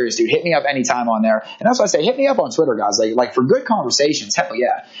I'm serious, dude. Hit me up anytime on there. And that's why I say, hit me up on Twitter, guys. Like for good conversations. Hell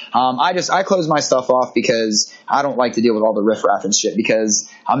yeah. I close my stuff off because, I don't like to deal with all the riffraff and shit because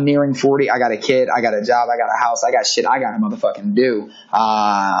I'm nearing 40. I got a kid. I got a job. I got a house. I got shit I got to motherfucking do.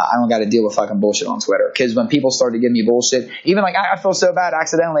 I don't got to deal with fucking bullshit on Twitter. Because when people start to give me bullshit, even like I feel so bad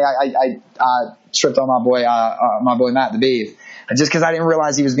accidentally. I tripped on my boy Matt the Beef. Just because I didn't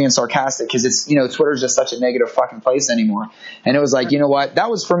realize he was being sarcastic, because it's, Twitter's just such a negative fucking place anymore. And it was like, you know what? That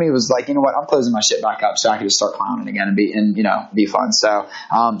was for me, was like, you know what? I'm closing my shit back up so I can just start clowning again and be fun. So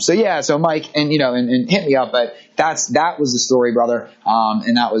Mike, and hit me up, but that was the story, brother.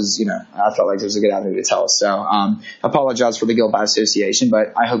 And that was, I felt like there was a good avenue to tell. So, apologize for the guilt by association,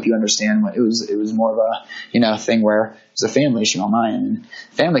 but I hope you understand what it was more of a, thing where it was a family issue on my end. And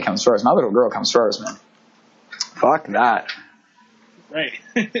family comes first. My little girl comes first, man. Fuck that. Right.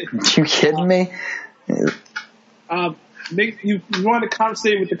 You kidding me? Nick, you want to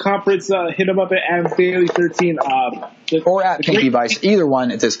conversate with the conference, hit them up at Adam Daley 13. Or at Pinky Vice. Either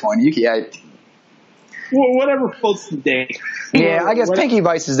one at this point. Whatever floats the day. Yeah, I guess Pinky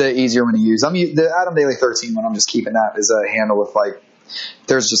Vice is the easier one to use. The Adam Daley 13 one, I'm just keeping that as a handle with, like,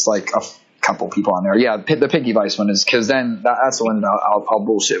 there's just, like, a couple people on there. Yeah, the Pinky Vice one is, because then that's the one that I'll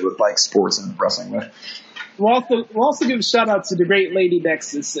bullshit with, like, sports and wrestling with. We'll also give a shout out to the great Lady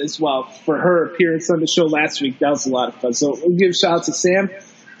Nexus as well for her appearance on the show last week. That was a lot of fun. So we'll give a shout out to Sam.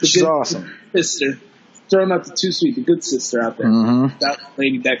 She's awesome. Sister. Throwing out the Too Sweet, the good sister out there. Mm-hmm. That's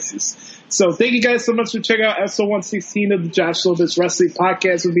Lady Nexus. So thank you guys so much for checking out episode 116 of the Josh Lopez Wrestling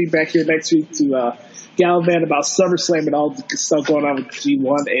Podcast. We'll be back here next week to gallivant about SummerSlam and all the stuff going on with G1.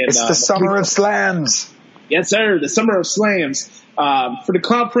 And it's the Summer of Slams. Yes, sir. The Summer of Slams. For the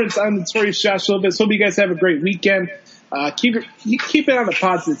conference, I'm Notorious Josh Lopez. Hope you guys have a great weekend. Keep it on the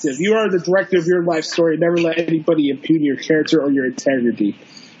positive. You are the director of your life story. Never let anybody impugn your character or your integrity.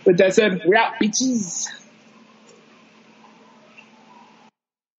 With that said, we're out, bitches.